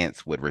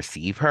audience would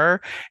receive her.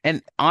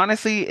 And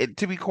honestly,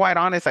 to be quite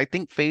honest, I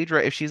think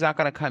Phaedra, if she's not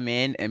going to come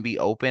in and be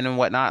open and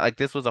whatnot, like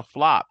this was a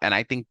flop. And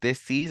I think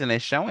this season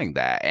is showing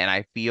that. And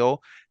I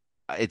feel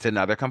it's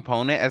another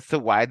component as to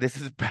why this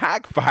is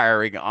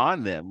backfiring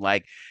on them.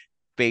 Like,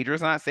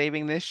 Phaedra's not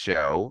saving this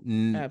show.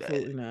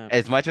 Absolutely not.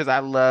 As much as I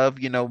love,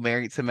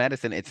 Married to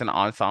Medicine, it's an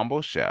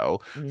ensemble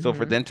show. So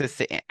for them to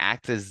sit and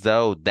act as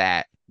though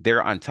that they're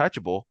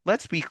untouchable,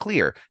 let's be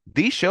clear.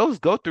 These shows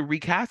go through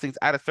recastings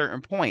at a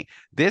certain point.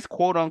 This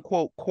quote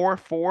unquote core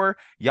four,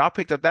 y'all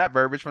picked up that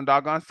verbiage from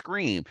doggone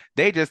Scream.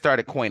 They just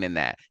started coining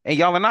that. And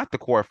y'all are not the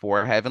core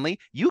four, Heavenly.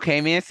 You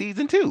came in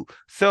season 2.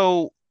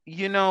 So,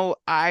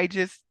 I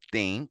just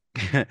think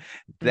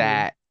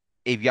that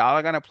if y'all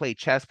are gonna play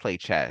chess, play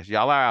chess.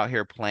 Y'all are out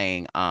here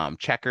playing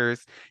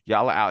checkers.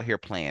 Y'all are out here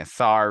playing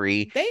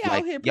sorry. They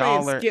out here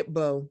playing skip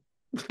bow.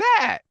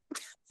 That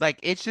like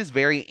it's just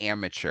very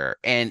amateur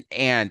and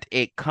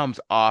it comes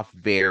off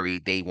very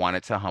they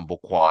wanted to humble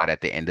Quad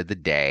at the end of the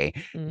day.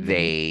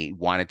 They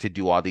wanted to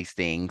do all these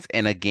things.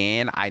 And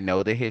again, I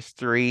know the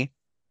history.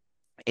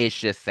 It's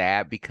just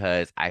sad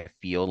because I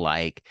feel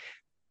like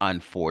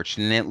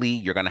unfortunately,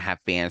 you're going to have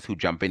fans who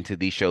jump into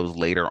these shows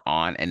later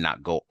on and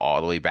not go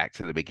all the way back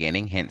to the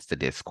beginning, hence the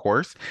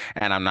discourse.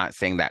 And I'm not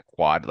saying that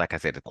Quad, like I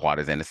said, the Quad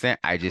is innocent.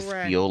 I just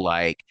feel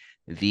like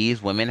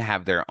these women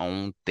have their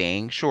own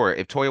thing. Sure,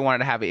 if Toya wanted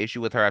to have an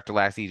issue with her after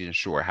last season,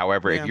 sure.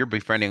 However, if you're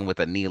befriending with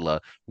Anila,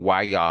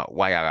 why y'all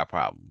got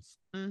problems?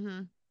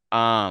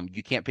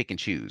 You can't pick and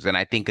choose. And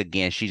I think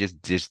again, she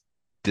just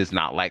does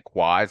not like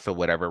Quad, so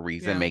whatever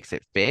reason makes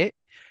it fit.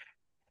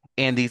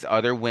 And these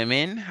other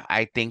women,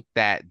 I think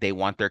that they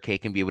want their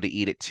cake and be able to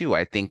eat it too.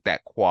 I think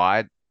that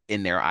Quad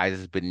in their eyes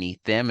is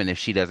beneath them. And if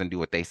she doesn't do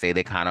what they say,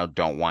 they kind of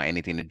don't want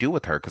anything to do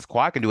with her because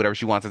Quad can do whatever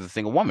she wants as a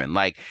single woman.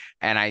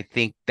 And I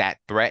think that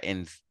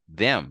threatens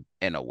them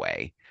in a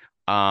way.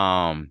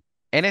 And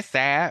it's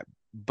sad,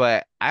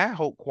 but I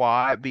hope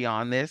Quad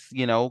beyond this,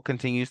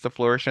 continues to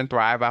flourish and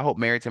thrive. I hope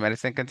Married to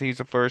Medicine continues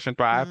to flourish and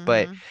thrive.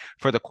 But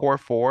for the core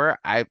four,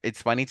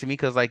 it's funny to me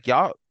because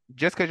y'all,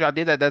 just because y'all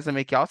did that doesn't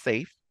make y'all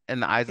safe in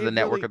the eyes of the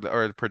network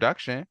or the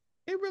production.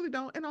 It really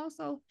don't. And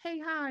also,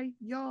 hey, hi,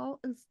 y'all.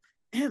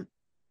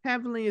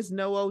 Heavenly is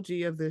no OG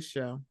of this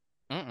show.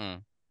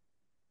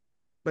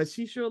 But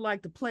she sure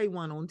like to play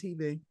one on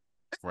TV.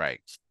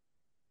 Right.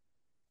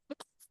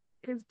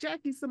 It's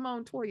Jackie,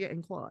 Simone, Toya,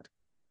 and Quad.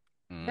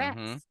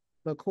 That's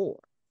the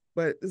core.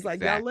 But it's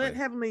like y'all let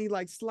Heavenly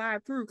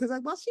slide through because she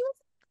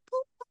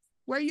was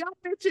where y'all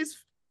bitches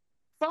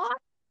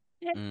fought.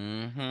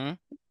 Don't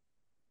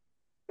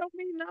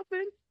mean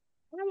nothing.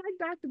 I like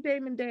Dr.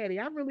 Damon Daddy.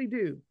 I really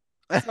do.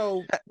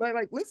 So, but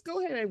let's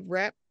go ahead and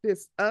wrap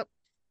this up.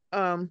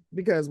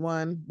 Because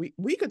one,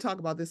 we could talk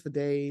about this for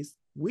days.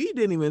 We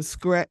didn't even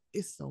scratch.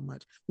 It's so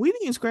much. We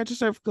didn't even scratch the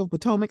surface of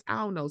Potomac. I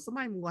don't know.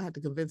 Somebody will have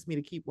to convince me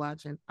to keep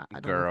watching. I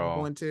don't know if I'm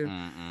going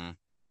to.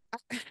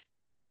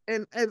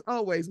 And as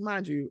always,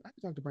 mind you, I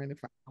can talk to Brandon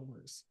for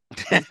hours.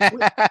 Because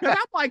I'm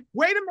like,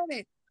 wait a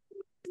minute,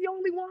 the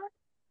only one.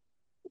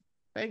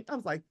 I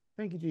was like,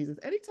 thank you, Jesus.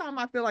 Anytime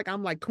I feel like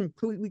I'm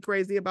completely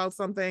crazy about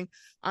something,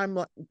 I'm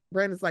like,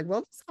 Brandon's like,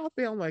 well, that's how I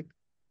feel. I'm like,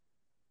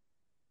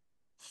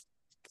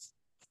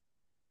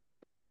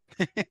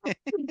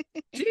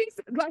 Jesus,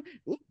 why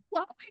would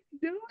we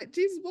do it?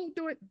 Jesus won't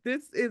do it.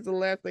 This is the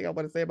last thing I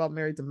want to say about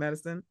Married to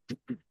Medicine.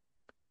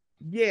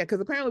 Because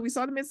apparently we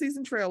saw the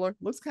mid-season trailer.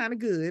 Looks kind of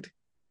good.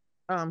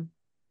 The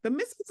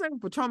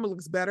mid-season Potomac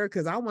looks better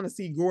because I want to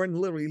see Gordon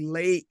literally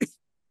late.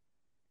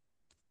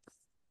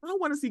 I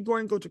want to see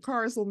Gordon go to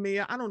Carson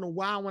Mia. I don't know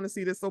why I want to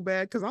see this so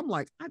bad because I'm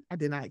like, I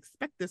did not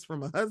expect this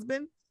from a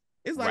husband.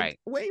 It's like,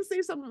 wait and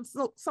see someone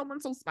so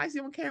spicy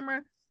on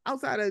camera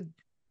outside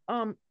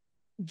of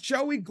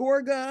Joey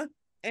Gorga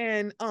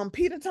and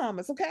Peter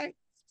Thomas. Okay,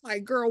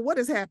 like, girl, what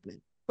is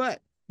happening?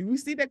 But we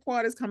see that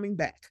Quad is coming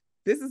back.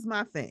 This is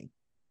my thing.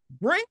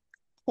 Bring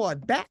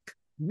Quad back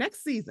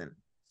next season.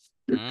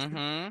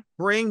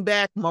 Bring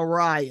back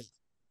Mariah.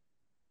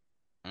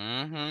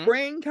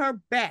 Bring her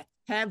back.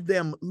 Have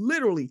them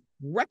literally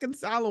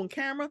reconcile on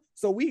camera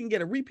so we can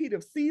get a repeat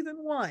of season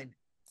 1.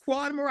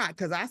 Quad and Mariah,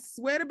 because I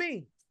swear to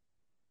beans,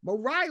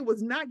 Mariah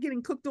was not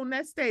getting cooked on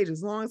that stage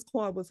as long as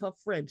Claude was her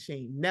friend.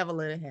 She never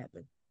let it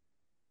happen.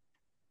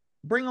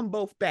 Bring them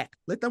both back.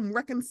 Let them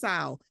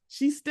reconcile.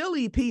 She's still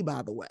EP,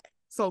 by the way.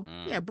 So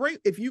yeah,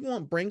 if you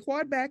want bring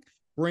Claude back,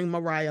 bring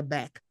Mariah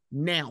back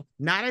now,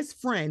 not as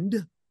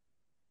friend,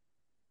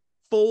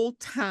 full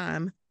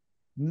time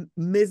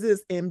Mrs.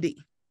 MD.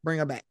 Bring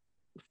her back,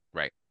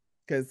 right?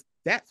 Because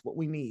that's what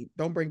we need.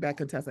 Don't bring back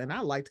Contessa, and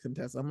I liked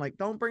Contessa. I'm like,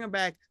 don't bring her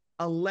back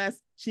unless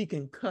she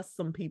can cuss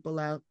some people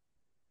out,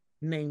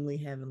 namely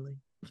Heavenly.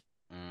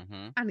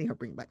 I need her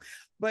bring back,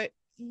 but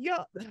yo,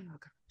 oh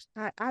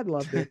gosh, I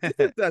love this. This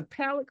is the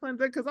palate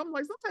cleanser because I'm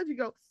like, sometimes you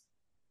go,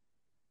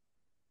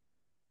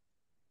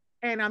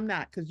 and I'm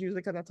not because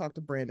usually because I talk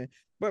to Brandon.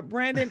 But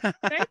Brandon,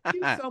 thank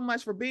you so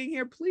much for being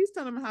here. Please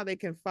tell them how they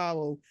can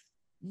follow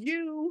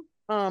you.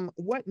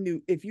 What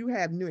new if you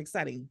have new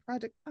exciting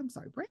project? I'm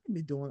sorry, Brandon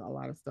been doing a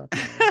lot of stuff.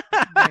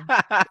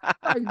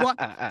 Like what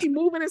he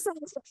moving and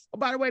something. Oh,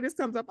 by the way, this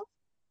comes up.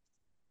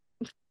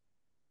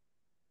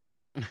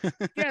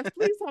 Yes,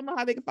 please tell them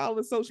how they can follow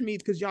the social media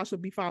because y'all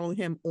should be following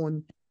him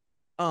on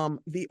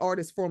the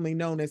artist formerly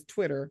known as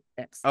Twitter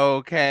X.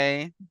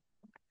 Okay.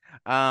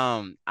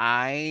 So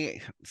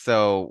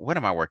what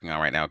am I working on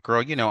right now?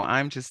 Girl,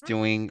 I'm just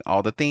doing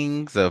all the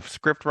things of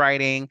script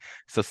writing.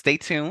 So stay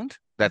tuned.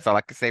 That's all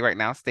I can say right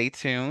now. Stay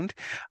tuned.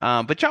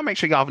 But y'all make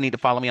sure y'all need to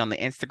follow me on the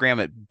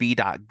Instagram at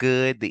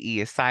b.good. The E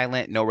is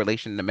silent. No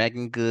relation to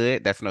Megan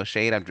Good. That's no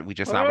shade. We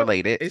just not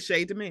related. It's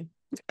shade to me.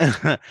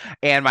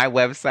 And my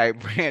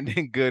website,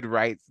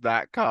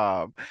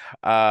 brandongoodwrites.com.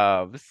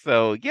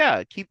 So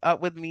yeah, keep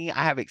up with me.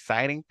 I have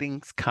exciting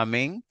things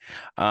coming.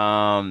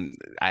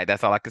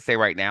 That's all I can say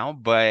right now,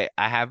 but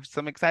I have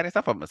some exciting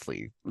stuff up my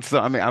sleeve. So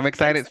I'm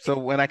excited. So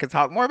when I can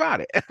talk more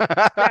about it. Yes,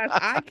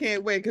 I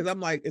can't wait because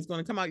I'm like, it's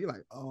gonna come out. You're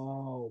like,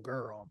 oh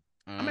girl.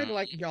 I'm maybe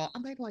like y'all.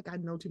 I'm maybe like I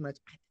know too much.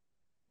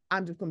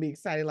 I'm just gonna be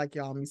excited like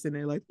y'all. Me sitting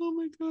there like, oh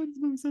my god, it's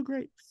gonna be so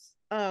great.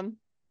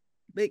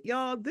 But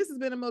y'all, this has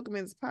been a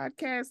Milkman's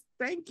podcast.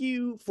 Thank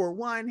you for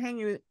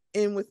hanging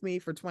in with me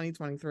for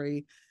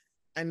 2023.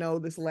 I know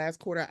this last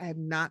quarter I have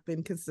not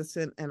been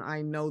consistent, and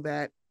I know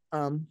that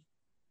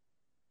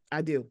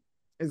I do.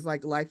 It's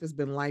like life has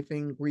been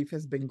lifing, grief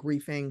has been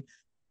griefing.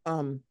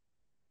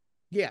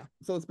 Yeah,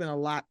 so it's been a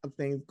lot of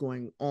things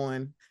going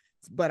on.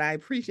 But I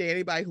appreciate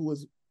anybody who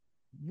was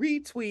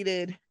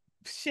retweeted,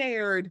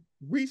 shared,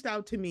 reached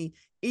out to me,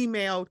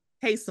 emailed.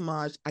 Hey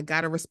Samaj, I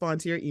gotta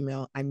respond to your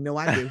email. I know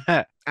I do.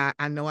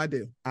 I know I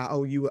do. I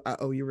owe you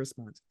a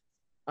response.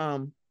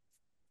 But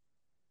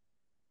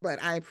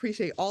I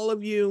appreciate all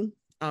of you.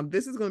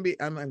 This is gonna be,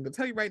 I'm gonna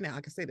tell you right now,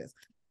 I can say this.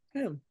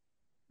 This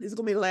is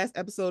gonna be the last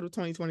episode of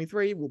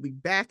 2023. We'll be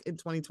back in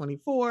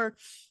 2024.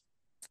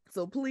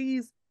 So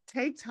please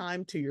take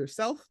time to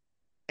yourself.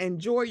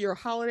 Enjoy your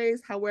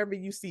holidays however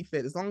you see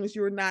fit. As long as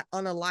you're not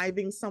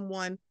unaliving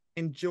someone,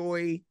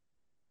 enjoy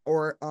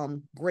or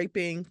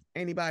graping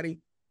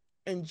anybody,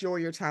 enjoy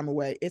your time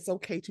away. It's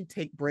okay to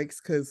take breaks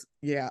because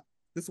yeah,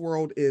 this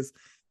world is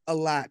a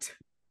lot.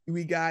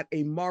 We got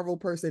a Marvel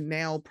person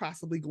now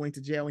possibly going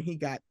to jail and he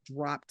got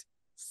dropped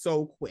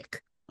so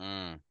quick.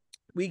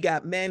 We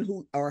got men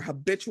who are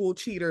habitual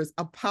cheaters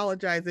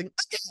apologizing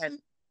again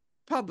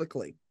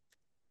publicly.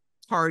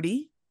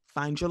 Party,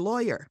 find your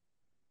lawyer.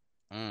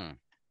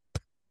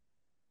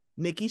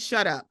 Nikki,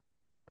 shut up.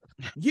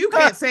 You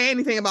can't say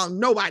anything about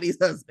nobody's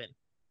husband.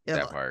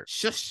 That part.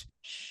 Shush,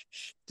 shh,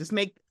 shh. Just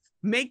make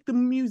the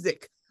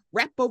music.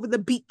 Rap over the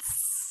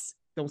beats.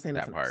 Don't say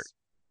nothing. That part. Else.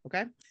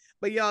 Okay?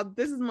 But y'all,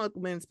 this is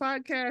Milkman's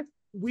podcast.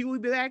 We will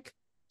be back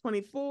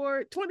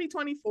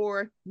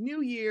 2024,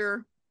 new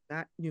year.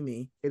 Not new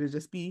me. It'll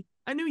just be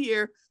a new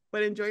year.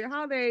 But enjoy your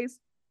holidays.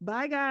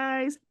 Bye,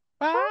 guys.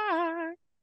 Bye.